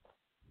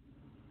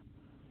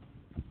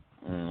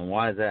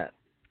 Why is that?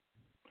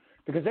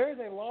 Because there is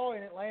a law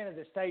in Atlanta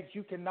that states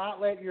you cannot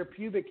let your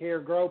pubic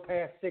hair grow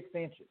past 6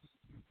 inches.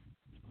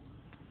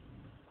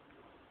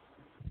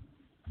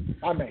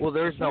 I mean, well,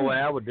 there's no way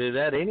I would do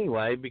that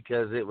anyway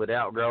because it would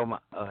outgrow my.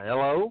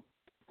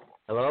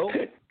 Hello.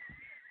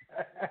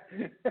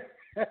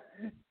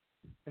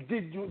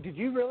 Did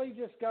you really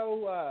just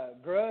go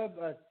grub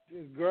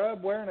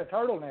wearing a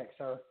turtleneck,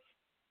 sir?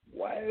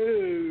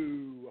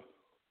 Whoa.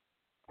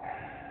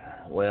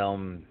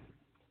 Well,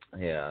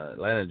 yeah,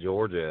 Atlanta,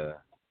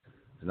 Georgia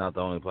is not the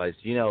only place.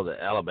 You know that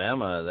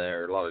Alabama,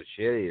 there are a lot of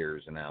shit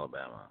eaters in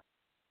Alabama.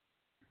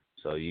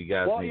 So you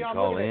guys need to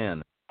call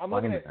in. I'm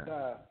looking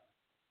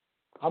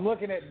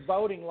at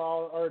voting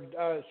law,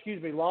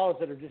 laws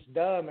that are just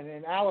dumb. And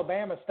in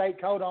Alabama, state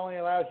code only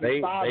allows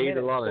you 5 minutes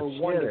for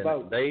one to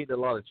vote. They eat a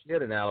lot of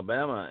shit in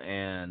Alabama,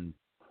 and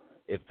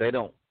if they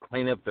don't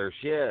clean up their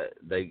shit,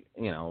 they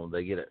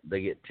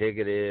get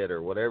ticketed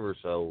or whatever.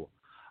 So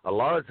a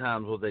lot of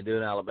times what they do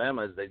in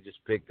Alabama is they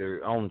just pick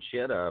their own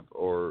shit up,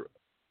 or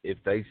if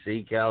they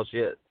see cow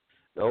shit,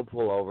 they'll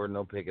pull over and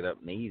they'll pick it up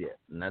and eat it.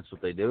 And that's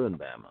what they do in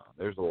Bama.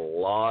 There's a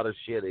lot of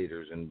shit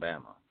eaters in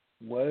Bama.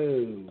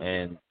 Whoa.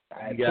 And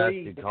you guys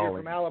please, can if call you're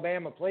from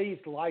Alabama, please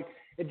like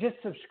and just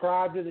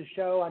subscribe to the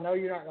show. I know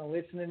you're not going to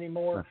listen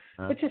anymore,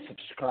 but just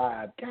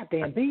subscribe.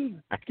 Goddamn,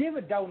 give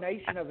a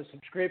donation of a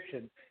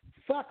subscription.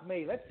 Fuck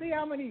me. Let's see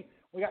how many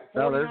we got.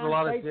 49 there's a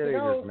lot of states shit to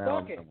go. eaters now.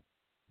 Fuck it.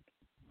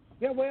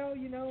 Yeah, well,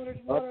 there's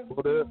a lot of.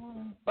 We'll do it.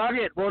 Fuck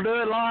it, we'll do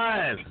it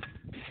live.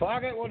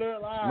 Fuck it, we'll do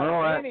it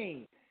live.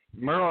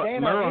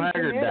 Merle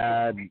Haggard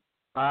died.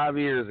 5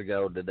 years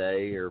ago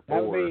today, or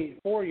 4. That would be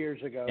 4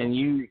 years ago. And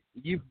you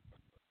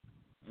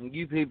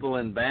people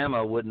in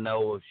Bama wouldn't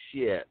know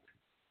shit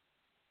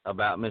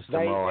about Mr.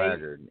 Merle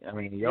Haggard. I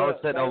mean, y'all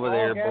sitting over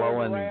there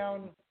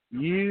blowing.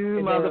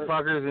 You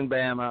motherfuckers in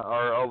Bama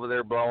are over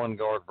there blowing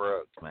Garth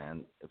Brooks,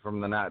 man, from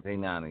the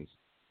 1990s.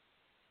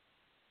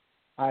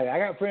 I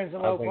got friends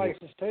in low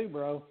places too,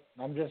 bro.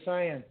 I'm just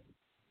saying.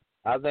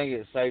 I think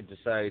it's safe to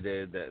say,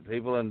 dude, that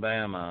people in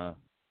Bama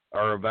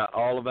are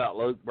all about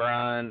Luke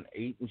Bryan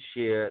eating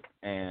shit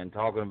and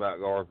talking about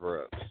Garth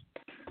Brooks.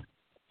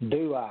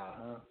 Do I?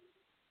 Huh?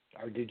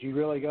 Or did you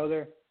really go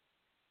there?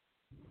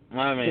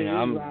 I mean,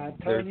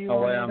 there's no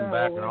way I'm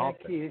backing off.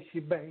 Kiss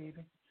you, baby.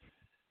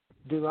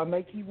 Do I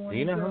make you want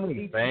to go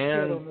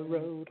on the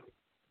road?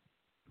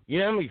 You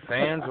know how many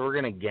fans we're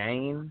gonna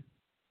gain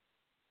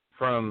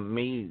from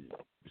me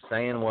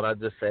saying what I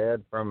just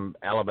said from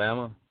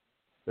Alabama?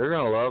 They're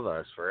gonna love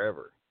us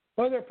forever.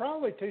 Well, they're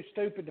probably too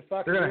stupid to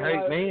fucking. They're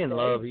gonna hate me and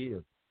love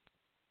you.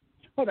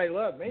 Well, they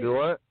love me. Do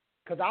what?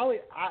 Because I'll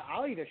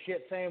eat a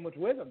shit sandwich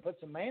with them. Put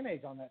some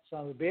mayonnaise on that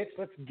son of a bitch.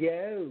 Let's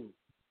go.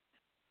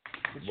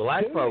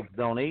 Black folks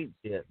don't eat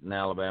shit in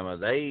Alabama.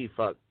 They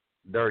fuck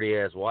dirty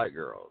ass white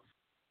girls.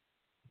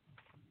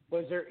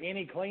 Was there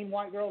any clean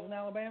white girls in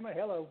Alabama?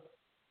 Hello.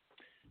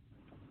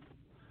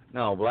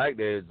 No, black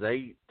dudes,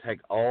 they take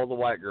all the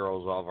white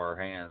girls off our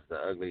hands, the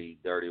ugly,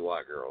 dirty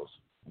white girls.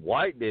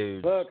 White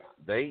dudes,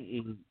 they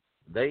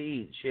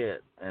eat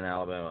shit in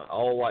Alabama.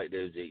 All white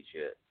dudes eat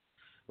shit.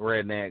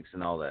 Rednecks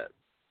and all that.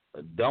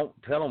 Don't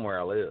tell them where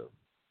I live.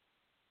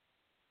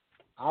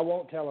 I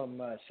won't tell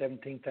them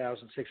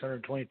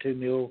 17,622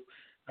 Mule,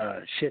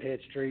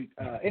 Shithead Street.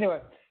 Anyway.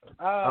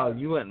 Oh,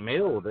 you went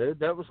Mill, dude.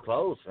 That was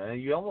close, man.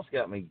 You almost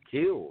got me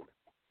killed.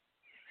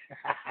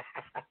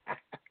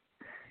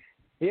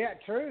 Yeah,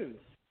 true.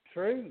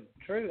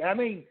 I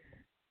mean,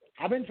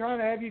 I've been trying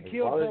to have you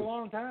killed for a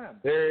long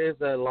time. There is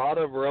a lot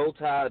of Roll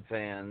Tide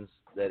fans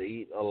that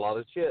eat a lot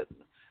of shit.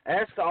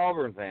 Ask the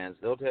Auburn fans,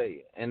 they'll tell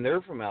you. And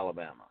they're from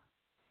Alabama.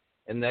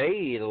 And they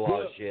eat a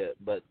lot of shit,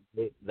 but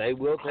they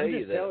will tell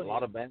you that a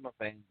lot of Bama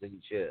fans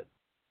eat shit.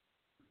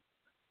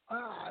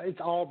 It's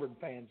Auburn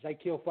fans. They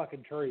kill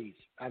fucking trees.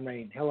 I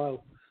mean,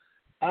 hello.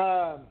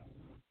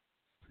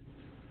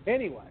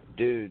 Anyway.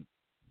 Dude,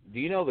 do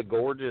you know the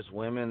gorgeous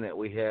women that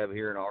we have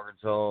here in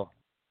Arkansas?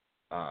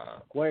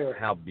 Where?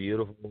 How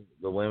beautiful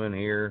the women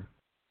here.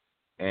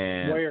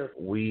 And where?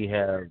 We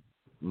have,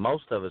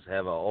 most of us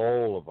have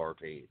all of our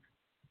teeth.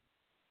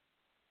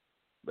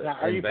 But now,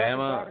 are you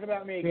Bama, talking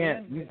about me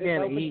again? You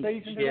can't eat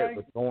shit today?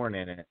 with corn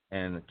in it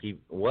and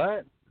keep,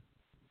 what?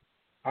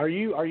 Are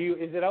you,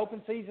 is it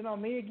open season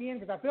on me again?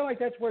 Because I feel like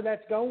that's where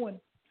that's going.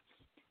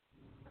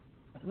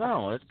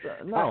 No, it's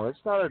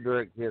not a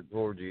direct hit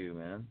towards you,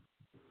 man.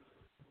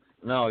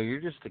 No,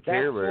 you're just a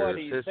Care Bear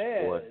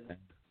sister boy.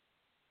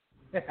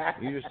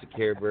 You're just a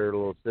Care Bear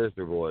little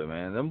sister boy,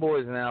 man. Them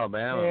boys in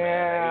Alabama,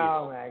 man.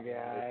 Oh my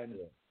God.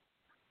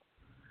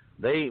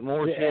 They eat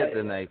more shit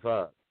than they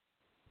fuck.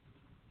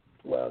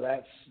 Well,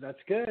 that's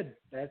good.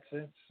 That's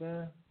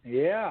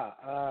yeah.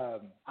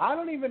 I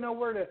don't even know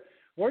where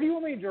do you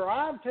want me to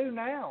drive to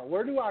now?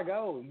 Where do I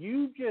go?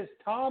 You just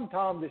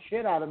tom-tommed the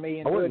shit out of me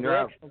into a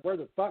direction of where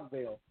the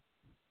fuckville.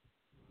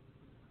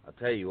 I'll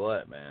tell you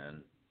what,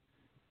 man.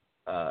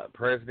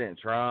 President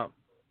Trump,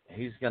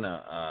 he's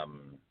gonna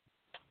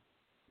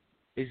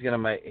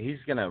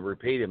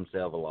repeat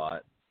himself a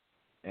lot,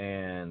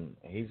 and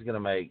he's gonna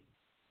make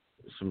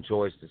some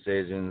choice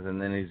decisions,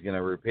 and then he's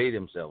gonna repeat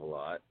himself a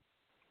lot,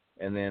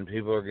 and then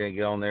people are gonna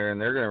get on there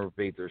and they're gonna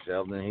repeat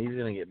themselves, and then he's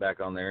gonna get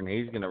back on there and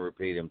he's gonna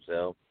repeat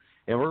himself,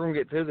 and we're gonna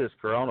get through this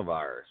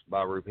coronavirus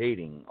by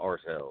repeating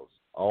ourselves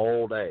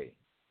all day,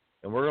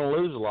 and we're gonna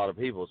lose a lot of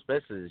people,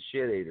 especially the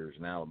shit eaters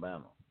in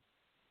Alabama.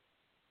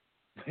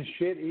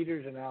 Shit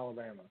eaters in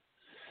Alabama.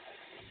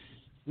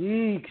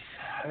 Eeks.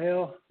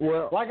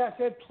 Well, like I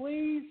said,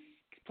 please,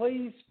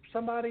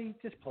 somebody,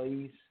 just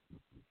please,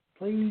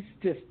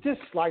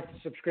 like the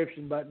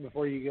subscription button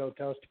before you go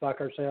tell us to fuck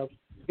ourselves.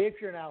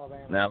 If you're in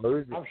Alabama. Now,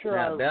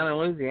 down in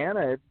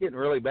Louisiana, it's getting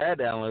really bad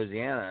down in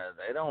Louisiana.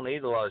 They don't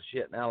eat a lot of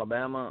shit in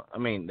Alabama. I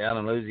mean, down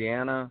in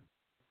Louisiana,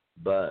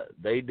 but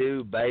they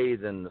do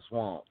bathe in the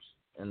swamps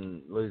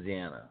in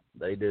Louisiana.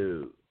 They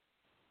do.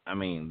 I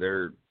mean,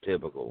 they're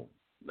typical.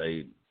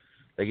 They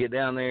get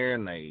down there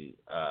and they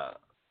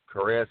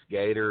caress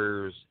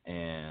gators,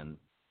 and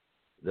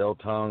they'll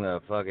tongue a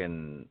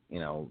fucking,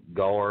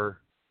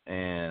 gar,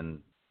 and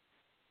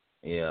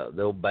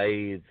they'll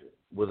bathe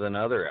with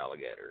another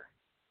alligator.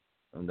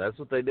 And that's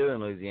what they do in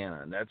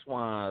Louisiana, and that's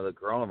why the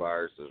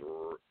coronavirus is.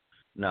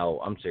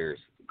 No, I'm serious.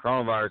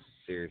 Coronavirus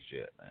is serious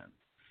shit, man.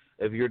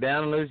 If you're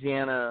down in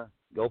Louisiana,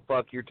 go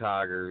fuck your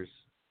tigers.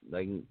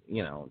 They can,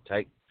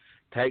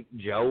 take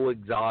Joe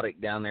Exotic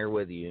down there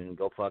with you and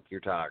go fuck your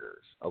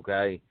tigers,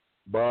 okay?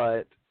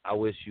 But I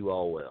wish you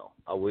all well.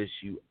 I wish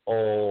you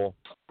all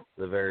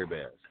the very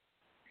best.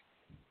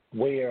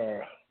 We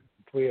are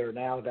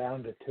now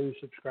down to 2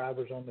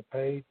 subscribers on the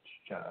page.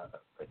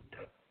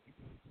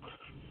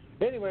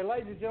 Anyway,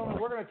 ladies and gentlemen,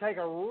 we're going to take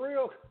a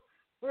real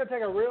We're going to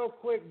take a real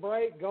quick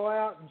break, go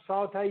out and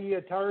saute you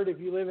a turd if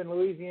you live in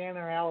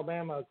Louisiana or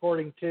Alabama,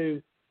 according to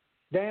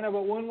Dana.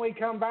 But when we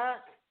come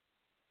back,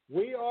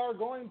 we are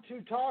going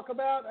to talk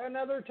about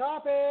another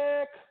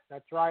topic.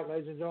 That's right,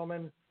 ladies and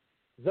gentlemen.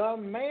 The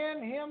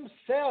man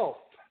himself.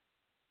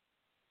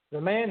 The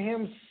man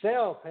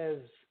himself has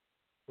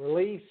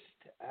released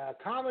a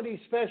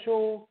comedy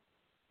special,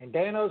 and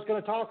Dano's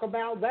going to talk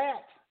about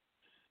that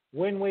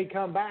when we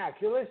come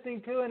back. You're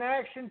listening to an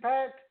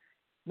action-packed,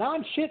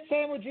 non-shit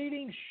sandwich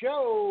eating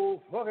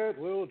show. Fuck it,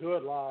 we'll do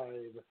it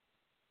live.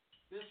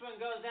 This one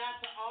goes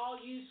out to all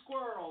you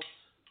squirrels.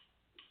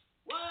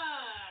 1,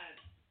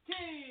 2,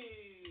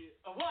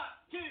 1,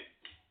 2.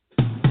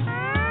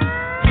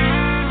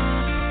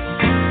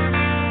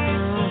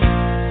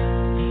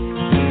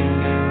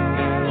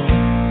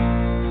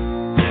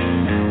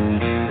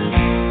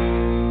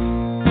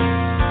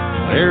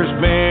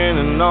 There's been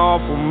an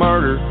awful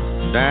murder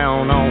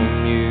down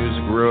on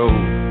Music Road.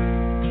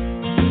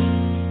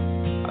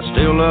 I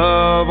still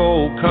love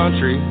old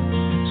country,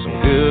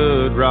 some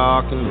good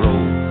rock and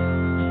roll.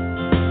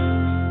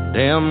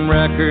 Them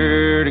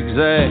record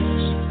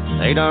execs,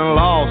 they done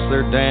lost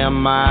their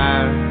damn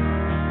mind.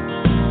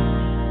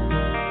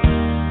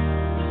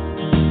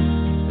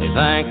 They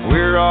think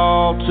we're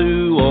all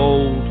too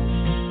old,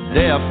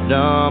 deaf,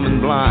 dumb,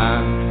 and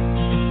blind.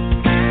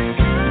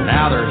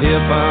 Now they're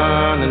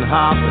hippin' and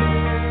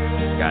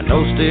hoppin', got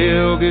no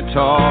steel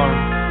guitar.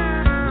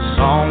 The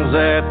songs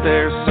that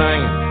they're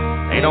singing,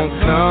 they don't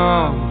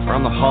come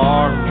from the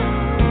heart.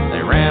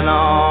 They ran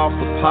off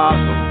the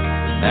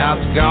possum, now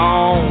it's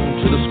gone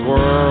to the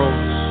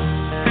squirrels.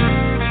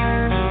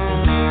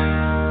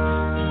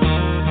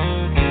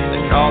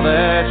 They call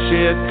that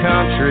shit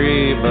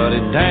country, but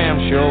it damn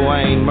sure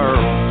ain't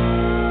Merle.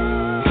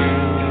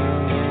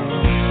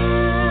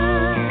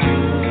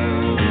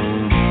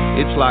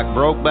 It's like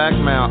Brokeback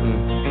Mountain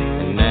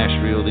in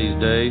Nashville these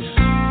days.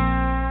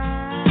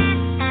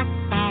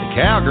 The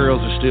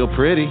cowgirls are still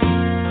pretty,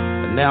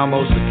 but now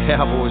most of the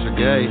cowboys are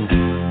gay.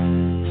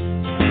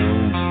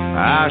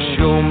 I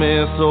sure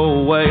miss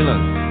old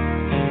Waylon,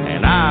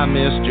 and I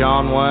miss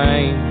John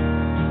Wayne.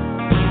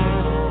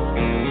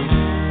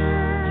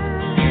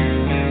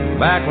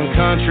 Back when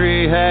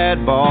country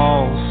had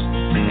balls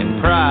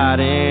and pride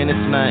in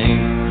its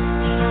name.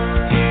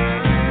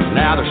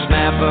 Now they're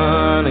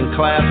snapping and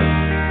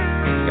clapping,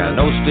 got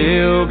no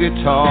steel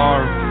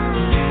guitar.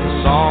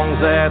 The songs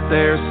that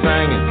they're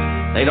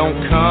singing, they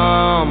don't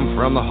come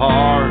from the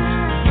heart.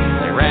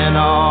 They ran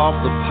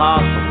off the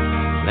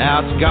possum,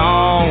 now it's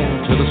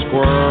gone to the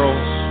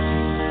squirrels.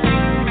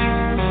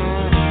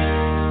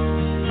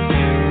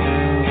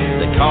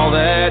 They call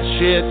that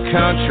shit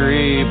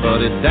country,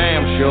 but it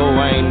damn sure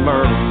ain't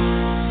Merle.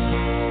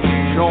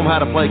 Show 'em how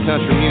to play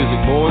country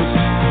music, boys.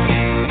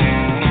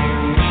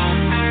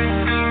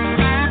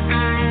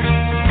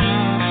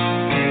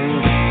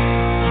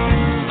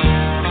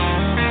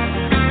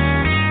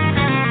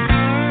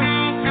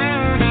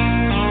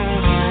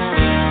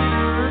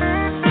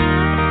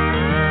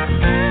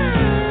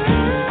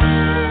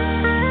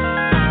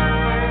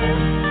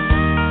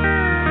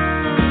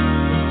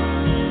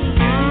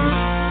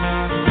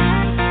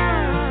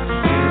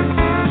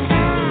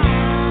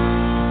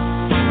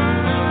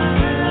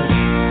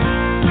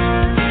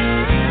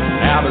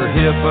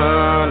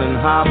 Hippin' and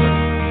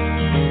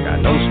hoppin', got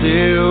no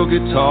steel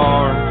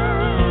guitar.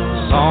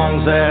 The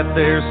songs that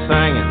they're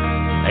singing,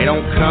 they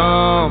don't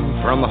come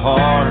from the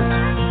heart.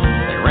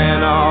 They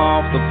ran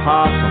off the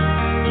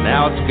possum,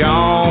 now it's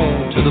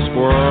gone to the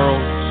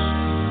squirrels.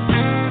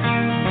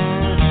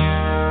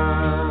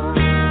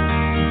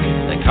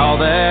 They call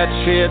that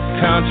shit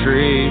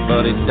country,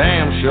 but it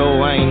damn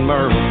sure ain't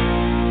Merle.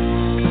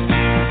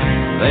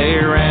 They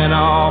ran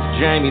off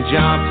Jamie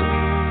Johnson,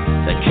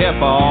 they kept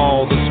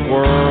all the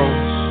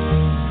squirrels.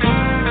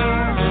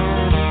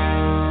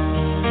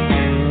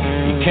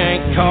 You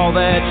can't call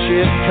that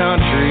shit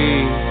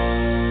country,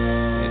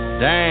 it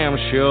damn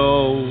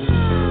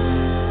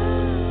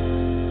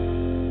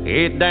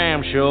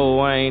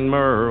sure ain't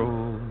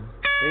Merle.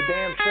 It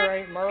damn sure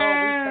ain't Merle. We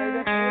say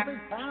that every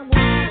time we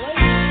play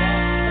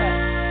it.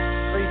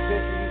 Free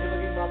Sister, you can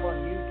look him up on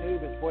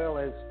YouTube as well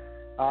as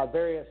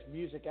various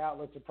music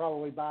outlets to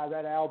probably buy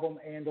that album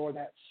and or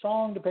that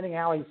song, depending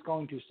how he's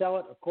going to sell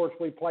it. Of course,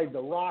 we played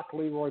The Rock,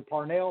 Leroy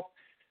Parnell.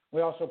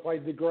 We also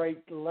played the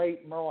great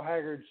late Merle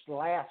Haggard's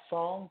last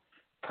song,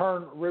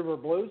 Kern River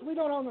Blues. We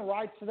don't own the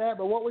rights to that,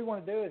 but what we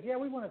want to do is,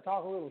 we want to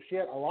talk a little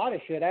shit, a lot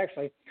of shit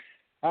actually,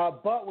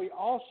 but we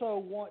also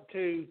want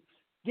to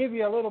give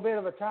you a little bit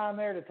of a time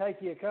there to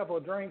take you a couple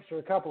of drinks or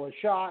a couple of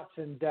shots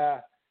and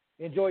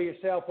enjoy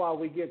yourself while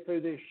we get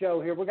through this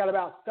show here. We got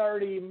about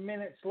 30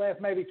 minutes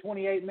left, maybe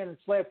 28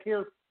 minutes left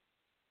here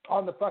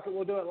on the Fuck It,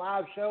 We'll Do It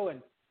live show.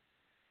 And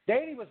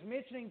Danny was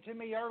mentioning to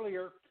me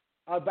earlier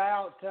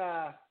about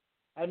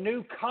a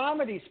new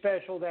comedy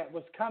special that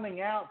was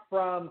coming out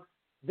from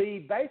the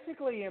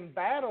basically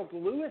embattled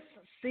Louis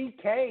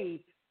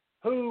C.K.,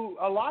 who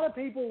a lot of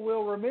people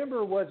will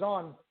remember was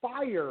on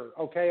fire,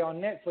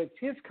 on Netflix.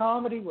 His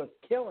comedy was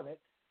killing it.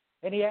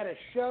 And he had a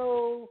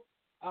show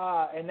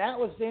and that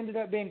was ended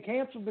up being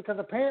canceled because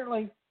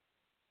apparently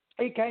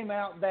it came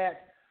out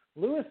that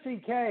Louis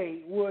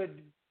C.K.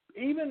 would,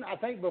 even I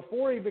think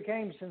before he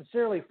became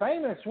sincerely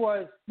famous,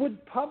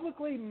 would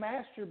publicly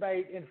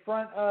masturbate in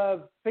front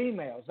of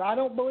females. I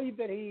don't believe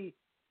that he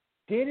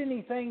did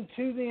anything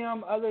to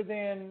them other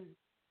than,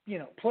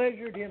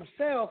 pleasured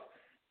himself.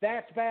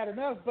 That's bad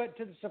enough. But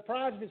to the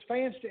surprise of his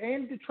fans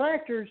and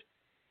detractors,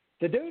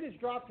 the dude has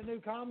dropped a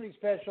new comedy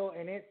special,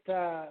 and it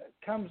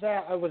comes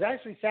out. It was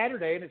actually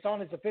Saturday, and it's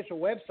on his official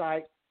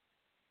website.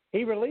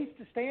 He released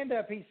a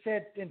stand-up, he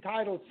said,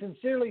 entitled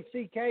Sincerely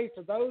CK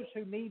for Those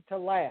Who Need to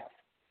Laugh.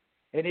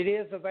 And it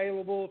is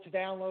available to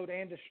download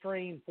and to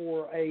stream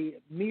for a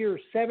mere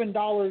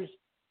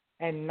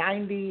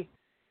 $7.99.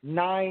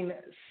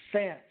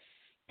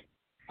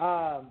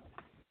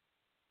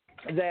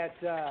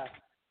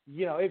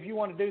 If you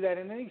want to do that,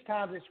 and these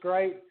times it's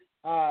great.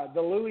 The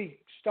Louis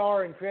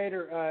star and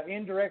creator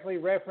indirectly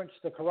referenced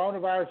the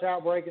coronavirus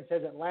outbreak and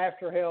said that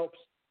laughter helps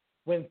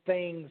when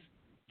things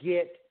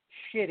get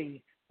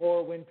shitty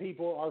or when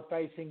people are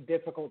facing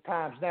difficult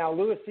times. Now,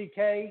 Louis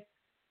C.K.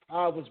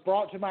 Was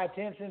brought to my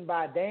attention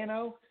by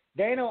Dano.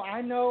 Dano,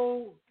 I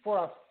know for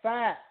a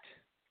fact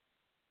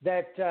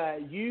that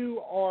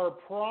you are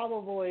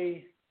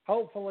probably,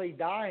 hopefully,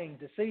 dying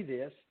to see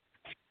this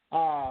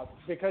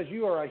because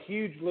you are a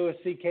huge Louis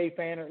C.K.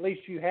 fan, or at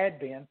least you had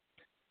been.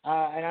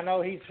 And I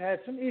know he's had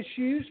some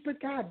issues, but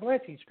God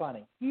bless, he's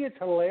funny. He is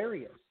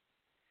hilarious.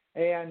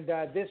 And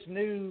this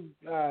new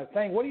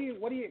thing, what do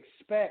you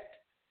expect?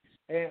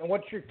 And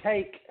what's your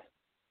take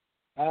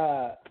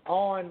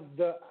on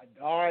the?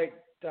 All right,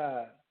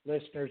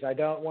 listeners, I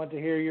don't want to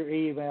hear your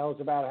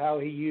emails about how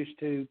he used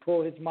to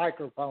pull his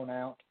microphone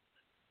out.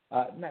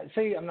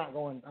 See, I'm not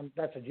going.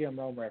 That's a Jim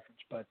Rome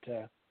reference, but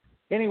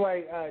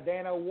anyway,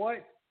 Dano,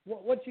 what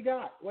you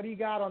got? What do you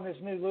got on this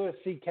new Louis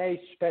C.K.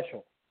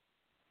 special?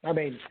 I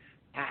mean,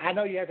 I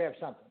know you have to have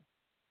something.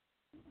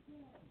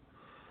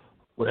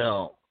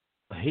 Well,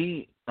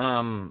 he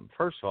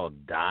first of all,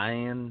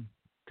 dying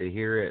to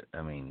hear it.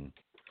 I mean,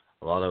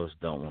 a lot of us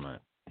don't want to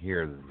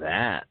hear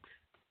that.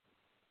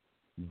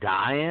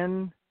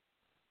 Dying,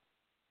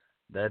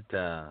 that's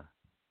a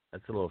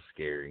little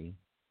scary.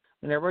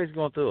 I mean, everybody's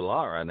going through a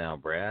lot right now,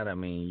 Brad. I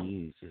mean,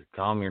 you just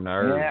calm your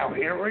nerves. Yeah,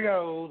 here we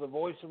go, the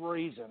voice of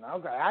reason.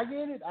 Okay, I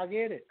get it.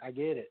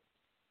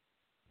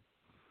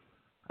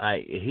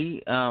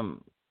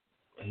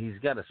 He's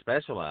got a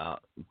special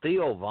out.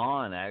 Theo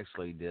Vaughn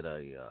actually did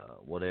a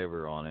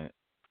whatever on it,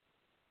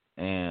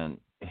 and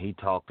he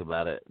talked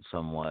about it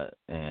somewhat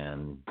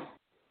and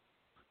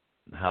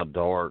how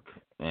dark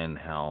and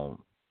how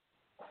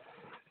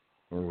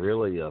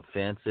really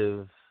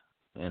offensive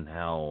and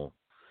how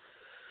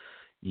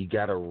you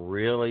got to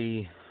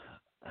really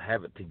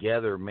have it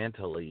together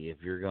mentally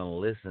if you're going to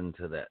listen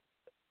to that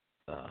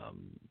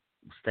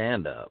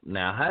stand-up.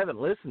 Now, I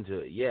haven't listened to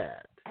it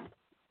yet,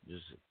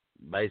 just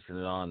basing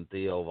it on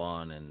Theo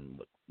Vaughn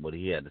and what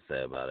he had to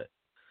say about it,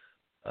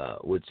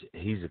 which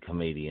he's a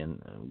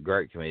comedian, a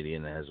great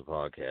comedian that has a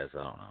podcast,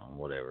 I don't know,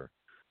 whatever.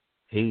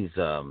 He's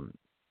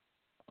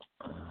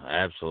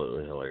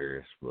absolutely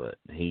hilarious, but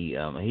he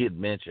had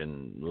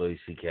mentioned Louis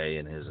C.K.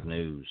 in his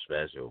new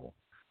special.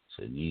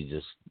 Said you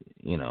just,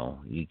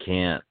 you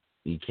can't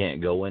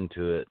go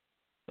into it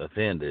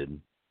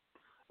offended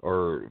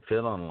or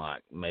feeling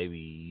like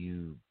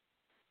maybe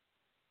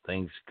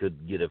things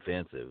could get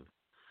offensive,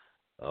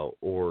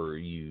 or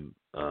you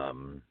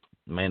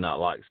may not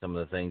like some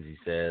of the things he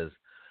says,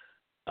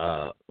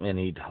 and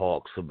he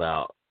talks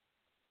about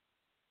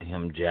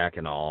him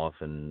jacking off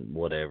and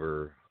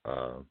whatever.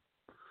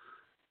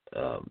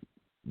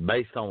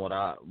 Based on what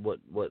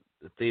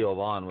Theo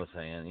Vaughn was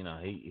saying,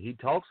 he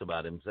talks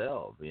about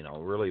himself,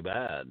 really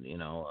bad,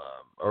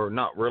 or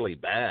not really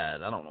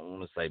bad. I don't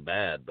want to say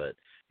bad, but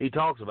he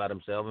talks about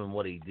himself and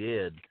what he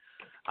did.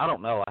 I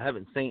don't know. I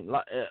haven't seen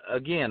the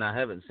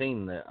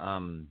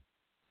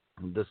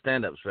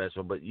stand-up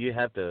special, but you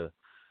have to,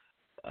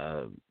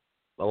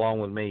 along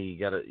with me, you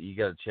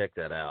gotta check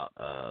that out.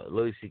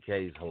 Louis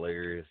C.K. is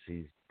hilarious.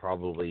 He's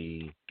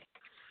probably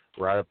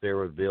right up there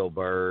with Bill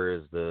Burr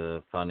as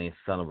the funniest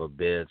son of a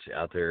bitch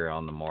out there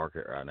on the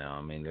market right now.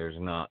 I mean, there's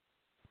not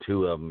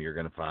two of them you're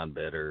going to find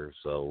better.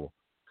 So,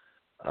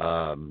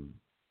 I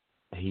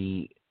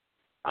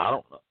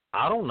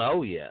don't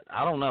know yet.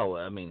 I don't know.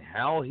 I mean,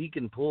 how he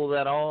can pull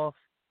that off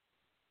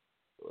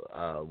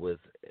with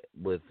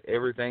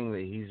everything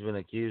that he's been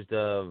accused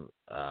of,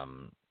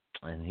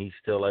 and he's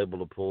still able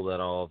to pull that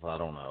off. I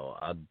don't know.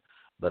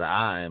 But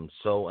I am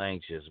so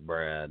anxious,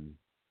 Brad.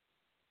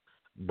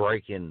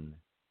 Breaking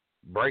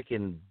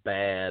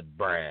Bad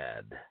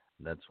Brad.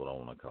 That's what I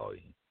want to call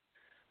you.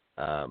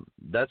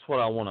 That's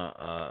what I want to,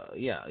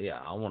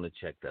 I want to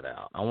check that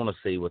out. I want to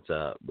see what's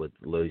up with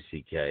Louis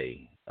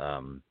C.K.,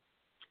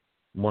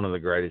 one of the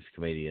greatest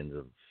comedians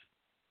of,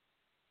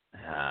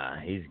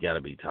 he's got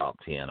to be top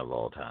 10 of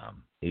all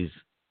time. He's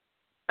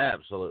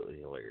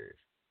absolutely hilarious.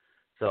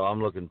 So I'm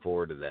looking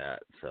forward to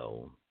that.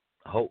 So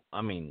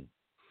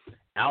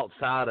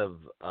outside of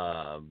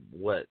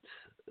what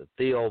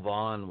Theo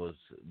Vaughn was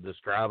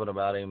describing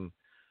about him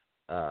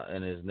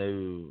in his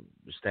new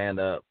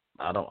stand-up.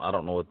 I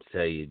don't know what to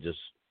tell you. Just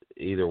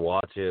either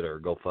watch it or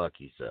go fuck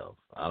yourself.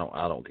 I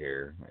don't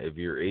care. If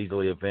you're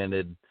easily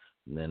offended,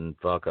 then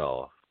fuck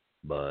off.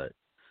 But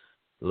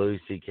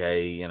Louis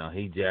C.K., you know,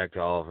 he jacked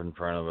off in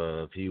front of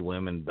a few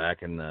women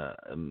back in the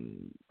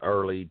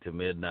early to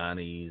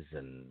mid-'90s,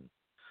 and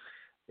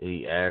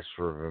he asked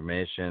for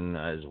permission.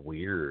 It's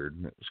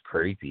weird. It's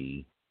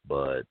creepy,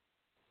 but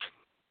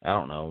I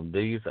don't know. Do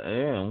you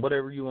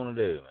whatever you want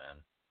to do, man.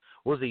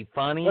 Was he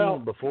funny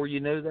before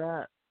you knew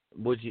that?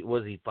 Was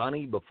he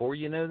funny before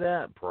you knew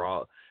that?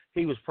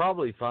 He was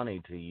probably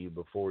funny to you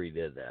before he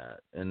did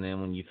that, and then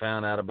when you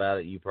found out about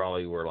it, you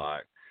probably were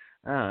like,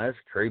 "Oh, that's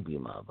creepy,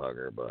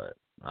 motherfucker." But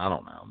I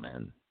don't know,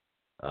 man.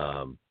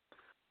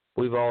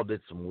 We've all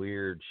did some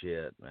weird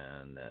shit,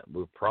 man, that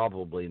we're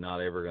probably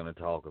not ever going to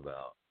talk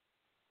about.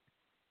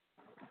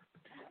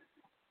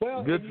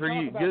 Well, good for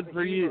you, Louis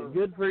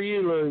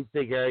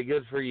C.K.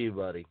 Good for you,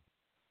 buddy.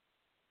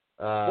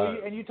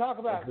 And you talk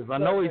about because I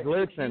know he's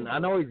listening.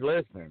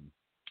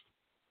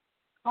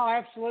 Oh,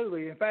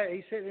 absolutely. In fact,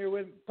 he's sitting here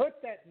with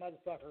put that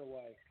motherfucker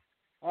away.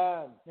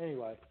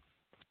 Anyway,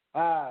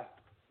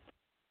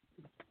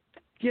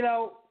 you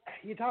know,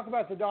 you talk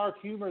about the dark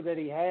humor that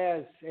he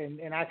has,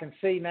 and I can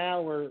see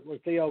now where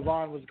Theo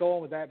Vaughn was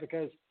going with that,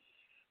 because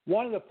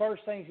one of the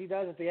first things he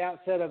does at the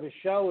outset of his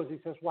show is he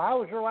says, "Well, how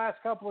was your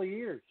last couple of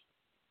years?"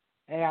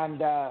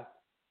 And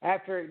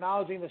after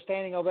acknowledging the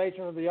standing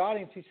ovation of the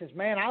audience, he says,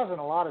 "Man, I was in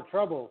a lot of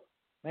trouble.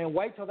 Man,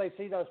 wait till they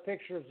see those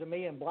pictures of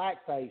me in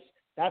blackface.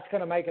 That's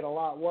going to make it a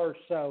lot worse."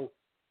 So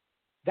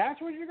that's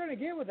what you're going to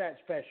get with that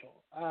special.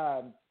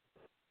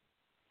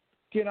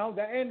 You know,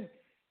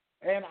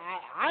 and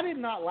I did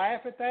not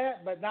laugh at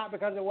that, but not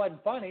because it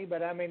wasn't funny.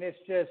 But, I mean, it's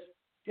just,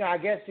 you know, I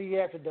guess you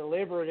have to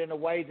deliver it in a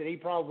way that he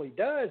probably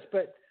does.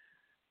 But,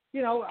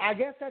 you know, I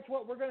guess that's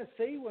what we're going to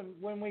see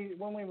when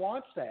we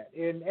watch that.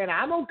 And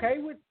I'm okay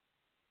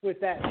with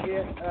that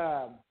shit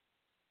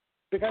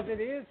because it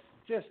is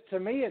just, to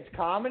me, it's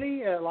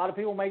comedy. A lot of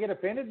people may get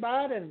offended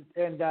by it.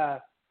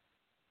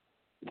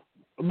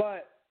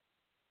 But,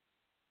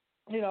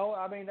 you know,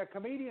 I mean, a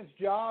comedian's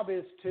job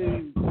is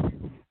to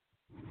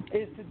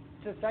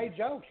say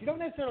jokes. You don't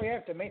necessarily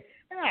have to mean,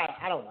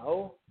 I don't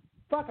know.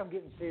 Fuck, I'm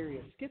getting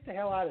serious. Get the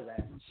hell out of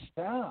that.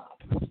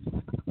 Stop.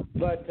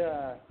 But,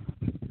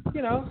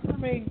 you know, I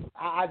mean,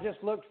 I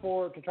just looked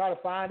to try to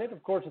find it.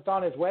 Of course, it's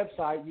on his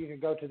website. You can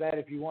go to that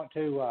if you want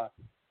to.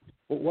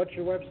 What's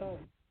your website?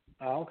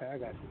 Oh, okay, I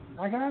got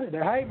it.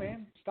 Hey,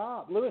 man,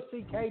 stop.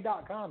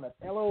 LouisCK.com. That's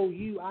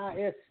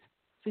LOUISCK.com.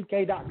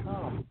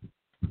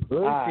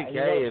 Louis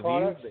C.K.,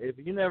 if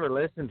you never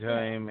listen to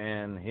him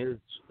and his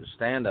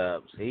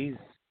stand-ups, he's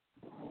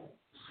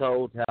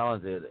so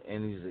talented,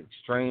 and he's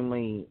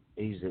extremely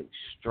he's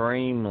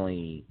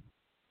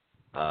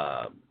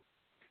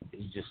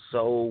just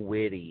so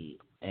witty,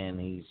 and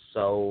it's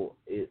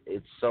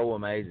so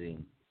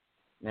amazing.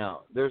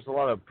 Now, there's a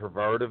lot of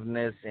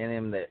pervertiveness in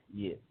him that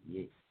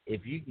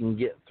if you can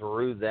get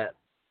through that,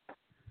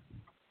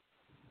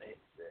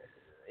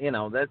 you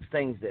know, that's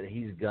things that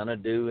he's gonna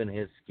do in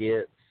his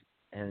skits,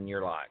 and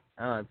you're like,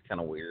 oh, it's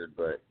kind of weird.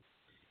 But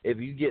if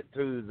you get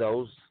through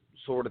those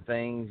sort of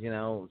things, you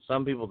know,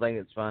 some people think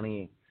it's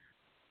funny.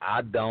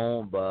 I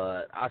don't,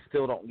 but I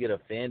still don't get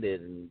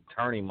offended and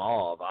turn him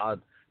off. I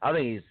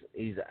think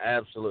he's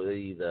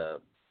absolutely the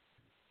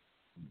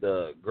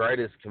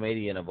greatest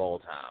comedian of all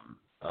time,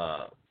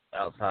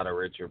 outside of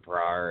Richard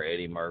Pryor,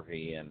 Eddie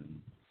Murphy,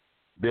 and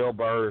Bill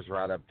Burr's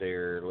right up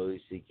there,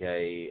 Louis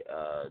C.K.,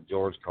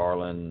 George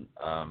Carlin,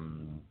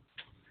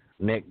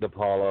 Nick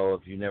DiPaolo.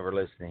 If you never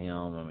listen to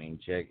him, I mean,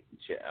 check.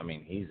 I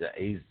mean, he's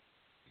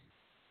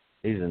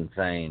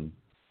insane.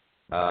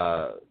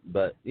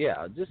 But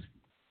yeah, just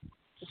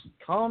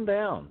calm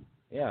down.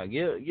 Yeah,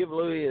 give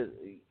Louis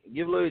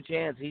a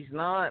chance. He's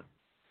not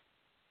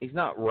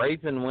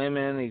raping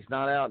women. He's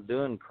not out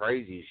doing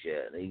crazy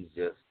shit. He's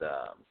just.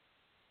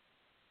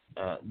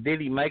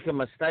 Did he make a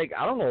mistake?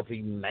 I don't know if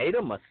he made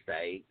a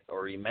mistake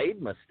or he made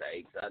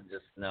mistakes. I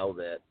just know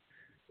that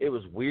it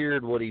was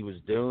weird what he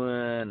was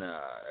doing.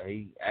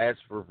 He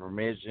asked for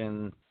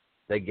permission.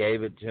 They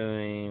gave it to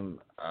him.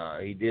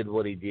 He did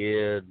what he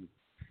did.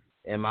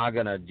 Am I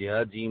going to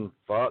judge him?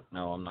 Fuck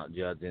no, I'm not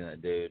judging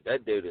that dude.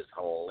 That dude is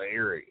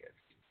hilarious.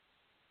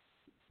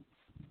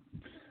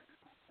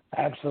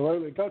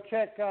 Absolutely. Go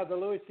check the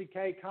Louis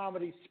C.K.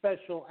 comedy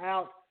special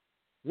out.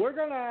 We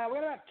got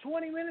about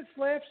 20 minutes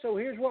left, so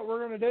here's what we're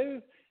going to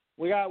do.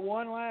 We got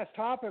one last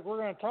topic we're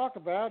going to talk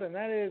about, and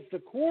that is the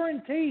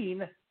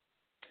quarantine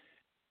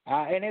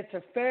and its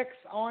effects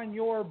on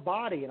your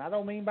body. And I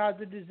don't mean by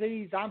the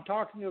disease. I'm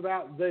talking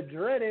about the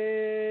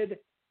dreaded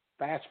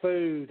fast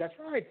food. That's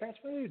right, fast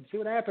food. See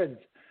what happens.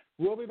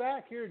 We'll be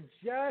back here in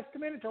just a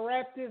minute to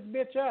wrap this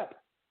bitch up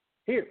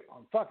here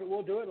on Fuck It,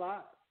 We'll Do It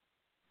Live.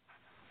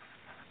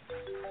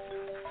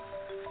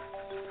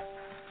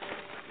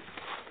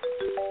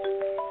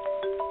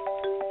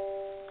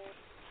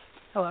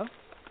 Hello?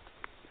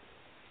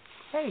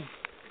 Hey.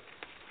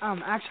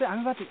 Actually,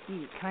 I'm about to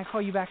eat. Can I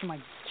call you back in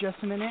like just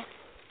a minute.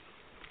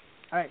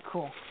 All right,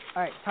 cool.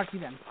 All right, talk to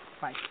you then.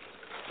 Bye.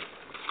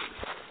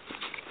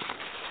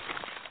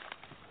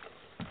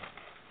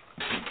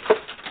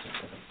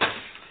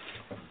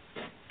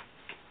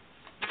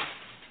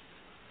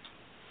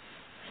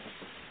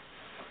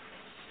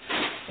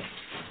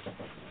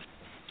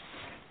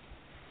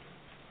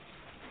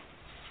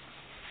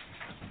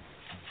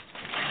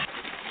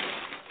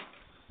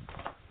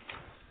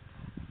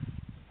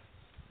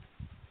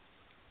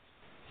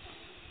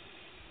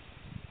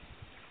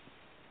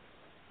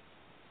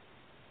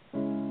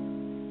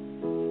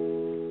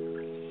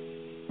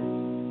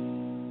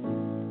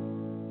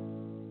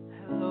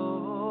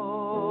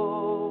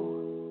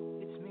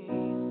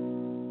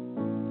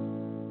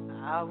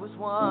 I was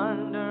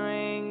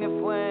wondering if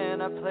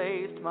when I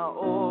placed my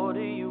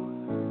order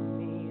you heard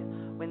me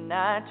when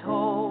I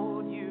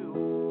told you,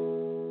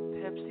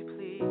 Pepsi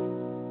please.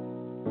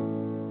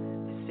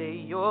 They say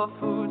your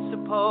food's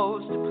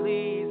supposed to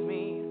please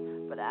me,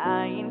 but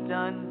I ain't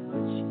done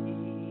much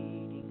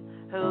eating.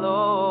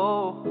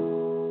 Hello,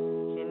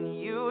 can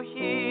you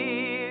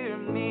hear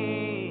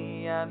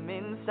me? I'm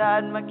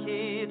inside my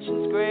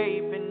kitchen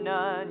scraping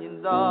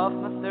onions off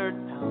my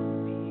 3rd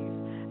pound beef,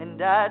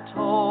 and I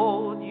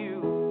told you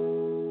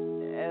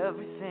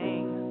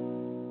everything,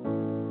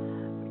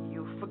 but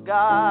you've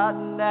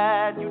forgotten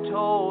that you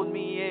told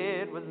me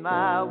it was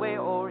my way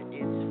or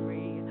it's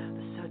free.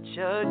 There's such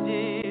a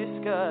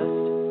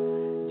disgust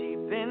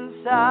deep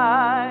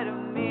inside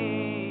of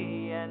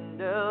me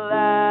and a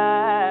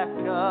lack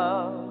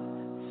of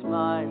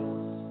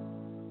smiles.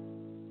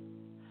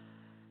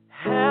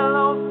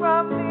 Hello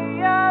from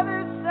the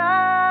other side.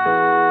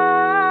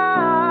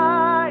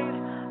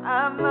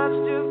 I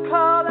must have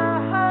called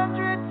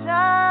 100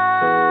 times.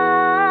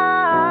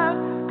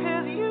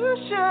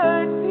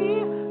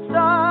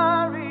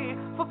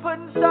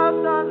 Putting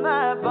sauce on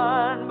my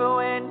bun, but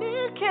when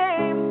it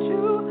came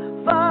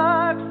to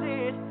fucks,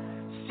 it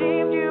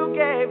seemed you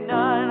gave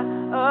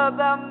none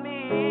about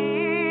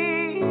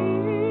me.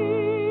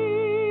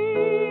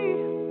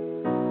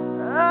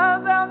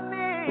 About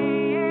me.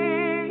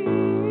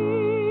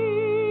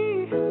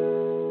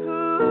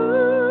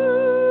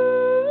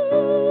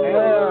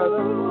 Yeah,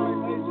 that's right,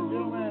 ladies and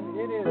gentlemen.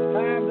 It is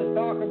time to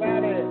talk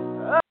about it.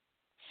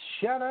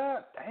 Shut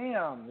up.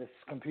 Damn, this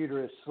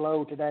computer is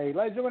slow today.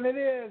 Ladies and gentlemen, it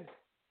is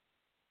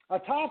a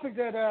topic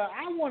that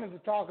I wanted to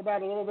talk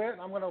about a little bit.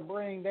 I'm going to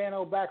bring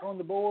Dano back on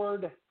the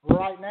board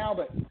right now,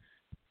 but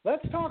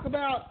let's talk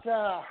about,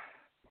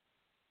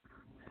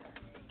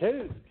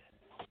 dude,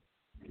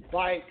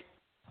 like,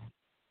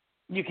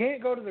 you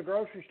can't go to the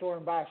grocery store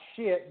and buy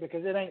shit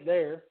because it ain't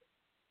there,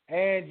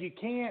 and you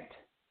can't,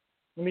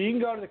 I mean, you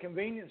can go to the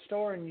convenience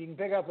store and you can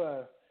pick up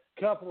a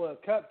couple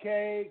of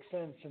cupcakes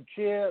and some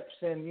chips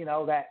and, you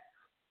know, that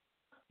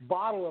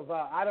bottle of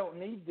I don't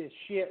need this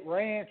shit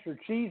ranch or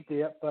cheese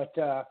dip, but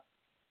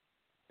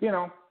you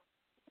know,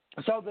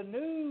 so the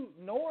new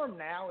norm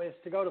now is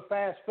to go to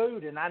fast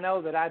food, and I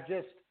know that I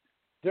just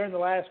during the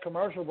last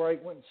commercial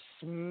break went and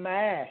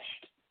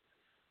smashed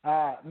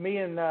me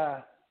and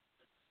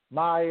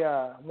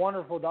my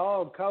wonderful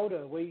dog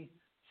Coda. We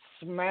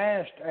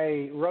smashed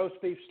a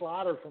roast beef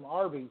slider from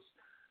Arby's,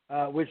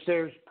 which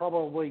there's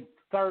probably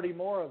 30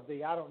 more of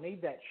the I don't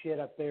need that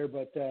shit up there,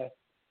 but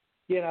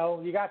you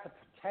know, you got the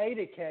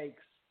potato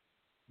cakes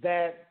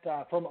that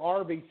from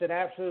Arby's that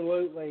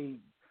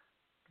absolutely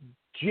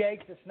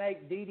Jake the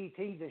Snake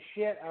DDT the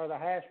shit out of the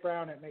hash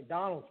brown at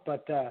McDonald's.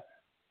 But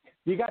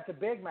you got the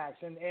Big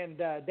Macs. And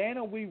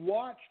Dana, we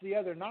watched the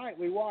other night,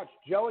 we watched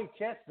Joey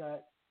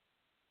Chestnut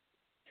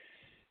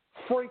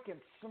freaking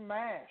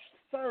smash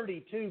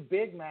 32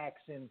 Big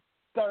Macs in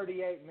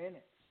 38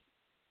 minutes.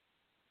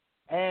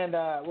 And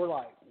we're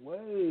like, whoa.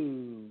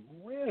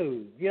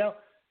 You know,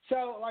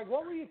 so, like,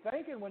 what were you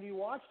thinking when you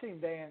watched him,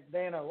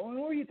 Dano? What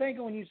were you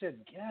thinking when you said,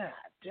 God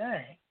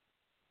dang?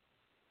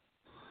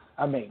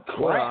 I mean, crap.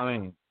 Well, I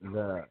mean,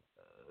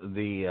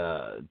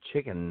 the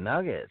chicken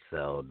nuggets,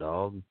 though,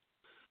 dog.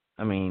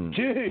 I mean,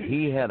 dude.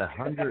 he had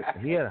 100.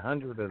 He had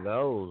 100 of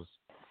those,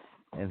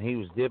 and he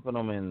was dipping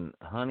them in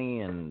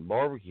honey and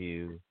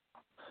barbecue.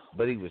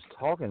 But he was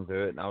talking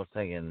through it, and I was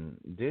thinking,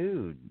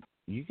 dude,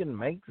 you can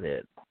make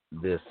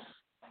this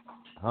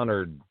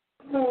 100,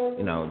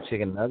 you know,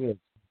 chicken nuggets.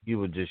 You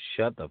would just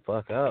shut the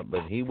fuck up,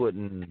 but he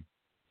wouldn't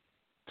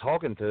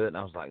talking to it, and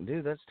I was like,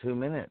 dude, that's 2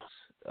 minutes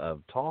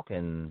of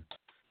talking,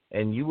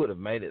 and you would have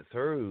made it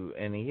through.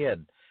 And he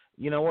had,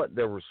 you know what,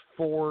 there was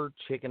 4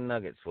 chicken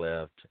nuggets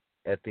left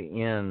at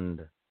the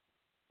end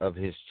of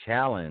his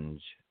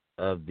challenge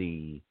of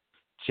the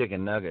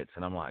chicken nuggets,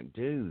 and I'm like,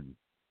 dude,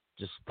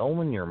 just throw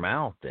them in your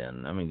mouth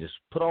then. I mean, just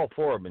put all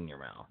 4 of them in your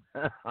mouth.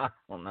 I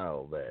don't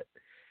know, but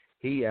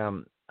he, I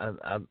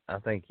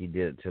think he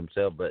did it to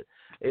himself, but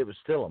it was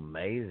still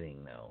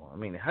amazing, though. I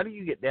mean, how do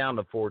you get down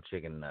to 4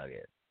 chicken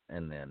nuggets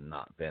and then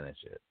not finish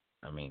it?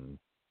 I mean,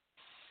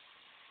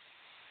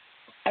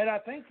 and I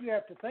think you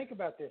have to think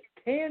about this.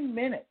 10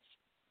 minutes.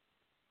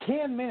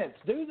 10 minutes.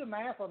 Do the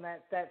math on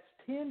that. That's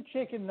 10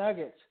 chicken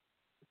nuggets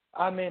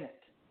a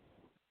minute.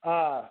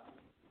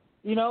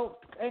 You know,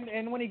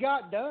 and when he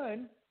got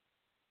done,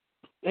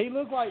 he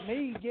looked like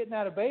me getting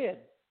out of bed.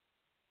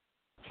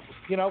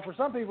 You know, for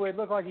some people, it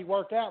looked like he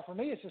worked out. For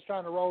me, it's just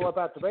trying to roll up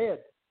out the bed.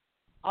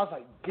 I was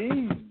like,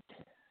 dude.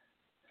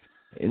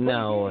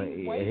 No,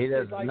 he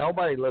does. Like,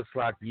 nobody looks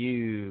like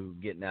you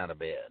getting out of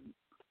bed.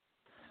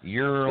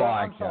 You're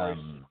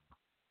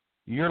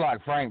you're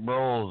like Frank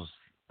Broyles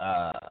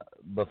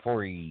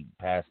before he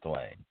passed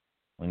away.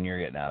 When you're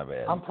getting out of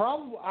bed,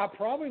 I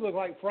probably look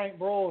like Frank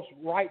Broyles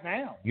right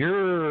now.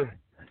 You're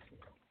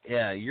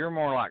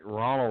more like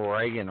Ronald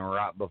Reagan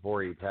right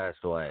before he passed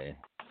away.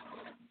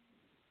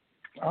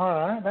 All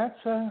right, that's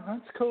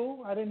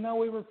cool. I didn't know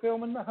we were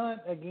filming The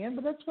Hunt again,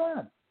 but that's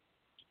fine.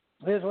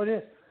 It is what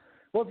it is.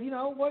 Well, you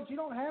know what? You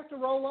don't have to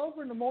roll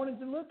over in the mornings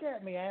and look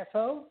at me,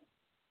 asshole.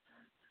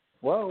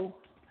 Whoa,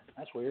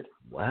 that's weird.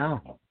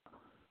 Wow.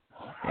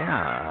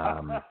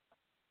 Yeah.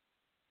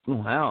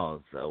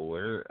 Wow. So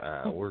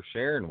we're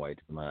sharing way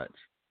too much.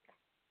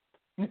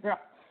 Yeah.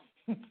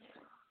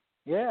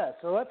 Yeah.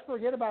 So let's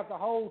forget about the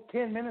whole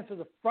 10 minutes of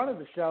the front of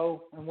the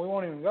show, and we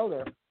won't even go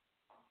there.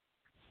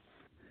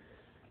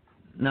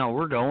 No,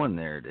 we're going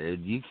there,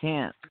 dude. You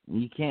can't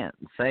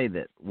say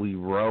that we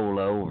roll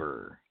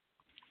over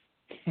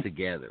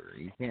together.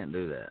 You can't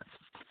do that.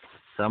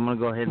 So I'm gonna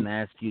go ahead and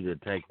ask you to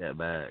take that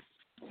back.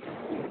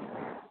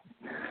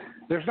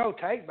 There's no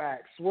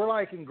takebacks. We're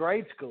like in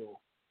grade school.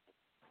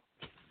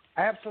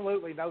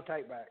 Absolutely no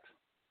takebacks.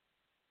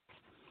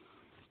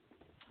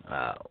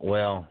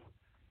 Well,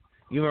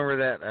 you remember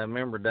that? I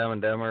remember Dumb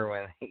and Dumber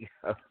when he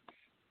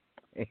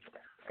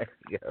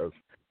goes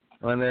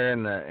when they're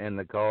in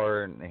the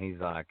car and he's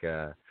like,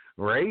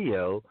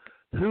 radio?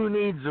 Who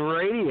needs a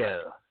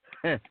radio?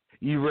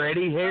 You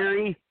ready,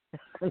 Harry?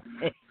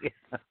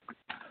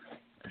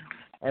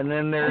 And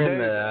then they're in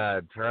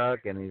the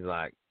truck and he's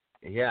like,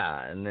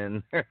 yeah, and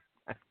then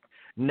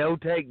no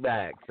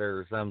takebacks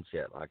or some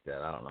shit like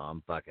that. I don't know.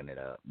 I'm fucking it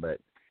up, but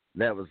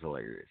that was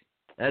hilarious.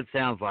 That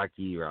sounds like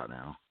you right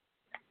now.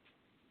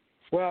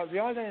 Well, the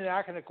only thing that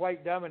I can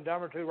equate Dumb and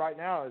Dumber to right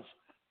now is,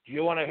 do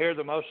you want to hear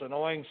the most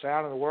annoying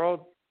sound in the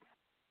world?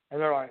 And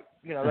they're like,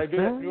 you know, they do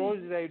that.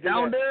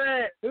 Don't do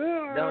it.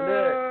 Don't do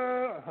it.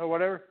 Or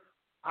whatever.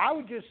 I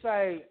would just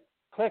say,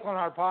 click on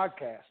our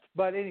podcast.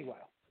 But anyway.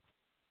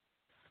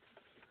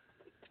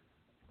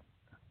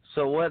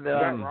 So what? Is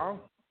that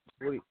wrong?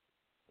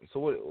 So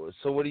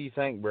what do you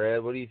think,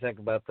 Brad? What do you think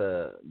about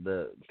the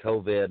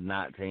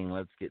COVID-19?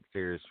 Let's get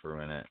serious for a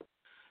minute.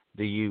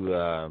 Do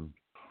you've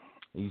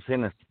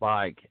seen a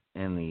spike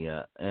in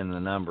the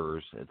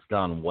numbers? It's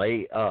gone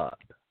way up.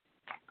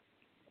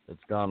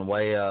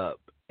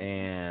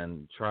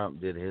 And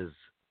Trump did his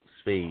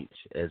speech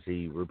as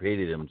he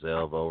repeated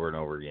himself over and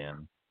over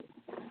again.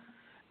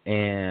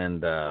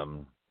 And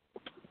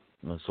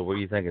so where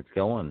do you think it's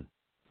going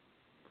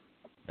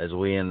as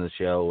we end the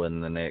show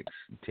in the next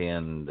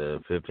 10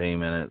 to 15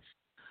 minutes?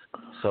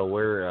 So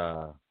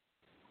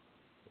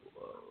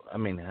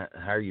how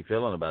are you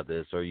feeling about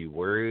this? Are you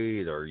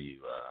worried? Are you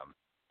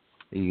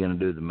going to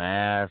do the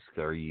mask?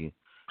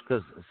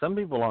 Because some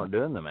people aren't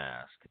doing the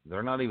mask.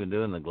 They're not even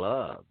doing the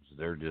gloves.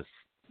 They're just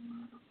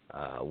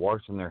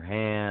washing their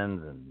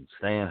hands and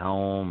staying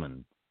home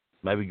and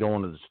maybe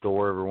going to the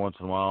store every once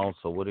in a while.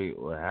 So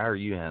how are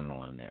you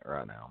handling it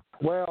right now?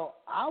 Well,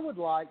 I would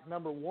like,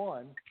 number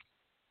one,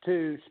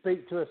 to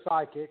speak to a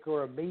psychic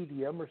or a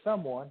medium or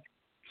someone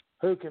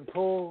who can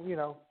pull,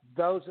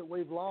 those that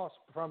we've lost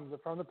from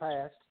the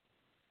past.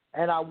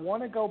 And I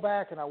want to go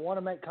back and I want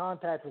to make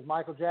contact with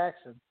Michael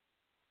Jackson,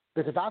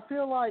 because I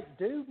feel like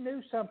dude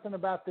knew something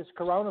about this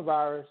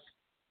coronavirus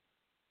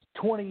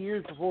 20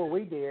 years before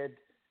we did,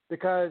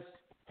 because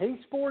he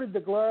sported the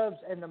gloves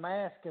and the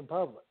mask in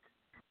public.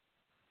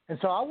 And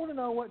so I want to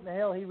know what in the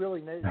hell he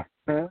really knew.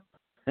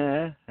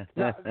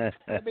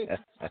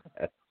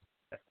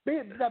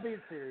 Being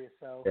serious,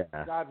 so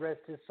yeah. God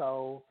rest his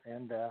soul,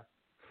 and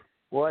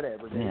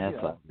whatever. Yeah,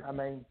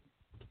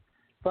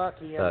 fuck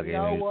him. You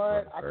know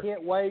what? I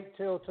can't wait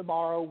till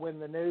tomorrow when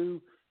the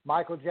new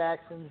Michael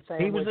Jackson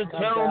sandwich comes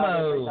out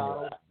at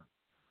McDonald's.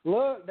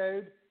 Look,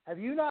 dude, have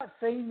you not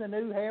seen the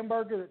new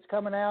hamburger that's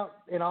coming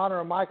out in honor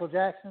of Michael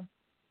Jackson?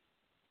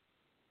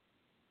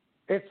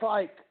 It's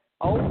like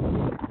old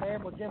meat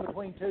sandwich in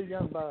between two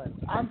young buns.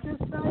 I'm just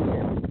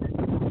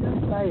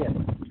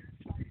saying.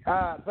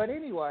 But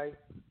anyway,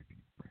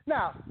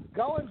 now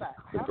going back.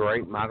 The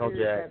great Michael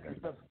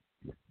Jackson.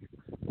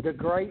 The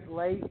great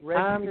late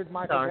registered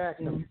Michael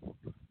Jackson.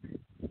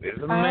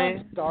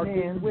 I'm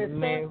starting with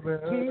the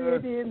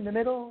kid in the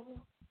middle.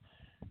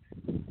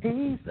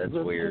 He's That's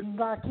looking weird.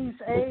 like he's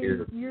 8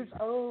 years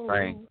old.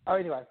 Frank. Oh,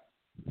 anyway.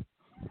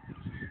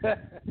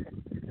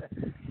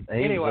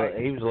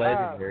 He was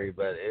legendary,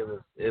 but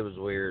it was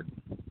weird.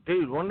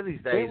 Dude, one of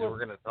these days we're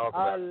going to talk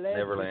about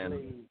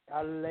Neverland.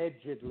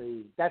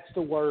 Allegedly. That's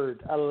the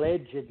word,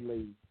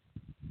 allegedly.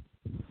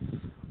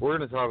 We're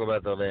going to talk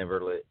about the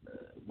Neverland.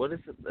 What is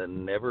it? The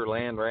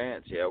Neverland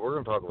Ranch? Yeah, we're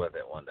going to talk about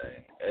that one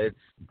day. It's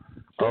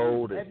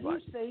old. Have you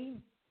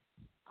seen?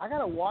 I got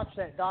to watch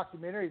that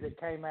documentary that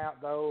came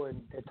out, though,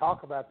 and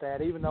talk about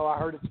that, even though I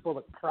heard it's full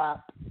of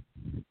crap.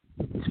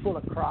 full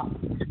of crap.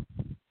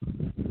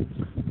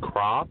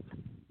 Crop?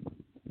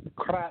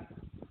 Crap.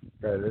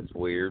 That's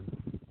weird.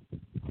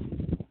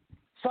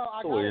 So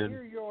I gotta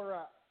hear your.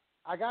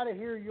 I've got to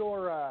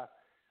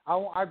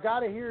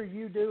hear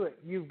you do it.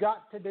 You've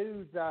got to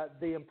do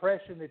the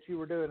impression that you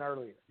were doing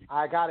earlier.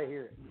 I got to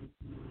hear it.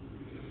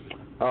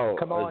 Oh,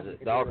 come on! Is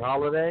it Dog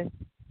Holiday?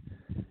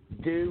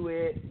 Do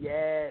it,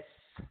 yes.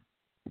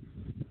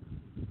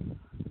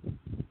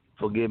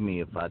 Forgive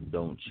me if I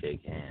don't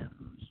shake hands.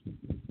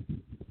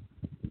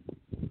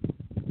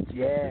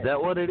 Yes. Is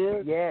that what it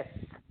is? Yes.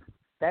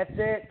 That's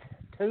it.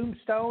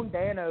 Tombstone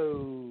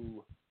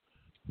Dano.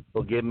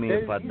 Forgive me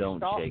Dude, if I you don't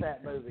stalked shake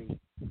that movie.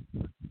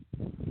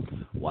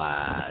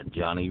 Why,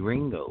 Johnny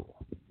Ringo,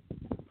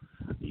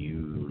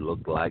 you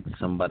look like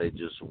somebody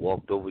just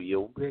walked over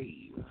your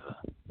grave.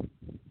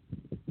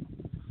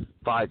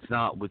 Fight's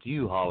not with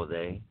you,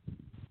 Holiday.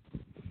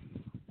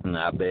 And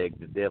I beg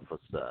to differ,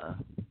 sir.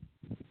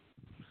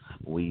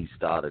 We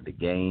started a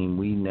game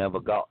we never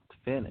got to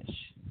finish.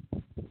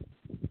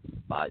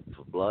 Fight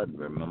for blood,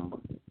 remember?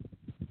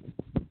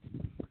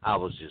 I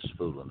was just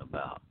fooling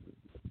about.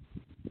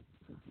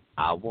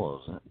 I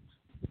wasn't.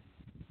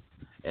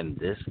 And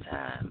this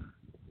time,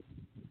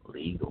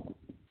 legal.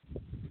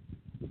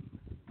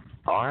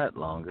 All right,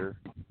 Longer.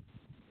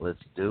 Let's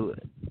do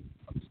it.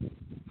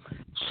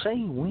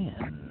 Say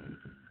when.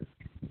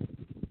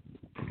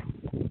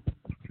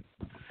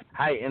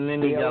 Hey, and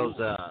then he goes,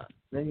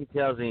 then he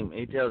tells him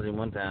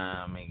one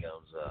time, he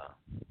goes,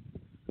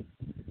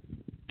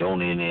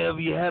 don't any of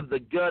you have the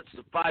guts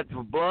to fight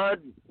for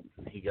blood?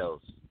 He goes,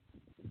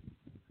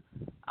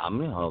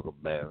 I'm your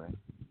Huckleberry.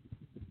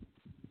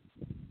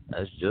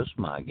 That's just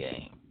my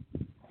game.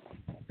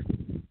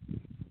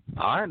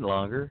 All right,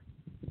 Longer.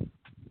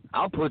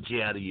 I'll put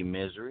you out of your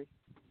misery.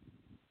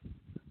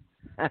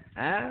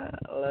 I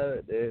love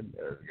it, dude.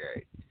 That was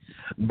great.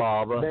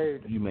 Baba,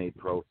 dude, you may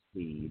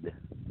proceed.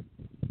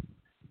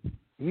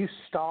 You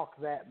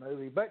stalked that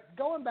movie. But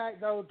going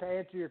back, though, to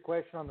answer your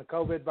question on the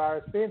COVID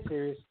virus, being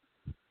serious,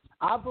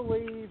 I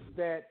believe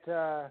that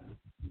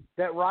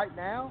that right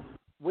now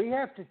we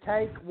have to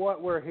take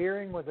what we're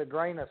hearing with a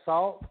grain of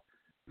salt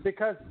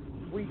because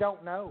we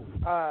don't know.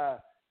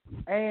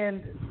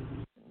 And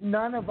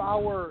none of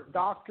our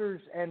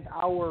doctors and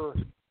our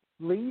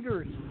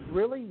leaders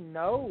really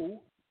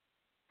know,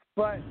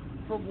 but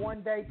from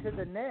one day to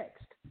the next.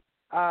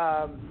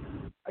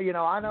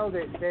 I know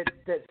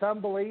that some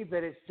believe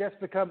that it's just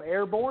become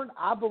airborne.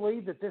 I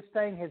believe that this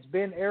thing has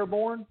been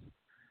airborne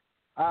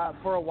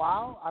for a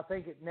while. I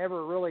think it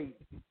never really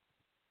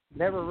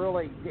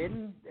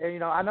didn't.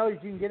 And, I know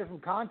that you can get it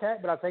from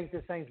contact, but I think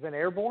this thing's been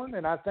airborne,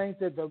 and I think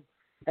that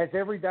as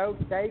every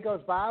day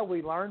goes by,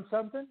 we learn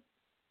something.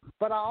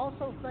 But I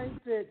also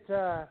think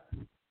that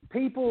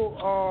people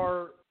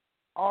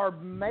are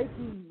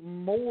making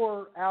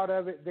more out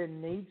of it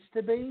than needs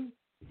to be.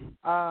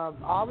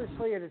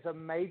 Obviously, it is a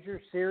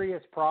major,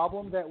 serious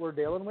problem that we're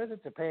dealing with.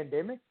 It's a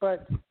pandemic,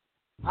 but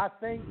I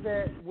think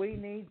that we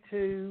need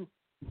to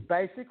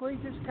basically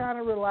just kind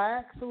of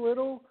relax a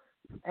little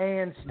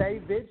and stay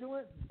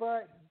vigilant,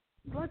 but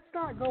let's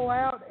not go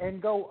out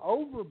and go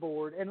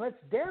overboard, and let's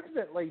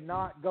definitely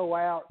not go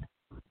out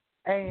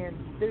and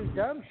do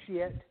dumb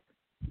shit.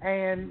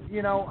 And,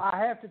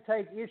 I have to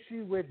take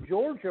issue with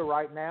Georgia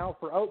right now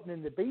for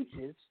opening the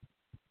beaches.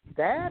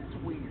 That's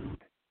weird.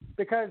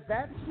 Because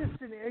that's just,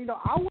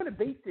 I want to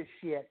beat this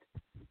shit.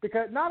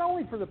 Because not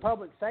only for the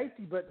public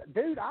safety, but,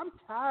 dude, I'm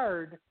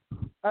tired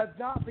of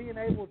not being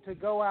able to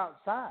go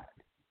outside.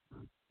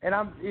 And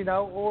I'm,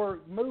 or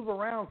move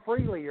around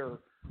freely or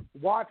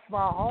watch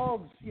my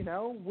hogs,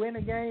 win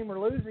a game or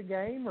lose a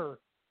game, or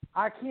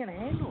I can't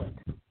handle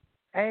it.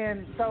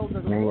 And so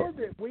the more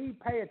that we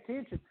pay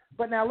attention,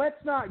 but now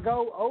let's not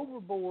go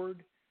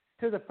overboard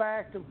to the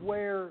fact of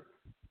where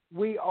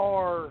we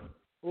are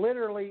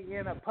literally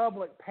in a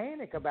public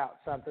panic about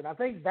something. I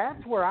think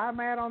that's where I'm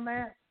at on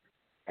that.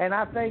 And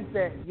I think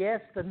that,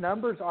 yes, the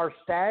numbers are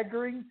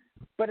staggering,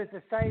 but at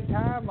the same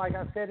time, like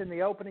I said in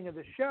the opening of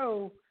the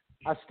show,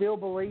 I still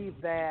believe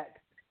that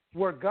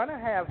we're going to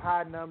have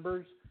high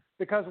numbers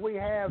because we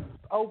have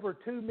over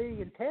 2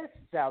 million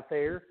tests out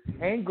there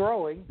and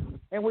growing,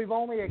 and we've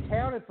only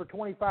accounted for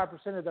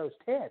 25% of those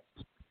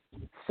tests.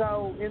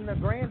 So in the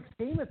grand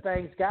scheme of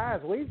things,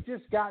 guys, we've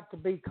just got to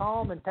be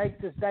calm and take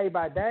this day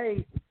by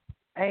day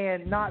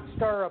and not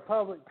stir a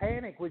public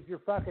panic with your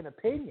fucking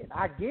opinion.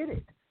 I get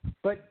it.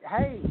 But,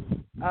 hey,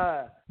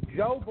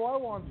 Joe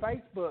Blow on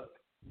Facebook,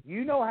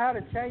 you know how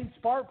to change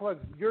spark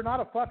plugs. You're not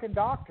a fucking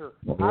doctor.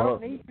 I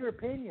don't need your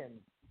opinion.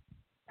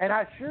 And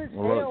I sure as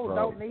hell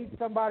don't need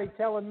somebody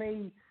telling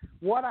me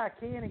what I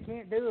can and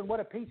can't do and what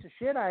a piece of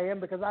shit I am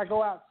because I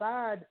go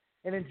outside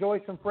and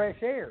enjoy some fresh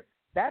air.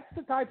 That's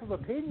the type of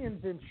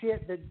opinions and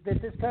shit that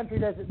this country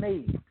doesn't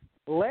need.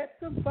 Let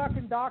the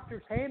fucking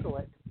doctors handle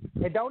it,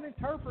 and don't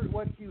interpret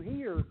what you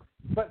hear,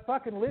 but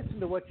fucking listen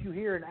to what you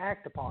hear and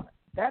act upon it.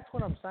 That's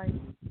what I'm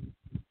saying.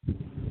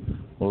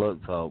 Well,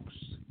 look, folks,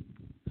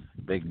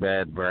 Big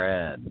Bad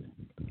Brad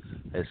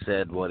has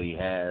said what he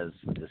has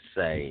to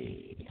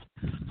say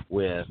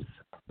with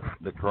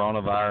the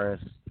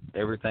coronavirus,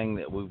 everything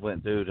that we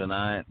went through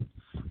tonight.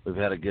 We've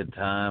had a good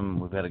time.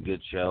 We've had a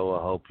good show.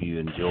 I hope you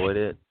enjoyed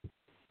it.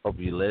 Hope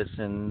you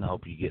listen.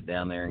 Hope you get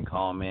down there and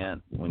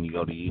comment when you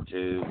go to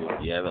YouTube.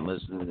 If you haven't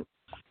listened,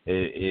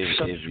 if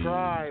you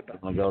want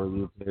to go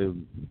to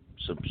YouTube,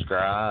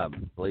 subscribe.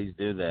 Please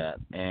do that.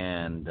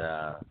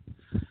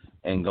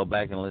 And go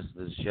back and listen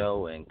to the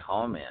show and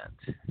comment.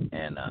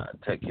 And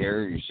take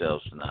care of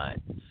yourselves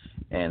tonight.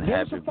 And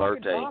happy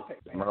birthday,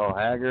 Merle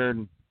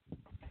Haggard.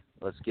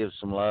 Let's give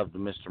some love to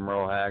Mr.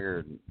 Merle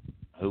Haggard,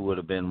 who would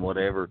have been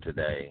whatever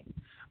today.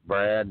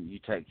 Brad, you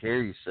take care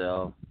of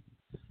yourself.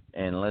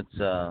 And let's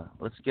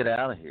get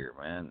out of here,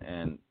 man.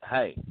 And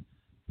hey,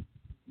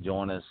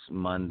 join us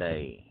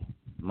Monday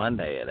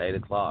at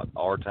 8:00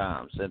 our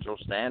time, Central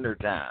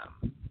Standard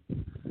Time,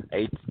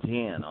 8 to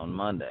 10 on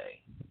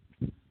Monday.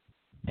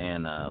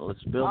 And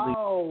let's build these.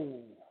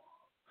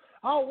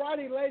 All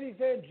righty, ladies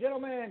and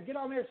gentlemen, get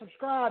on there,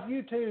 subscribe,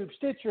 YouTube,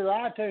 Stitcher,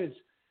 iTunes.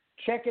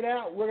 Check it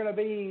out. We're going to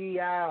be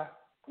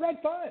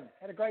great fun.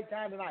 Had a great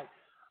time tonight.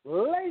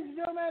 Ladies and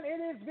gentlemen,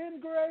 it has been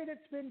great.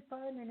 It's been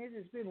fun, and it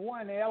has been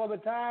one hell of a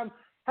time.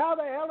 How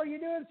the hell are you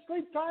doing?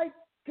 Sleep tight.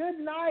 Good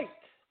night.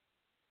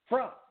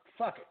 From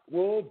Fuck It,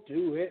 We'll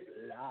Do It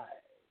Live.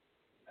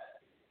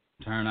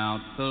 Turn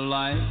out the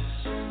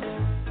lights.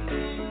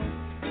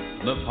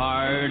 The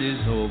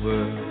party's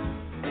over.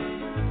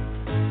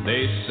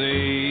 They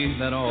say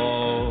that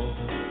all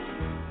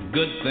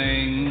good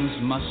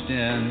things must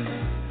end.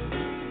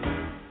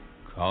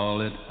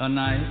 Call it a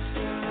night.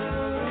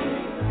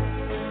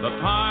 The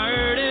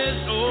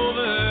party's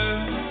over,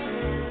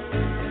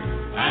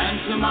 and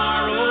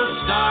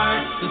tomorrow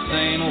starts the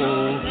same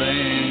old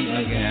thing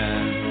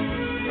again.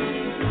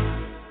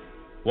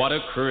 What a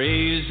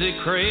crazy,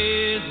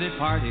 crazy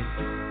party.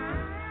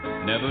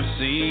 Never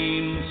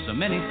seen so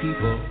many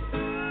people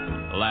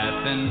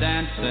laughing,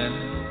 dancing.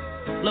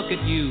 Look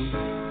at you,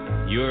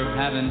 you're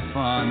having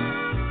fun.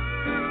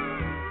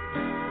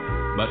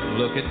 But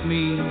look at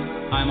me,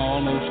 I'm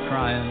almost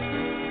crying.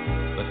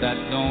 But that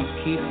don't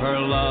keep her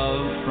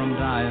love from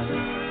dying.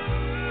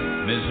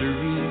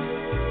 Misery,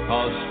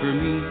 'cause for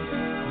me,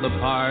 the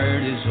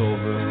party's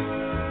over.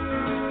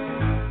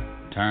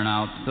 Turn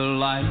out the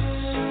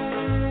lights.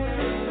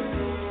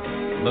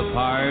 The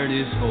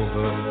party's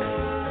over.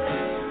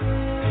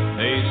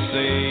 They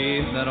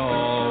say that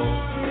all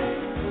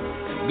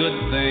good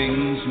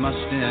things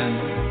must end.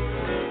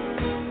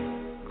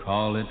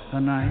 Call it a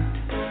night.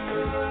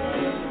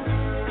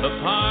 The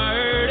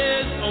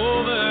party's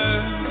over,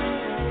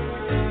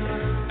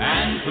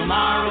 and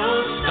tomorrow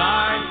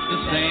starts the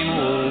same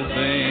old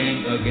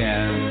thing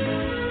again.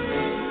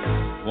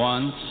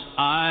 Once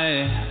I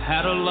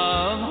had a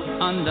love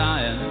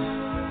undying.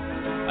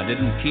 I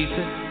didn't keep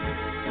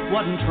it,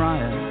 wasn't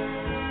trying.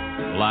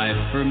 Life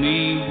for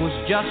me was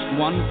just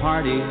one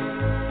party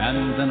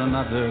and then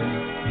another.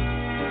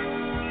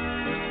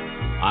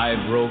 I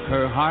broke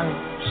her heart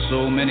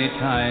so many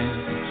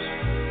times,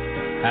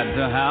 had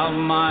to have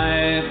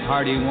my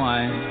party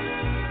wine.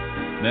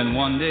 Then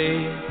one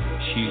day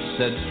she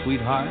said,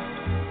 sweetheart,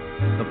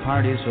 the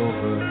party's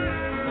over.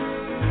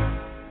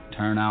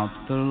 Turn out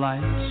the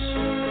lights.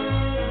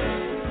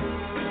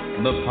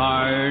 The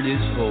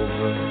party's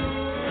over.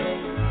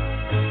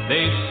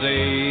 They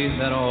say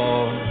that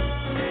all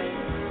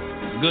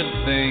good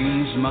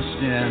things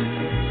must end.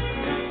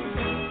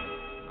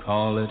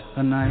 Call it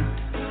a night.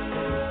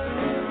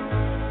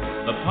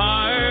 The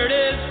party